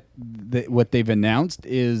way that what they've announced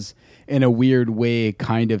is in a weird way,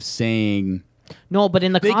 kind of saying, No, but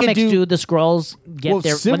in the They could comics, do- do the Skrulls get Well,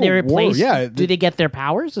 their Civil when they War, replace? yeah, do they get their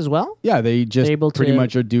powers as well? yeah, they just They're able pretty to-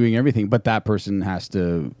 much are doing everything. But that person has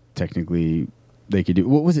to technically, they could do.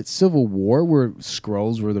 What was it? Civil War, where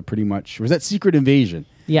Skrulls were the pretty much. Or was that Secret Invasion?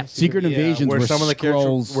 Yeah. Secret Invasions where were some of the characters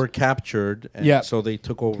Skrulls were captured. And Yeah. so they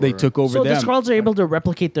took over. They took over So them. the Skrulls are able to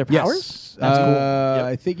replicate their powers. Yes, That's cool.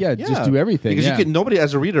 I think just do everything. because yeah. you could. Nobody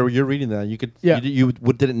as a reader, you're reading that. You could. Yeah. You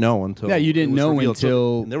didn't know until. Yeah, you didn't it was know revealed. So-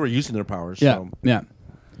 until- and they were using their powers. Yeah, So. yeah.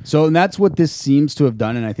 So and that's what this seems to have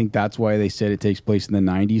done, and I think that's why they said it takes place in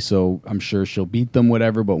the 90s. So I'm sure she'll beat them,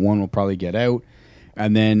 whatever, but one will probably get out.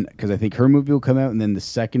 And then, because I think her movie will come out, and then the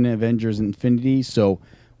second Avengers Infinity. So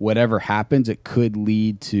whatever happens, it could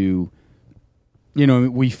lead to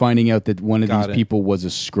we finding out that one of Got these it. people was a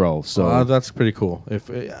Skrull. So that's pretty cool. If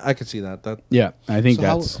I could see that. yeah, I think So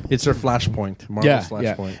how- that's. It's their Flashpoint. Marvel's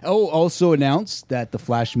Flashpoint. Oh, also announced that the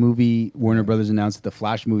Flash movie, Warner Brothers announced that the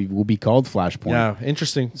Flash movie will be called Flashpoint. Yeah,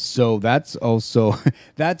 interesting. So that's also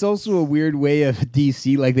a weird way of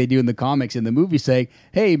DC, like they do in the comics in the movie, saying,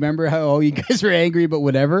 "Hey, remember how all you guys were angry about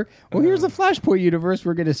whatever? Well, here's the Flashpoint universe.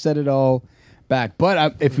 We're going to set it all back."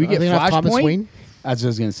 But if we Are get they gonna have Thomas Flashpoint, Wayne? that's what I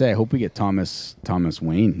was going to say. I hope we get Thomas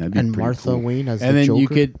Wayne. That'd be And pretty Martha cool. Wayne as and the then you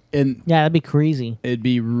Joker? could and. Yeah, that'd be crazy. It'd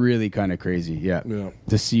be really kind of crazy, Yeah.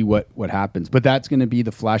 to see what happens. But that's going to be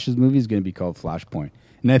the Flash's movie is going to be called Flashpoint,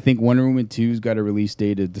 and I think Wonder Woman 2's got a release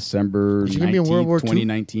date of December Is she gonna be in 19th, World War II?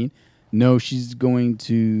 2019. No, she's going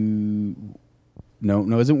to. No,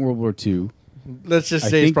 it isn't World War II. Let's just I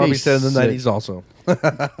say it's think probably they set in the said- 90s also.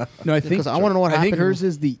 No, I think because I wanna know what I think happened hers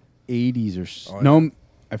is the 80s or Oh, no.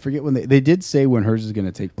 I forget when they did say when hers is going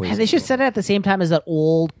to take place. And they should set it at the same time as that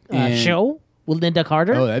old And- show with Linda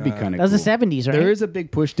Carter. Oh, that'd be kind of. that was the 70s, right? There is a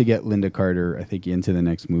big push to get Linda Carter, I think, into the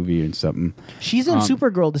next movie and something. She's in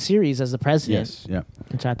Supergirl, the series, as the president. Yes, yeah.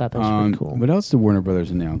 Which I thought that was pretty cool. What else did Warner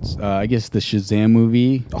Brothers announce? I guess the Shazam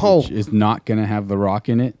movie, Oh. which is not going to have The Rock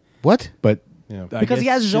in it, What? but Yeah. I Because he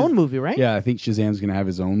guess has his own movie, right? Yeah, I think Shazam's going to have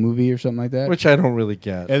his own movie or something like that. Which I don't really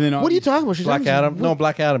get. and then What are you talking about? She's Black having- Adam? what? No,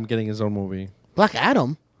 Black Adam getting his own movie. Black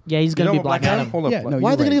Adam. Yeah, he's going to You be know Black Adam. Hold up. Yeah, no, Why are you're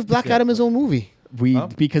they gonna right. give Black Adam his own movie?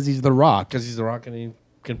 Because he's The Rock. Because he's The Rock and he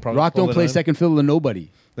can probably Rock pull don't it play in. second fiddle to nobody.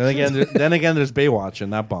 Then again, there's Baywatch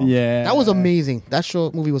and that bomb. Yeah, That was amazing. That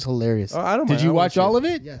movie was hilarious. I don't Did mind. you I watch all of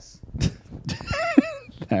it? Yes.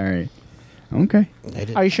 All right. Okay. I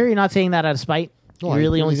did. Are you sure you're not saying that out of spite? No, you I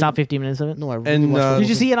really only really saw didn't. 15 minutes of it? No, I really And, watched the uh, whole Did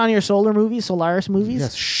you thing. see it on your Solar movies, Solaris movies?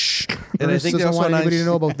 Yes. Shh. And I Bruce think they doesn't also want anybody announced- to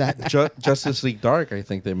know about that. Justice League Dark, I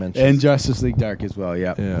think they mentioned. And Justice League Dark as well.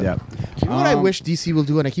 Yeah. Yeah. Yeah. You know what I wish DC will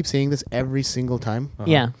do, and I keep saying this every single time.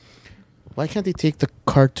 Yeah. Why can't they take the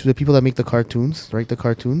people that make the cartoons, write the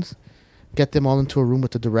cartoons, get them all into a room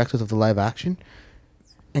with the directors of the live action,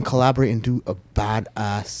 and collaborate and do a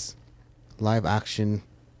badass live action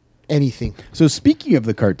anything? So speaking of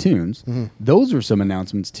the cartoons, Mm-hmm. those were some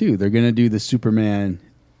announcements too. They're going to do the Superman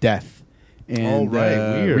death and Oh,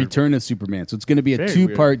 right. Weird. Return of Superman. So it's going to be a Very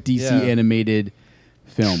two-part weird. DC Yeah. animated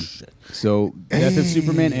film. So Death of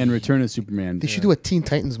Superman and Return of Superman. They should do a Teen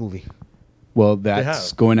Titans movie. Well, that's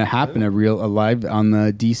have. going to happen. A live on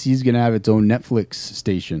the DC's going to have its own Netflix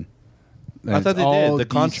station. I thought they All did the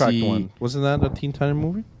contract DC. one. Wasn't that a Teen Titan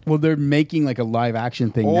movie? Well, they're making like a live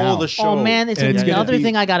action thing Oh, now. the show. Oh, man, it's And it's gonna another be-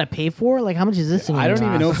 thing I got to pay for? Like, how much is this thing? I don't gonna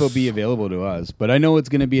even know if cost? it'll be available to us, but I know it's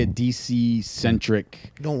going to be a DC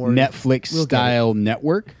centric, Don't worry. Netflix We'll get style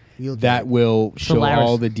network We'll get that it. will show Solaris.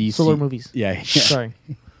 all the DC Solar movies. Yeah, Sorry.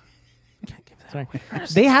 Sorry.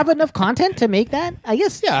 They have enough content to make that? I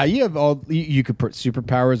guess. yeah. You have all. You could put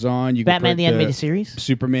superpowers on. You Batman could put the Animated Series?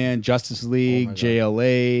 Superman, Justice League,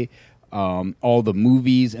 JLA, all the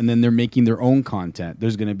movies, and then they're making their own content.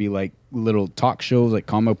 There's going to be like little talk shows, like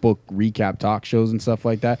comic book recap talk shows and stuff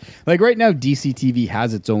like that. Like right now, DC TV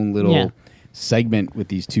has its own little Yeah. segment with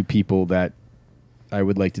these two people that I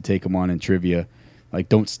would like to take them on in trivia. Like,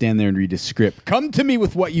 don't stand there and read a script. Come to me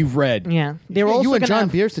with what you've read. Yeah. They were Yeah, also you and gonna John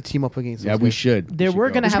have, Beers to team up against. Yeah, those we guys. should. They were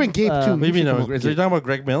going to We should have bring Gabe, too. Maybe should no. come up. Is he talking about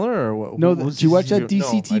Greg Miller or what? No, who's did you watch that this-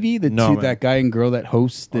 DC no, TV? The no, two, man. that guy and girl that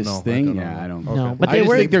hosts this no, I thing? don't know. Yeah, I don't. No, but I they just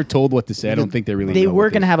were think they're told what to say. I don't think they really. They know were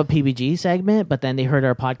what going to they- have a PBG segment, but then they heard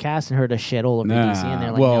our podcast and heard us shit all over DC, and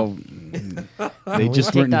they're like, well, no. they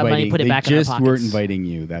just Take weren't that money, inviting. put it They back in our just weren't pockets. inviting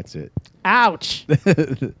you. That's it. Ouch.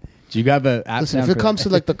 Do you have a app? Listen, if sound it for comes that?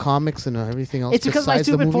 to like the comics and everything else, It's because my besides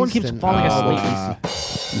the stupid phone movies, keeps then- falling Ah.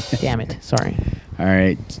 asleep. Damn it. Sorry. All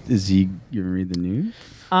right, is he? You read the news?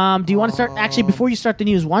 Do you want to start? Actually, before you start the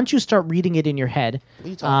news, why don't you start reading it in your head? What are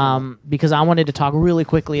you talking Because I wanted to talk really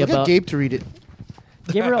quickly Look at about. Gabe to read it.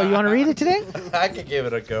 Gabriel, you want to read it today? I could give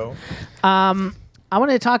it a go. I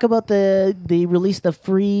wanted to talk about the release the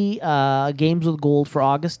free games with gold for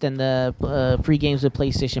August and the free games with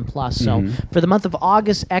PlayStation Plus. So for the month of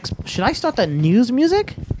August, should I start the news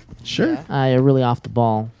music? Sure. You're really off the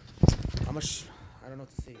ball. How much? I don't know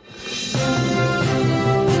what to say.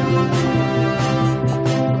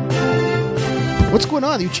 What's going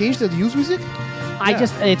on? You changed the news music?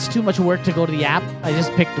 It's too much work to go to the app. I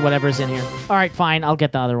just picked whatever's in here. All right, fine. I'll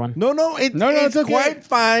get the other one. No, it's okay. quite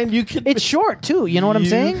fine. You can. It's short too. You know what I'm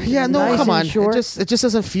saying? Yeah, no, Nice come and on. short. It just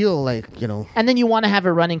doesn't feel like, And then you want to have it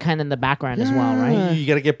running kind of in the background as well, right? You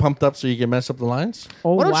got to get pumped up so you can mess up the lines.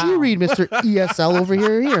 Oh, Why don't wow. you read, Mr. ESL over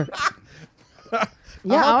here? Here.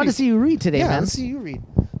 Yeah, help I want you. to see you read today, Yeah, man. let's see you read.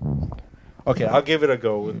 Okay, I'll give it a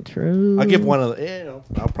go. True. I'll give one of the.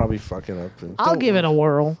 I'll probably fuck it up. I'll give it a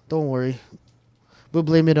whirl. Don't worry. We'll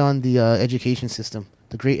blame it on the education system,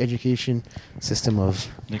 the great education system of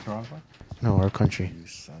Nicaragua? our country.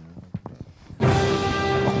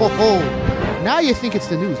 Oh, now you think it's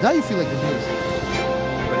the news. Now you feel like the news.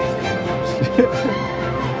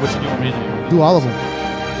 Which one do you want me to do? Do all of them.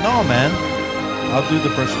 No, man. I'll do the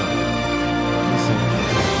first one.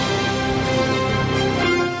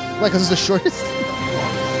 Why? Because it's the shortest.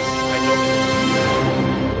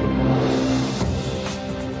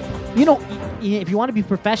 You know, if you want to be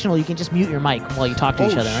professional, you can just mute your mic while you talk to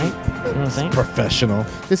each other, right? You know what I'm saying? Professional.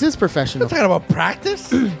 This is professional. I'm talking about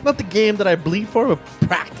practice? Not the game that I bleed for, but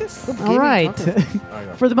practice? All right.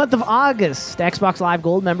 Alright. For the month of August, Xbox Live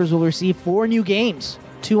Gold members will receive 4 new games,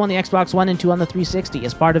 2 on the Xbox One and 2 on the 360,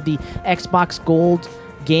 as part of the Xbox Gold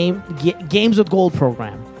Games with Gold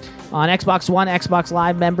program. On Xbox One, Xbox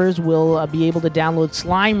Live members will be able to download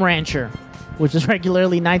Slime Rancher, which is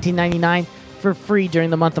regularly $19.99 for free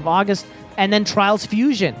during the month of August, and then Trials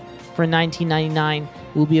Fusion for $19.99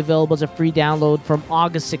 will be available as a free download from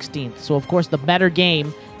August 16th. So, of course, the better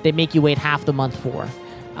game they make you wait half the month for.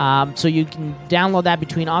 So you can download that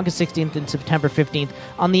between August 16th and September 15th.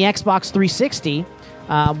 On the Xbox 360,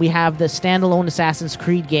 we have the standalone Assassin's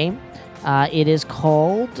Creed game. It is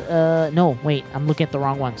called... no, wait, I'm looking at the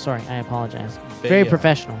wrong one. Sorry, I apologize. Very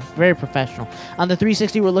professional. Very professional. On the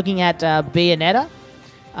 360, we're looking at Bayonetta,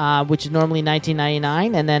 which is normally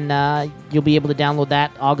 $19.99, and then you'll be able to download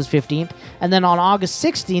that August 15th. And then on August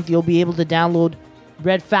 16th, you'll be able to download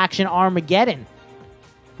Red Faction Armageddon,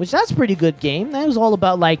 which that's a pretty good game. That was all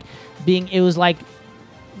about it was like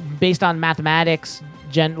based on mathematics,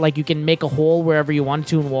 like you can make a hole wherever you wanted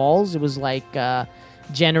to in walls. It was like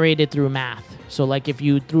generated through math. So like if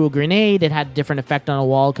you threw a grenade, it had a different effect on a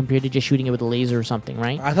wall compared to just shooting it with a laser or something,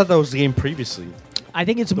 right? I thought that was the game previously. I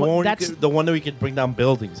think it's The one, that's the one that we could bring down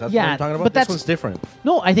buildings. That's Yeah, what I'm talking about. but This that's- one's different.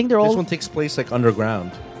 no. I think they're This all one takes place like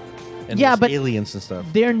underground. And Yeah, there's but aliens and stuff.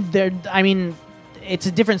 they're. I mean, it's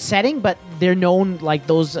a different setting, but they're known like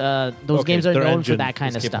those games are their known for engine that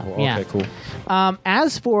kind of is stuff. capable. Yeah. Okay, cool.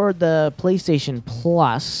 As for the PlayStation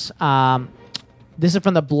Plus, this is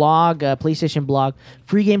from the blog, PlayStation blog.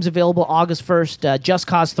 Free games available August 1st. Just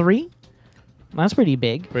Cause 3. That's pretty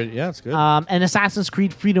big. Yeah, it's good. And Assassin's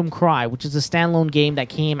Creed Freedom Cry, which is a standalone game that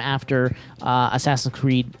came after Assassin's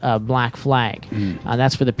Creed Black Flag.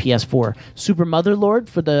 That's for the PS4. Super Motherload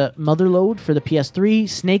for the PS3.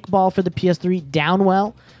 Snakeball for the PS3.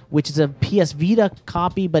 Downwell, which is a PS Vita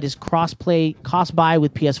copy but is cross-buy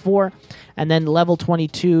with PS4. And then Level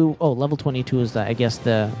 22. Oh, Level 22 is, I guess,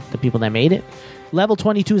 the people that made it. Level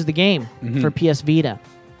 22 is the game for PS Vita.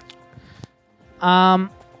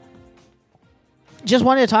 Just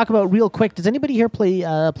wanted to talk about real quick. Does anybody here play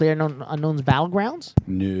PlayerUnknown's Battlegrounds?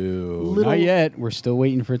 No, not yet. We're still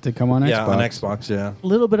waiting for it to come on yeah, Xbox. on Xbox, yeah. A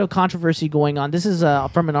little bit of controversy going on. This is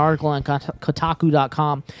from an article on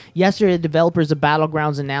Kotaku.com. Yesterday, the developers of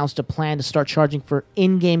Battlegrounds announced a plan to start charging for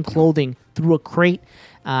in-game clothing through a crate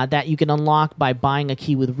that you can unlock by buying a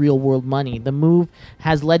key with real-world money. The move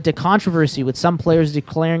has led to controversy, with some players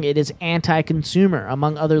declaring it is anti-consumer,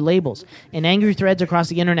 among other labels, and angry threads across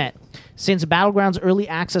the internet. Since Battlegrounds' early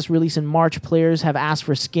access release in March, players have asked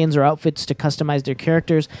for skins or outfits to customize their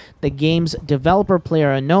characters. The game's developer,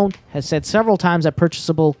 PlayerUnknown, has said several times that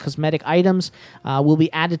purchasable cosmetic items will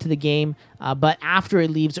be added to the game, but after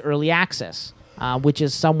it leaves early access. Which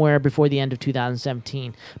is somewhere before the end of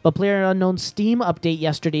 2017. But PlayerUnknown's Steam update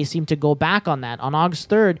yesterday seemed to go back on that. On August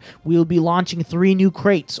 3rd, we will be launching 3 new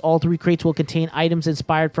crates. All 3 crates will contain items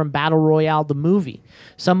inspired from Battle Royale, the movie,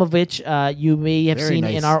 some of which you may have seen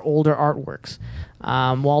in our older artworks.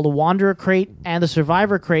 While the Wanderer crate and the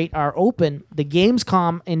Survivor crate are open, the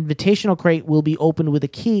Gamescom Invitational crate will be opened with a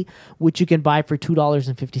key, which you can buy for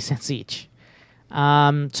 $2.50 each.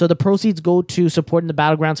 So the proceeds go to supporting the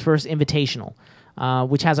Battlegrounds First Invitational,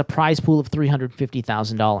 which has a prize pool of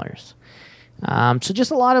 $350,000. So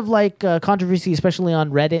just a lot of controversy, especially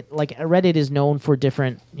on Reddit. Like Reddit is known for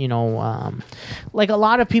different, like a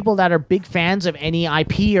lot of people that are big fans of any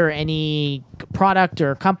IP or any product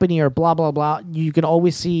or company or blah blah blah. You can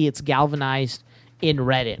always see it's galvanized in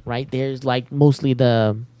Reddit, right? There's like mostly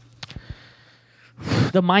the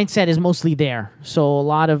mindset is mostly there. So a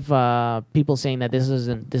lot of people saying that this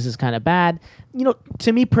is kind of bad.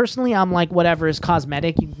 To me personally, I'm like, whatever is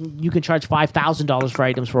cosmetic. You can charge $5,000 for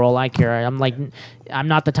items for all I care. I'm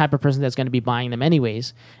not the type of person that's going to be buying them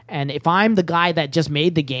anyways. And if I'm the guy that just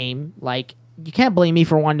made the game, like, you can't blame me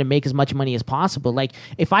for wanting to make as much money as possible. Like,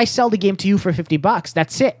 if I sell the game to you for $50,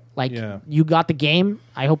 that's it. Like Yeah. you got the game.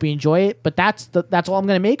 I hope you enjoy it. But that's all I'm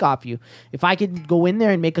going to make off you. If I could go in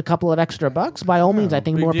there and make a couple of extra bucks, by all means, I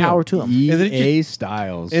think big more deal. power to them. And then EA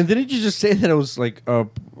Styles. And didn't you just say that it was like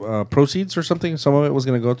proceeds or something? Some of it was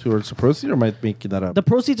going to go towards the proceeds, or am I making that up? The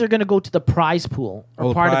proceeds are going to go to the prize pool, or Oh,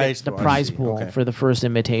 the part prize of it, the pool. I prize see. pool Okay. for the first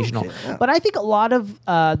invitational. Okay, yeah. But I think a lot of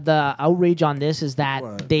the outrage on this is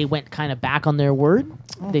that they went kind of back on their word.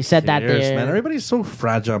 They said that Cares, they're man. Everybody's so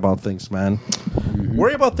fragile about things, man.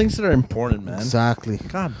 Worry about things that are important, man. Exactly.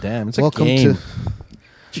 God damn, it's Welcome a game. to-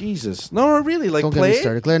 Jesus, no, really, like Don't get play me it.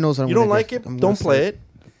 started. Claire knows what I'm You don't gonna like get. it? I'm Don't gonna play start.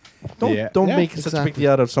 it. Don't Yeah. don't Yeah, make such a big exactly.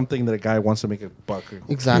 deal out of something that a guy wants to make a buck.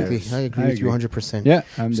 Exactly. Cares. I agree I with you agree. 100%. Yeah,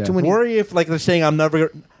 I'm There's down. too many. Worry if like they're saying I'm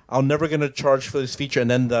never gonna charge for this feature, and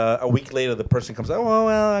then a week later the person comes out, oh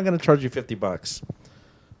well, I'm gonna charge you $50.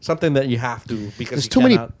 Something that you have to because There's you too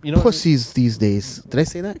many cannot, you know, pussies these days. Did I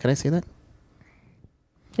say that? Can I say that?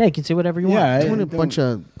 yeah, you can say whatever you Yeah, want. Too many don't- bunch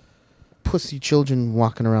of pussy children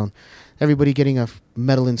walking around. Everybody getting a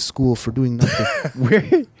medal in school for doing nothing.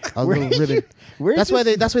 Where? A little ribbon. Where's That's why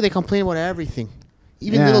this- that's why they complain about everything.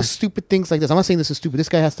 Even Yeah. little stupid things like this. I'm not saying this is stupid. This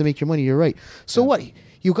guy has to make your money. You're right. So what?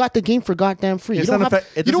 You got the game for goddamn free. It's you don't not have.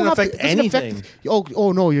 affect- it you don't doesn't have to- affect it doesn't anything.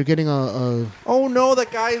 Oh no! You're getting a. oh no, the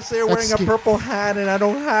guy's there That's wearing a sca- purple hat and I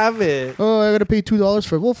don't have it. Oh, I gotta pay $2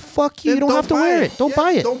 for it. Well, fuck you. Then You don't have to buy wear it. Don't Yeah,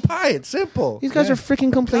 buy it. Don't buy it. Simple. These guys are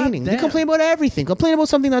freaking complaining. They damn. complain about everything. Complain about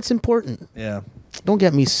something that's important. Yeah. Don't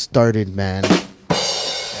get me started, man.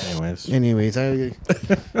 Anyways. Anyways,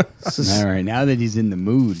 All right, now that he's in the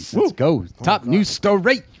mood, let's go. Top news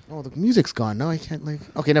story. oh, the music's gone. Now I can't like.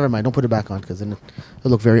 Okay, never mind. Don't put it back on because then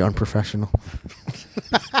it'll look very unprofessional.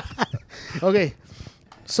 Okay,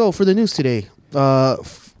 so for the news today,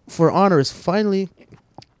 For Honor is finally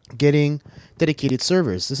getting dedicated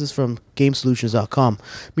servers. This is from GameSolutions.com.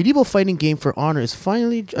 Medieval fighting game For Honor is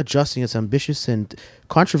finally adjusting its ambitious and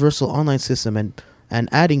controversial online system and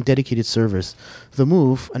adding dedicated servers. The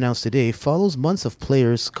move, announced today, follows months of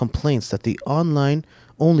players' complaints that the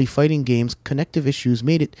online-only fighting game's connective issues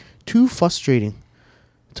made it too frustrating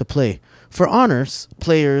to play. For Honor's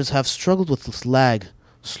players have struggled with lag,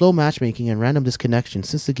 slow matchmaking, and random disconnection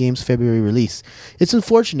since the game's February release. It's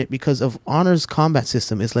unfortunate because of Honor's combat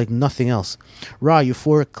system is like nothing else. Raw,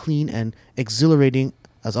 euphoric, clean, and exhilarating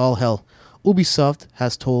as all hell. Ubisoft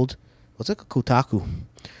has told Kotaku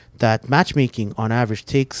that matchmaking on average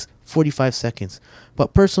takes 45 seconds,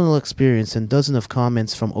 but personal experience and dozens of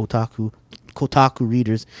comments from Kotaku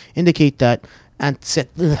readers indicate that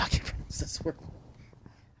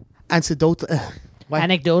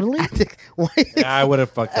Anecdotally, Why? Yeah, I would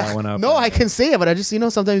have fucked that one up. No, I can say it, but I just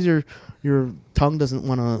sometimes your tongue doesn't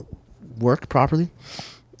want to work properly.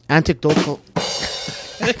 Anecdotal.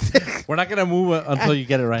 We're not gonna move until you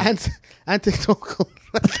get it right. Anecdotal.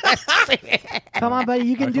 come on, buddy,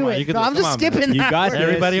 you can do Come on, it. you can No, do it. I'm Come just on, skipping man. that. You got word.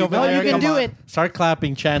 Everybody this. over No, there, you can come do on. it. Start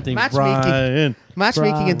clapping, chanting. Matchmaking. Brian.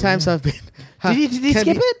 Matchmaking in times have been. Did he can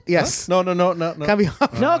skip be- it? Yes. No. Can be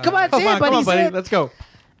No, come on, say Come it, on, buddy. come on, Say buddy. it. Let's go.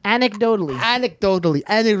 Anecdotally.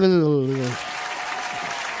 anecdotally.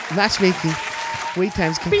 Matchmaking. Wait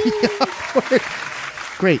times can be upward.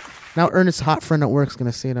 Great. Now Ernest's hot friend at work is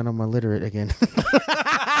gonna say that I'm illiterate again.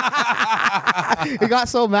 He got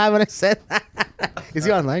so mad when I said that. Is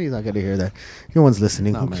he online? He's not gonna hear that. No one's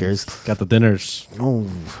listening. Who cares? Got the dinners. Oh,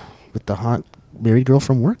 with the hot married girl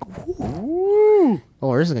from work. Ooh.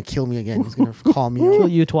 Oh, Ernest is gonna kill me again. He's gonna call me. Kill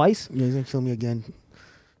out. you twice. Yeah, he's gonna kill me again.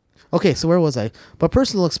 Okay, so where was I? But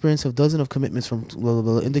personal experience of dozens of commitments from blah, blah,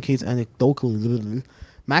 blah, indicates anecdotal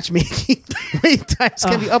matchmaking wait times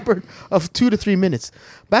can be upward of 2 to 3 minutes.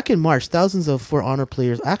 Back in March, thousands of For Honor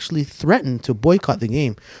players actually threatened to boycott the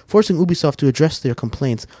game, forcing Ubisoft to address their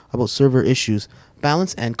complaints about server issues,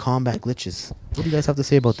 balance, and combat glitches. What do you guys have to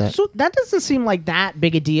say about that? So that doesn't seem like that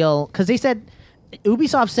big a deal because they said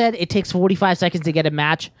Ubisoft said it takes 45 seconds to get a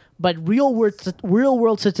match, but real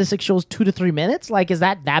world statistics shows 2 to 3 minutes. Like, is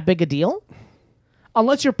that big a deal?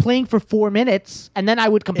 Unless you're playing for 4 minutes, and then I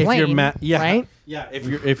would complain. If your yeah, right? yeah.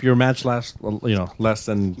 If your match lasts, less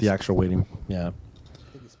than the actual waiting, yeah.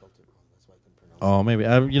 Oh, maybe.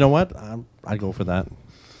 You know what? I'd go for that.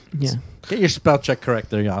 Yeah. Get your spell check correct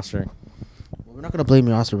there, Yasser. We're not going to blame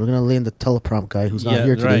Yasser. We're going to blame the teleprompt guy who's not Yeah,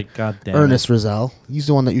 here today. right. God damn it. Ernest Rizal. He's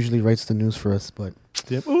the one that usually writes the news for us, but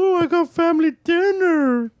Oh, I got family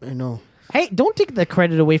dinner. I know. Hey, don't take the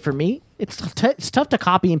credit away from me. It's tough to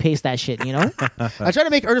copy and paste that shit, you know? I try to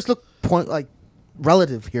make Ernest look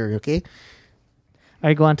relative here, okay? All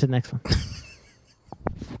right, go on to the next one.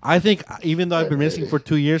 I think even though I've been missing for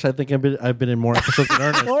 2 years, I think I've been in more episodes than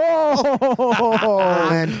Ernest. Oh,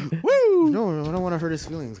 man. Woo! No, I don't want to hurt his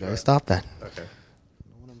feelings, guys. Stop that. Okay.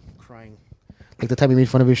 I want him crying. Like the time he made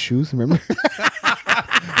fun of his shoes, remember?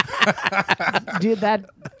 Dude,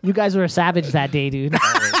 you guys were a savage that day, dude. No,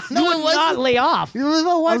 it wasn't. Not lay off. You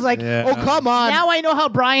know what? I was like, Yeah. Oh, come on. now I know how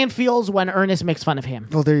Brian feels when Ernest makes fun of him.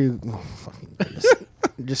 Oh, there you go. Oh, fucking goodness.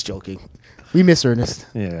 I'm just joking. We miss Ernest.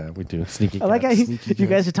 Yeah, we do. Sneaky I like how cats. you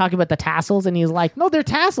guys are talking about the tassels, and he's like, "No, they're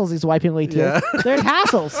tassels." He's wiping away tears. They're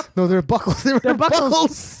tassels. No, they're buckles. They're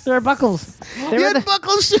Buckles. They're buckles. They He were had the,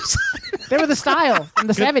 buckle shoes. they were the style in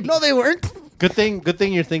the 70s. No, they weren't. Good thing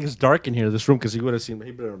your thing is dark in here, this room, because you would have seen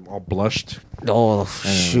he would have all blushed. Oh,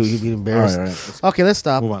 shoot. You'd be embarrassed. All right. Let's Okay, let's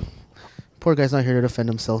stop. move on. Poor guy's not here to defend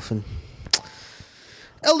himself. And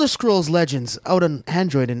Elder Scrolls Legends out on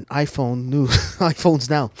Android and iPhones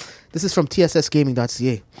now. This is from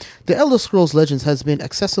tssgaming.ca. The Elder Scrolls Legends has been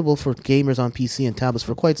accessible for gamers on PC and tablets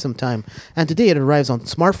for quite some time, and today it arrives on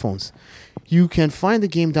smartphones. You can find the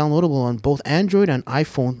game downloadable on both Android and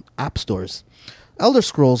iPhone app stores. Elder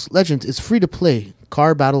Scrolls Legends is free to play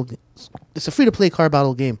car battle. It's a free to play car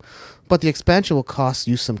battle game, but the expansion will cost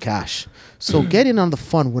you some cash. So get in on the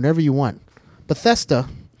fun whenever you want. Bethesda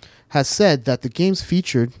has said that the game's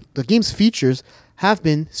features have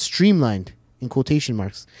been streamlined in quotation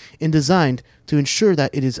marks and designed to ensure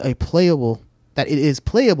that it is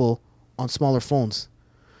playable on smaller phones.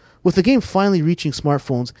 With the game finally reaching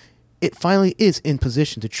smartphones, it finally is in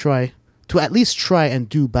position to at least try and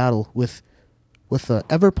do battle with the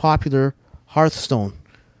ever popular Hearthstone,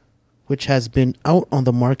 which has been out on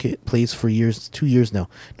the marketplace for 2 years now.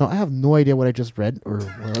 Now I have no idea what I just read or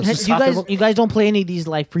what else is talking about. You guys don't play any of these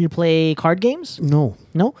like free to play card games? No.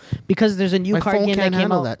 No, because there's a new My card phone game that can't came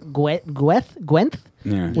handle out, that. Gwent,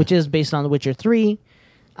 Yeah. which is based on The Witcher 3.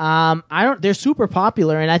 They're super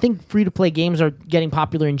popular, and I think free to play games are getting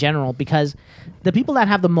popular in general because the people that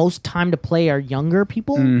have the most time to play are younger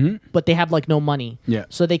people, but they have like no money. Yeah.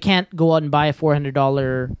 So they can't go out and buy a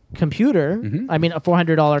 $400 computer. I mean, a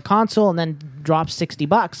 $400 console, and then drop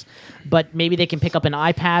 $60. But maybe they can pick up an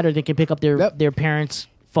iPad or they can pick up their parents'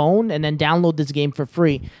 phone and then download this game for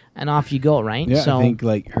free, and off you go. Right. Yeah, So I think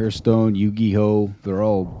like Hearthstone, Yu-Gi-Oh, they're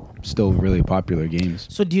all still really popular games.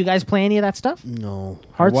 So do you guys play any of that stuff? No.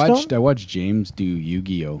 Hearthstone? I watched James do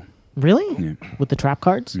Yu-Gi-Oh. Really? Yeah. With the trap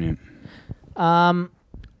cards? Yeah. I'm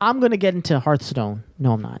gonna get into Hearthstone.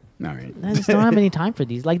 No, I'm not. All right. I just don't have any time for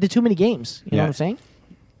these. Like, there's too many games. You know Yeah. what I'm saying?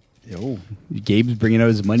 Yo, Gabe's bringing out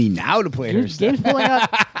his money now to play Hearthstone. Game's pulling out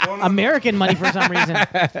American money for some reason.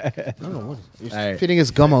 All right. Spitting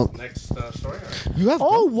his gum out. Next story. You have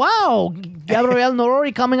Oh wow, Gabriel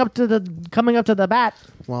Norori coming up to the bat.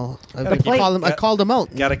 Well, plate. I called him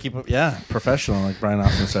out. Gotta keep it, professional, like Brian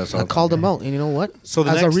often says. I called him out, and you know what? So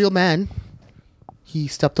the as next- a real man, he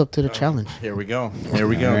stepped up to the challenge. Here we go. All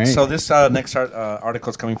right. So this next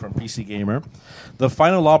article is coming from PC Gamer. The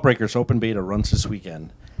final Lawbreakers open beta runs this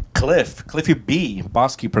weekend. Cliffy B.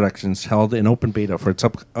 Bosky Productions held an open beta for its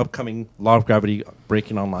upcoming Law of Gravity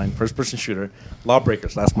breaking online first-person shooter,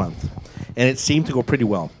 Lawbreakers, last month. And it seemed to go pretty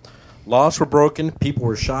well. Laws were broken, people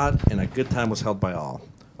were shot, and a good time was held by all.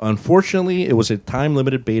 Unfortunately, it was a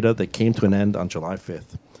time-limited beta that came to an end on July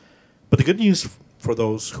 5th. But the good news for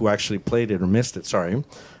those who actually played it or missed it,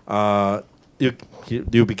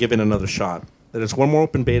 you'll be given another shot. There is one more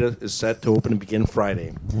open beta is set to open and begin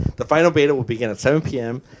Friday. The final beta will begin at 7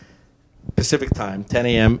 p.m. Pacific Time, 10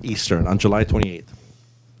 a.m. Eastern on July 28th.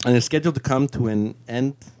 And it's scheduled to come to an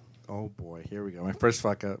end. Oh, boy. Here we go. My first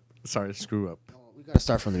fuck up. Sorry, screw up. We got to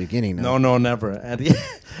start from the beginning now. No, never. And it's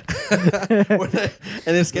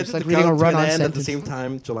scheduled like to reading come a to an run-on end at the sentence. same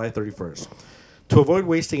time, July 31st. To avoid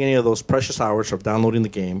wasting any of those precious hours of downloading the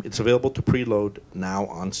game, it's available to preload now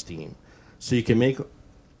on Steam. So you can make...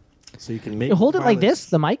 You hold it like this,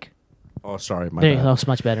 the mic. Oh, sorry, my There you bad. go. That's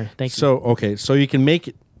much better. Thank you. So okay, so you can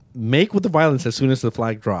make with the violence as soon as the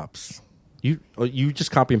flag drops. You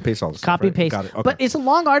just copy and paste all this. Copy and paste. Got it. Okay. But it's a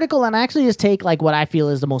long article, and I actually just take like what I feel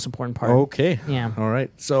is the most important part. Okay. Yeah. All right.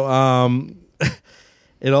 So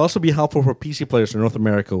it'll also be helpful for PC players in North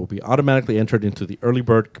America. Will be automatically entered into the early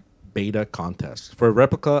bird beta contest for a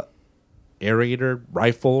replica aerator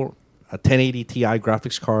rifle, a 1080 Ti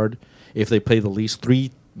graphics card if they play the least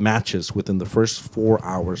 3 matches within the first 4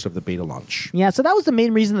 hours of the beta launch. Yeah, so that was the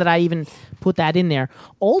main reason that I even put that in there.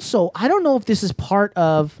 Also, I don't know if this is part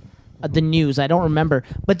of the news. I don't remember.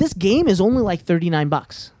 But this game is only like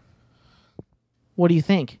 $39. What do you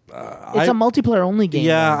think? It's a multiplayer only game.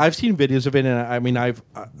 Yeah, man. I've seen videos of it, and I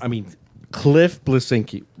mean, Cliff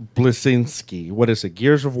Blasinski. What is it?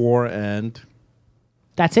 Gears of War, and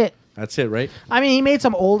That's it. That's it, right? I mean, he made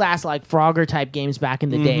some old ass like Frogger type games back in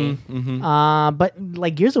the day. But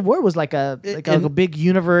like Gears of War was like a big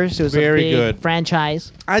universe. It was Very a big good.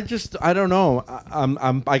 franchise. I don't know.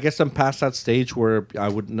 I guess I'm past that stage where I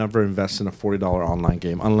would never invest in a $40 online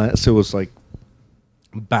game unless it was like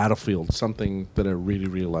Battlefield, something that I really,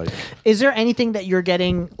 really like. Is there anything that you're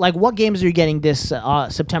getting? Like, what games are you getting this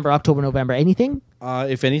September, October, November? Anything?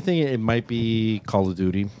 If anything, it might be Call of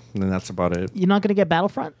Duty, and that's about it. You're not going to get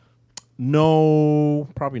Battlefront? No,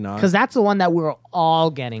 probably not. Because that's the one that we're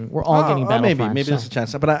all getting. We're all getting Battlefront. Maybe there's a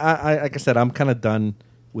chance. But I like I said, I'm kind of done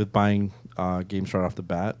with buying games right off the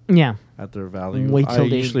bat Yeah. at their value. Wait till I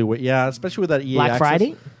they- usually wait. Yeah, especially with that EA Black access.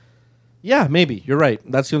 Friday? Yeah, maybe you're right.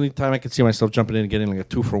 That's the only time I can see myself jumping in and getting like a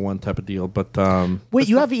 2-for-1 type of deal. But Wait,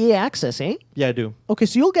 you have EA access, eh? yeah, I do. Okay,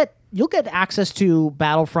 so you'll get access to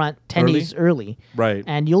Battlefront 10 Early? days early. Right.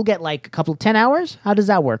 And you'll get like a couple 10 hours? How does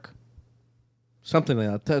that work? Something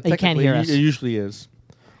like that. You can't Technically, hear us. It usually is.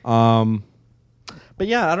 But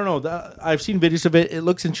yeah, I don't know. I've seen videos of it. It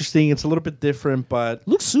looks interesting. It's a little bit different, but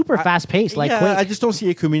Looks super fast paced, like yeah, quick. I just don't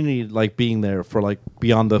see a community like being there for like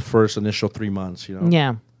beyond the first initial 3 months. You know.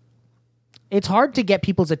 Yeah. It's hard to get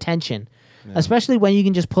people's attention, especially when you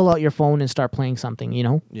can just pull out your phone and start playing something, you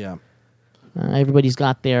know? Yeah. Everybody's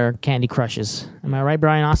got their Candy Crushes. Am I right,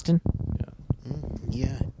 Brian Austin?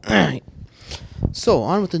 Yeah. All right. So,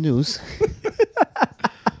 on with the news.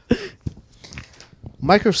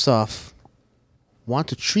 Microsoft want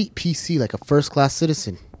to treat PC like a first-class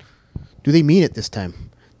citizen. Do they mean it this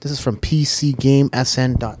time? This is from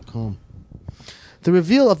PCGameSN.com. The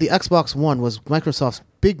reveal of the Xbox One was Microsoft's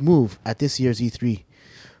big move at this year's E3,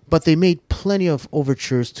 but they made plenty of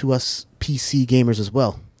overtures to us PC gamers as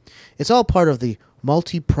well. It's all part of the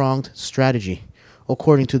multi-pronged strategy,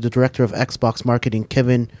 according to the director of Xbox marketing,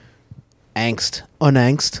 Kevin Ungst.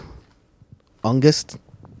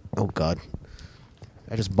 Oh God,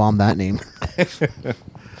 I just bombed that name.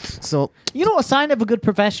 So You know, a sign of a good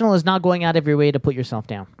professional is not going out of your way to put yourself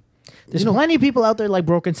down. There's You know- plenty of people out there like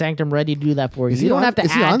Broken Sanctum ready to do that for you. You don't have to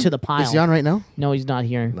add to the pile. Is he on right now? No, he's not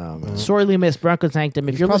here. No, man. Sorely missed, Broken Sanctum.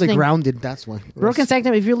 If He's you're probably listening, grounded. That's why. Broken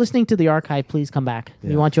Sanctum, if you're listening to the archive, please come back.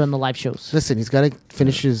 We want you on the live shows. Listen, he's got to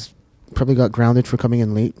finish his. Probably got grounded for coming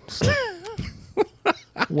in late. So,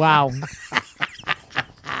 Wow.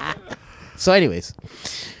 so anyways,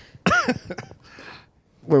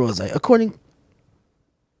 where was I? According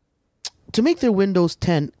to make their Windows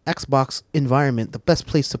 10 Xbox environment the best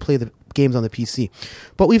place to play the games on the PC,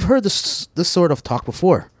 but we've heard this sort of talk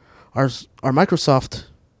before.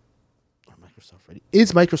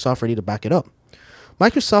 Is Microsoft ready to back it up?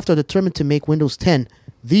 Microsoft are determined to make Windows 10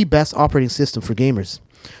 the best operating system for gamers,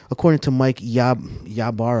 according to Mike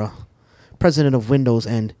Ybarra, president of Windows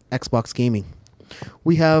and Xbox Gaming.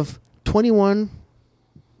 We have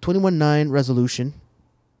 21.9 resolution.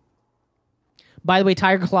 By the way,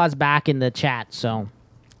 Tiger Claw's back in the chat, so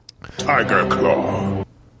Tiger Claw.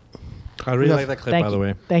 I really like that clip, thank by you. the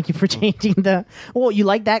way. Thank you for changing the. Well, you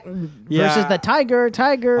like that versus the Tiger.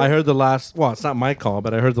 I heard the last. Well, it's not my call,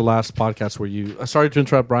 but I heard the last podcast where you. Sorry to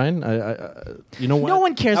interrupt, Brian. You know what? No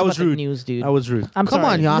one cares That was about the rude. news, dude. I was rude. I'm Come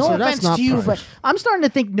sorry. on, Yasser, No that's offense not to you, harsh. but I'm starting to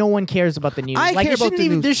think no one cares about the news. I like care it about shouldn't the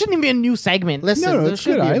even, news. There shouldn't even be a new segment. Listen, No, there it's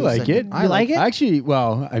should good. be a I new like segment. it. You like it? Actually,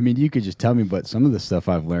 well, I mean, you could just tell me about some of the stuff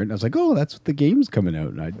I've learned. I was like, oh, that's what the game's coming out.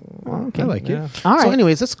 And I like Yeah. it. All right. So,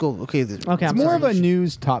 anyways, let's go. Okay, Okay, It's I'm more sorry. of a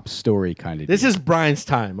news top story kind of. This is Brian's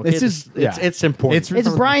time. Okay? This is- it's important. It's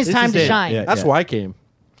Brian's This time is to it. shine. Yeah. That's why I came.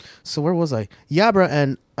 So where was I? Yabra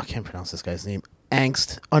and I can't pronounce this guy's name.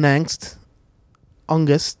 Unangst.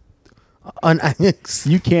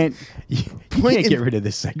 You can't. You Point can't in- get rid of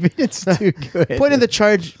this segment. It's too good. Point in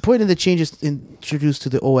the changes introduced to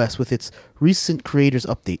the OS with its recent creators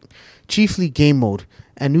update, chiefly game mode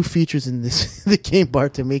and new features in the game bar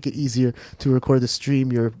to make it easier to record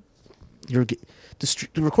to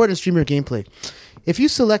record and stream your gameplay. If you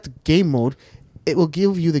select game mode, it will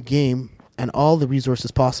give you the game and all the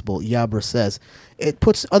resources possible, Yabra says. It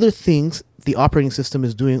puts other things the operating system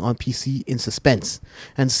is doing on PC in suspense.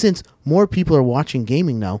 And since more people are watching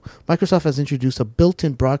gaming now, Microsoft has introduced a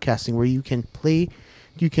built-in broadcasting where you can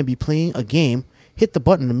be playing a game, hit the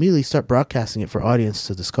button, and immediately start broadcasting it for audience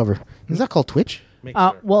to discover. Is that called Twitch?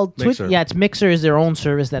 Well, Twitch, Mixer. yeah, it's Mixer is their own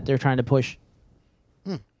service that they're trying to push.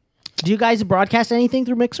 Do you guys broadcast anything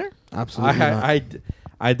through Mixer? Absolutely not.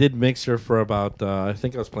 I did Mixer for about I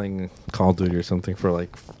think I was playing Call of Duty or something for like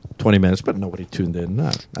 20 minutes, but nobody tuned in.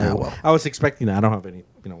 well. I was expecting that. I don't have any.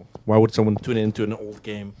 Why would someone tune into an old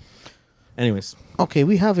game? Anyways, Okay,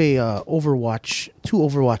 we have a two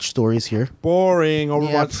Overwatch stories here. boring.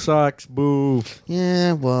 Overwatch Yeah. sucks. Boo.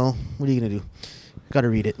 Yeah, well, what are you gonna do? Got to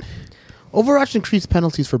read it. Overwatch increased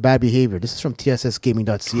penalties for bad behavior. This is from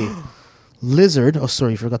TSSgaming.ca. Blizzard. Oh,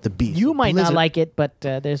 sorry, you forgot the B. You might not Blizzard- like it, but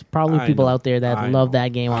there's probably I people know. out there that I love know. that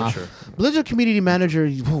game I'm off. sure. Blizzard community manager.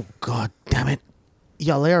 Oh God, damn it,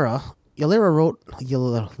 Yalara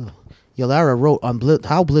wrote on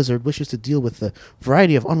how Blizzard wishes to deal with the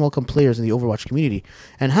variety of unwelcome players in the Overwatch community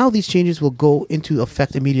and how these changes will go into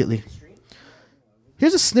effect immediately.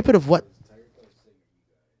 Here's a snippet of what.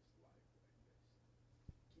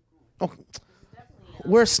 Oh,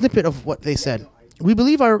 we're a snippet of what they said. We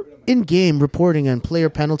believe our in-game reporting and player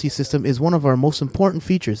penalty system is one of our most important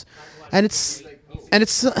features, and it's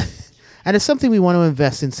something we want to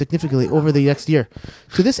invest in significantly over the next year.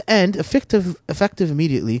 To this end, effective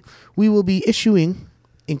immediately, we will be issuing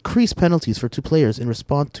increased penalties for two players in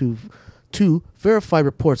response to verified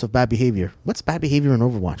reports of bad behavior. What's bad behavior in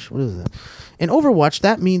Overwatch? What is that? In Overwatch,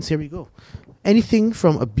 that means, here we go, anything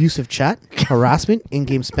from abusive chat, harassment,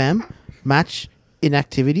 in-game spam, match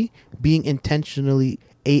inactivity, being intentionally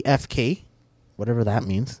AFK, whatever that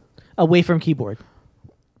means. Away from keyboard.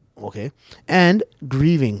 Okay. And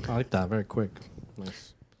grieving. I like that. Very quick.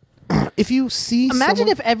 Nice. If you see Imagine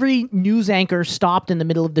someone- if every news anchor stopped in the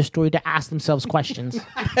middle of their story to ask themselves questions.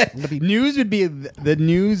 News would be the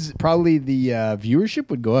news. Probably the viewership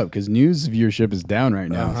would go up because news viewership is down right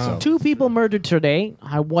now. So. 2 people murdered today.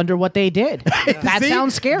 I wonder what they did. That See?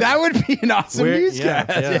 sounds scary. That would be an awesome newscast.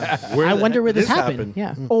 Yeah. Where I the wonder heck where did this happened.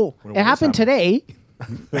 Yeah. Oh, Where it this happened today.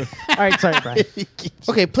 All right, sorry, Brian.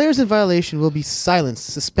 Okay, players in violation will be silenced,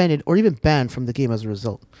 suspended, or even banned from the game as a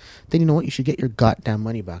result. Then you know what? You should get your goddamn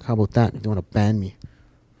money back. How about that? If you want to ban me,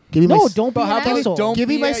 give me No, my don't be But how an about asshole. don't Give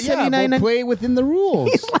me be my a- yeah, but 79 play within the rules.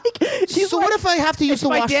 So what if I have to use It's the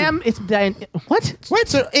my washroom? damn. It's what? Right,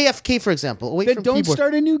 so AFK, for example, away Then from don't keyboard.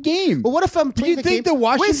 start a new game. But what if I'm Do playing you a think game? the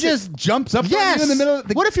washroom Wait a sec- just jumps up on Yes. you in the middle of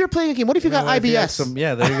the What if you're playing a game? What if you got If you have IBS? some-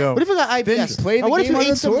 yeah, there you go. What if you got IBS? play the Or what if game you on ate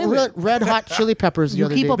the some toilet. red hot chili peppers the You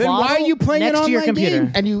other keep day? a Then why are bottle you playing next an to your online computer.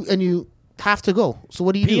 game? and you have to go. So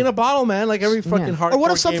what do you Pee do? in a bottle, man. Like every fucking hardcore Or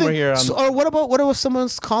what if something? gamer here. Or what if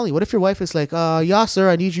someone's calling? What if your wife is like, "Yeah, sir,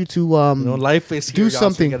 I need you to life is do here, y'all, so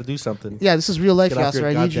something. You got to do something. Yeah, this is real life, Get yeah, off sir. your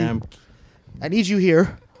I need you. goddamn I need you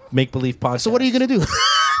here. make-believe podcast. So what are you gonna do?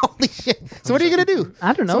 Holy shit! So what are you gonna do?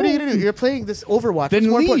 I don't So what are you know. gonna do? You're playing this Overwatch.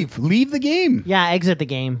 Then What's more important? leave the game. Yeah, exit the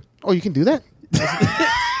game. Oh, you can do that.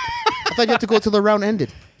 I thought you had to go till the round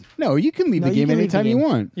ended. No, you can leave No, the you game can leave the anytime you game.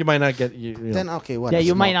 want. You might not get you know, Then okay, what? Yeah,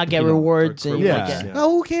 you might not get rewards. And you Yeah. might get, Yeah.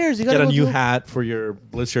 Oh, who cares? You gotta get a go new do- hat for your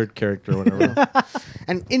Blizzard character or whatever.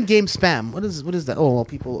 And in-game spam. What is that? Oh, well,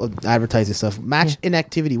 people advertise this stuff. Match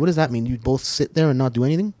inactivity. What does that mean? You both sit there and not do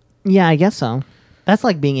anything? Yeah, I guess so. That's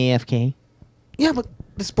like being AFK. Yeah, but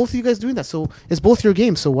it's both of you guys doing that. So it's both your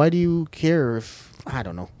games. So why do you care if I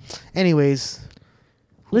don't know? Anyways,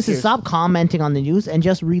 Listen, cares? stop commenting on the news and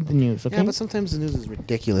just read the news, okay? yeah, but sometimes the news is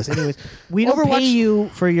ridiculous. Anyways, we don't Overwatch- pay you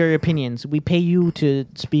for your opinions. We pay you to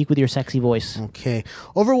speak with your sexy voice. Okay.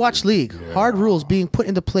 Overwatch League. Hard rules being put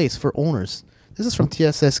into place for owners. This is from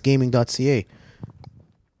TSSgaming.ca.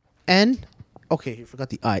 And, okay, you forgot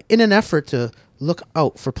the I. In an effort to look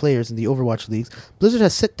out for players in the Overwatch leagues, Blizzard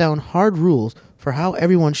has set down hard rules for how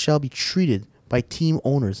everyone shall be treated by team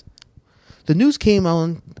owners. The news came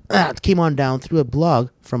on down through a blog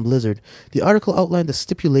from Blizzard. The article outlined the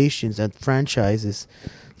stipulations and franchise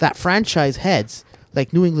heads,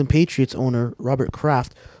 like New England Patriots owner Robert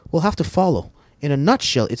Kraft, will have to follow. In a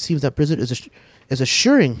nutshell, it seems that Blizzard is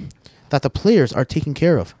assuring that the players are taken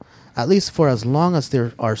care of, at least for as long as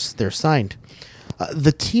they're signed.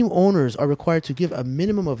 The team owners are required to give a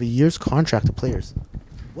minimum of a year's contract to players.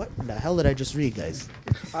 What the hell did I just read, guys?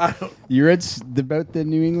 You read about the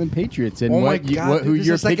New England Patriots and Oh my what you, God, what, who dude,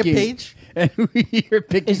 you're there's a second picking. page? And who you're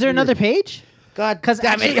picking. Is there another page? God, Because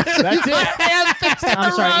damn it. That's it.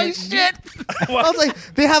 I'm sorry. I was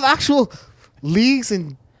like, they have actual leagues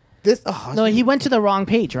and this. Oh, No, he went to the wrong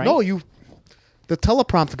page, right? No, the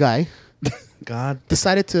teleprompt guy God.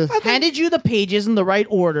 decided to. handed you the pages in the right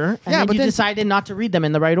order, and Yeah, then but you then- decided not to read them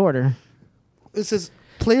in the right order. It says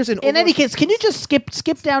players in. In any Overwatch- case, can you just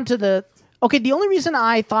skip down to the? Okay, the only reason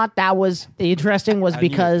I thought that was interesting was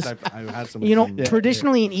because I had some you know opinions.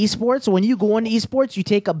 traditionally in esports, when you go into esports, you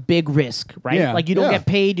take a big risk, right? Yeah, Like you don't yeah. get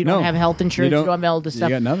paid, you No. don't have health insurance, you don't have all this You stuff.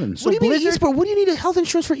 got nothing. So What do you mean Blizzard- esports? What do you need a health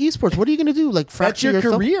insurance for esports? What are you going to do? Like That's fracture your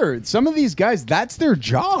thumb? career. Some of these guys, that's their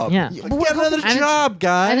job. Yeah. Get another And it's- job,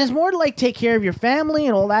 guy. And it's more to like take care of your family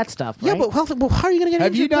and all that stuff. Yeah, right? but how are you going to get?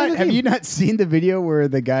 Have you injured playing not? the Have game? you not seen the video where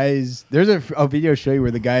the guy's? There's a video show you where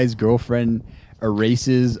the guy's girlfriend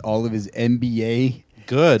erases all of his NBA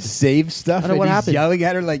Good. save stuff. I don't know And what he's happened. yelling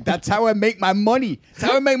at her like, "That's how I make my money. That's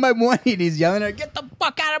how I make my money." And he's yelling at her, "Get the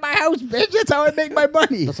fuck out of my house, bitch! That's how I make my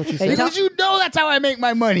money." That's what you Hey, said. tell- Because you know that's how I make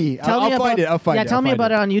my money. I'll find it. I'll find it. Yeah, tell I'll me find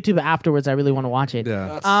about it on YouTube afterwards. I really want to watch it.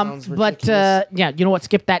 Yeah. Sounds But ridiculous. yeah, you know what?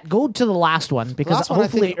 Skip that. Go to the last one because Last one, I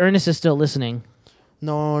hopefully think- Ernest is still listening.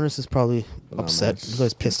 No, Ernest is probably upset. You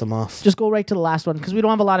guys pissed him off. Just go right to the last one because we don't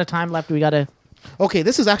have a lot of time left. We gotta. Okay,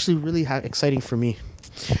 this is actually really exciting for me.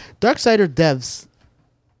 Darksider devs,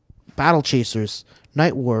 Battle Chasers,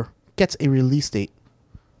 Night War gets a release date.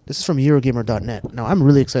 This is from Eurogamer.net. Now, I'm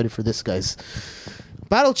really excited for this, guys.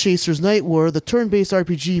 Battle Chasers, Night War, the turn-based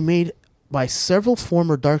RPG made by several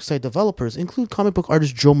former Darkside developers, include comic book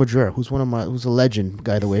artist Joe Madureira, who's a legend,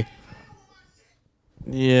 by the way.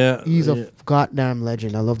 Yeah. He's a goddamn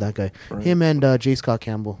legend. I love that guy. Him and J. Scott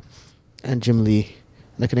Campbell and Jim Lee.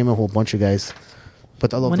 And I can name a whole bunch of guys.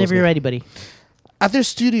 But I love Whenever those you're guys. ready, buddy. At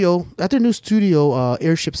their new studio,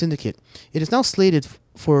 Airship Syndicate, it is now slated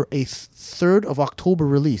for a 3rd of October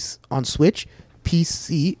release on Switch,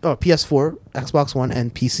 PS4, Xbox One,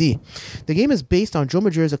 and PC. The game is based on Joe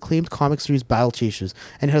Madureira's acclaimed comic series Battle Chasers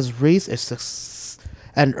and has raised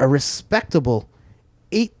a respectable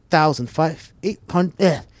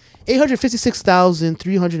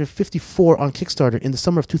 $856,354 on Kickstarter in the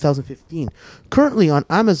summer of 2015. Currently on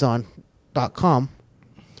Amazon.com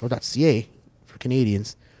or .ca for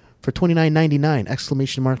Canadians for $29.99!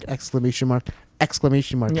 Exclamation mark! Exclamation mark!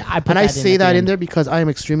 Exclamation mark! Yeah, I put and I that in say at the that in end. there because I am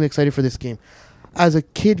extremely excited for this game. As a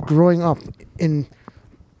kid growing up in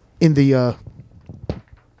the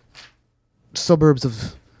suburbs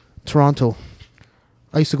of Toronto,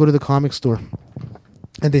 I used to go to the comic store,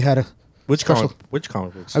 and they had a Which special-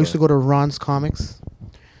 comic books? I used to go to Ron's Comics.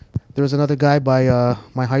 There was another guy by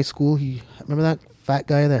my high school. Remember that fat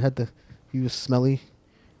guy that had he was smelly,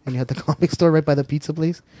 and he had the comic store right by the pizza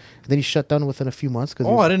place. And then he shut down within a few months.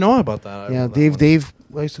 Oh, I didn't know about that. I yeah, remember that Dave.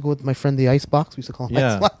 one. I used to go with my friend the Icebox. We used to call him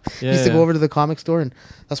Yeah. Icebox. Yeah, We used to yeah. go over to the comic store, and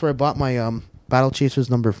that's where I bought my Battle Chasers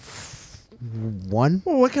number 1.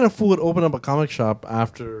 Well, what kind of fool would open up a comic shop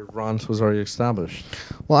after Ron's was already established?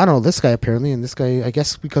 Well, I don't know this guy apparently, and this guy, I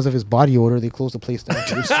guess because of his body odor, they closed the place down.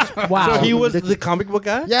 Wow. So he was the comic book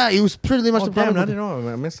guy? Yeah, he was pretty much Oh, the damn, comic I book. didn't know.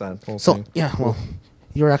 I missed that whole So thing. yeah, well,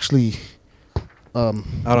 you're actually. Out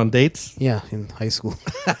on dates? Yeah, in high school.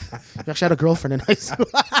 You actually had a girlfriend in high school.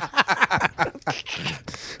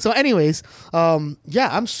 So, anyways, yeah,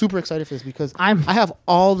 I'm super excited for this because I have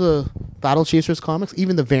all the Battle Chasers comics,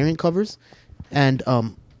 even the variant covers, and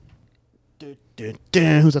who's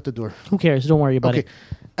at the door? Who cares? Don't worry about Okay, it.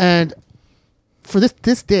 and for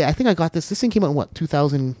this day, I think I got this. This thing came out in what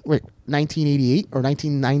 1988 or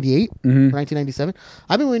 1998 or 1997.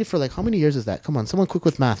 I've been waiting for like how many years is that? Come on, someone quick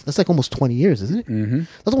with math. That's like almost 20 years, isn't it? Mm-hmm.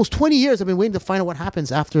 That's almost 20 years. I've been waiting to find out what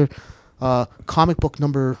happens after comic book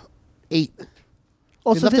number 8.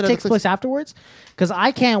 Oh, They so left this it at takes a- place afterwards? Because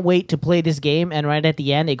I can't wait to play this game, and right at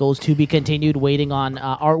the end, it goes to be continued, waiting on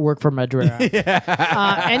artwork from Madureira.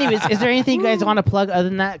 Anyways, is there anything you guys want to plug other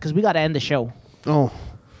than that? Because we got to end the show. Oh.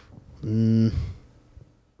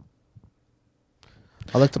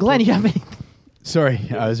 I like to Glenn, plug- you have any? Sorry,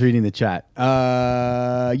 I was reading the chat.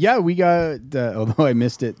 Yeah, we got, although I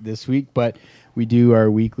missed it this week, but we do our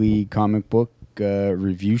weekly comic book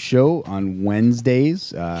review show on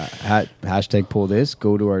Wednesdays. At hashtag pull this.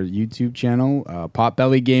 Go to our YouTube channel,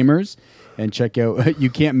 Potbelly Gamers, and check out. You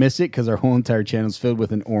can't miss it because our whole entire channel is filled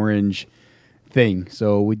with an orange thing.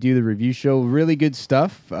 So we do the review show. Really good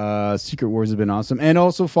stuff. Secret Wars has been awesome. And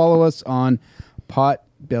also follow us on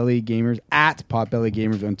Potbelly Gamers, at Potbelly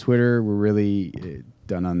Gamers on Twitter. We're really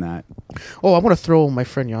done on that. Oh, I want to throw my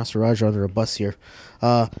friend Yasser Raja under a bus here.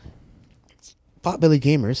 Potbelly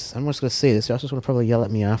Gamers, I'm just going to say this. Yasser's going to probably yell at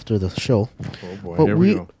me after the show. Oh, boy. But Here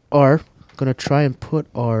we go. are going to try and put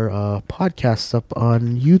our podcasts up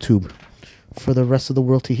on YouTube for the rest of the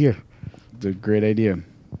world to hear. It's a great idea. And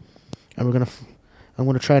I'm going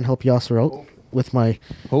to try and help Yasser out with my...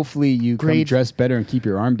 Hopefully you come Grade- dressed better and keep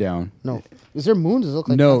your arm down. No. Is there moons? Does it look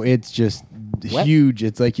like No, it's just Wet? huge.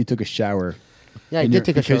 It's like you took a shower. Yeah, I And did your-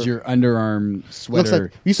 take a shower. because your underarm sweater. Looks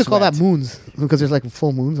like we used to call that sweat. moons because there's like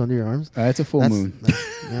full moons under your arms. It's a full moon.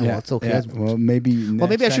 Yeah, well, it's okay. Yeah, That's- well, maybe. Well,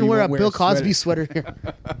 maybe I shouldn't wear a Bill Cosby sweater here.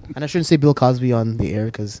 And I shouldn't say Bill Cosby on the air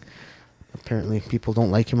because apparently people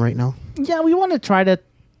don't like him right now. Yeah, we want to try to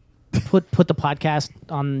put the podcast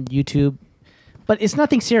on YouTube, but it's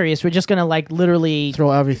nothing serious. We're just gonna like literally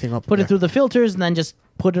Throw everything up. put there. it through the filters and then just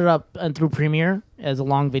put it up and through Premiere as a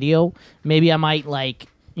long video. Maybe I might like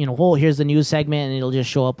here's the news segment, and it'll just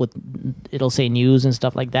show up it'll say news and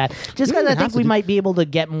stuff like that. Just because I think we might be able to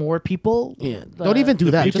get more people. Yeah. Don't even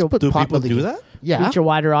do that. Just put Do Pot people Belly do Gamers. that? Yeah. reach a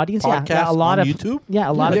wider audience. Podcasts Yeah, a lot on of YouTube? Yeah,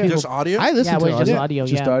 a lot of people. Just audio? I listen Yeah, to well, just audio. audio.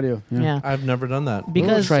 Just yeah. audio. Yeah. I've never done that.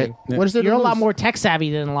 Because Try it. What is there to you're a lot lose? more tech savvy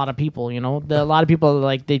than a lot of people. A lot of people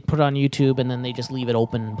like they put it on YouTube and then they just leave it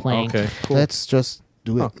open and playing. Okay, cool. Let's just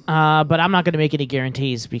do it. But I'm not going to make any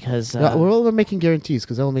guarantees because We're all making guarantees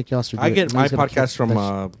because that'll make Yoster do I it. get my He's gonna podcast from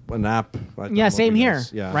that an app. yeah, same here.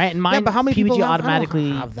 Yeah. Right, and mine. but how many people PBG have- I don't automatically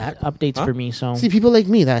have that. updates Huh? for me. So See, people like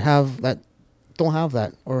me that don't have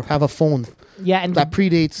that or have a phone yeah, and that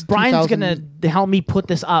predates. Brian's 2000. gonna help me put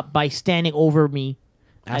this up by standing over me,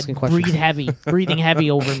 Asking I questions. breathing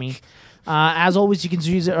heavy over me. As always, you can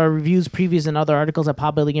use our reviews, previews, and other articles at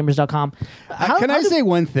popbellygamers.com. Can I say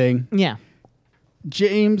one thing? Yeah.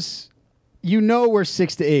 James, we're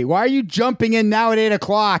 6 to 8. Why are you jumping in now at 8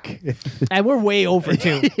 o'clock? And we're way over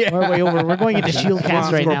too. We're way over. We're going into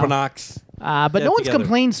Shieldcast right now. But Get no one's together.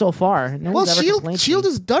 complained so far. No Well, one's ever complained to Shield me.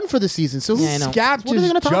 is done for the season. So Yeah, I know. Scap What are they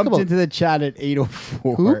gonna just talk jumped about? into the chat at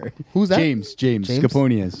 8:04. Who? Who's that? James James?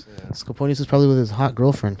 Scaponius. Scaponius is probably with his hot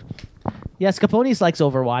girlfriend. Yeah, Scaponis likes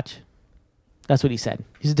Overwatch. That's what he said.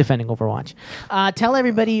 He's defending Overwatch. Tell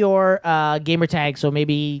everybody your gamer tag, so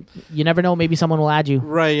maybe you never know. Maybe someone will add you.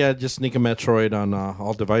 Right, yeah, just Nika Metroid on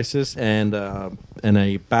all devices and a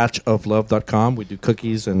batchoflove.com. We do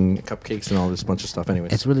cookies and cupcakes and all this bunch of stuff.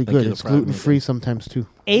 Anyways, It's really thank good. you It's for having me. gluten free sometimes too.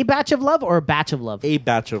 A batch of love or a batch of love? A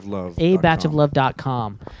batch of love.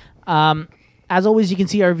 abatchoflove.com. As always, you can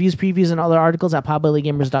see our reviews, previews, and other articles at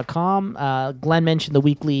popbellygamers.com. Glenn mentioned the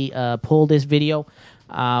weekly pull this video.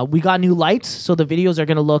 We got new lights, so the videos are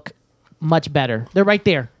going to look much better. They're right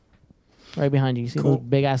there. Right behind you. You see those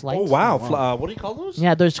big-ass lights? Oh wow! What do you call those?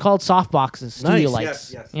 Yeah, they're called soft boxes, studio Nice.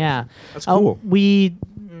 lights. Yes. Yeah. That's cool.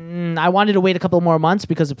 I wanted to wait a couple more months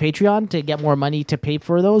because of Patreon to get more money to pay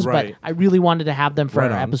for those, Right. but I really wanted to have them for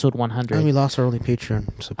Right on. episode 100. And we lost our only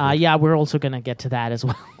Patreon support. Yeah, we're also going to get to that as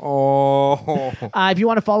well. Oh, If you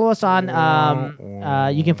want to follow us on,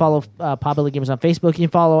 you can follow Pop Belly Gamers on Facebook. You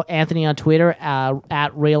can follow Anthony on Twitter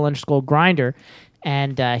at rail_grinder.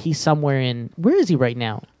 And he's somewhere where is he right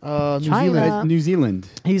now? New China. Zealand. New Zealand.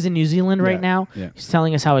 He's in New Zealand right Yeah, now. yeah. He's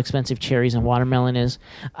telling us how expensive cherries and watermelon is.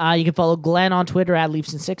 You can follow Glenn on Twitter at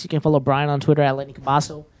Leafson6. You can follow Brian on Twitter at Lenny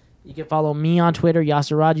Cabasso. You can follow me on Twitter,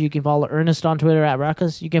 Yasser Raja. You can follow Ernest on Twitter at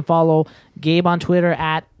Ruckus. You can follow Gabe on Twitter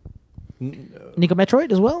at Nico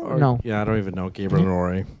Metroid as well? Or no. yeah, I don't even know Gabriel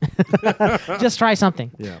Rory. Just try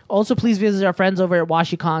something. Yeah. Also, please visit our friends over at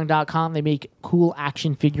washikong.com. They make cool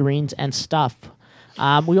action figurines and stuff.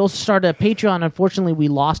 We also started a Patreon. Unfortunately, we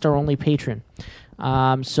lost our only patron.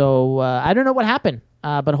 So I don't know what happened.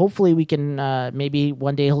 But hopefully we can maybe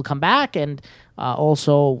one day he'll come back and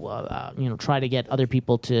also try to get other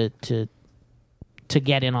people to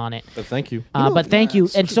get in on it. But thank you. But thank you.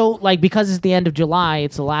 And so because it's the end of July,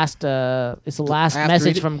 it's the last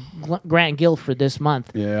message from Grant Gill for this month.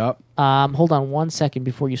 Yeah. Hold on 1 second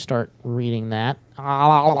before you start reading that.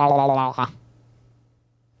 All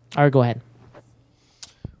right, go ahead.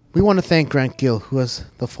 We want to thank Grant Gill, who has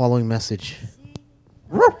the following message.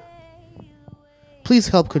 Please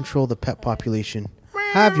help control the pet population.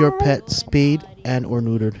 Have your pet spayed and or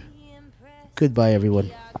neutered. Goodbye,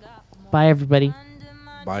 everyone. Bye, everybody.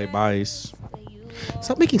 Bye byes.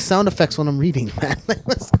 Stop making sound effects when I'm reading, man. Like,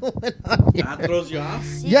 what's going on here? That throws you off?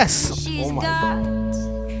 Yes.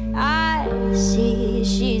 I see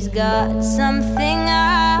she's got something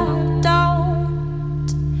I don't.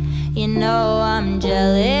 You know I'm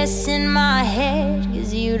jealous in my head,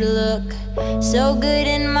 'cause you'd look so good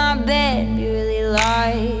in my bed. You really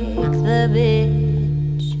like the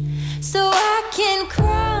bitch. So I can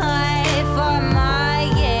cry for my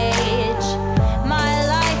age, my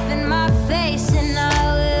life and my face, and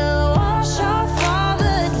I will wash off all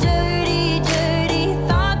the dirty, dirty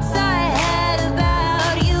thoughts I had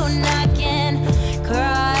about you. And I can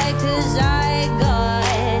cry 'cause I got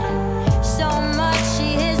so much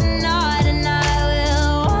she is not, and I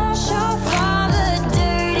will wash off all the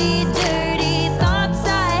dirty, dirty thoughts I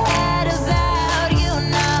had about you.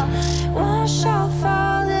 Now wash off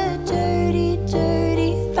all the dirty,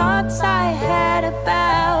 dirty thoughts I had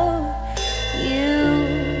about you.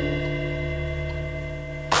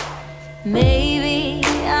 Maybe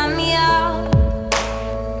I'm young,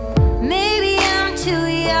 maybe I'm too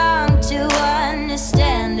young to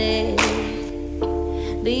understand it,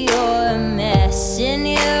 but you're a mess in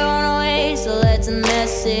your own way, so let's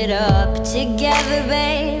mess it up together,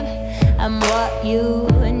 babe. I'm what you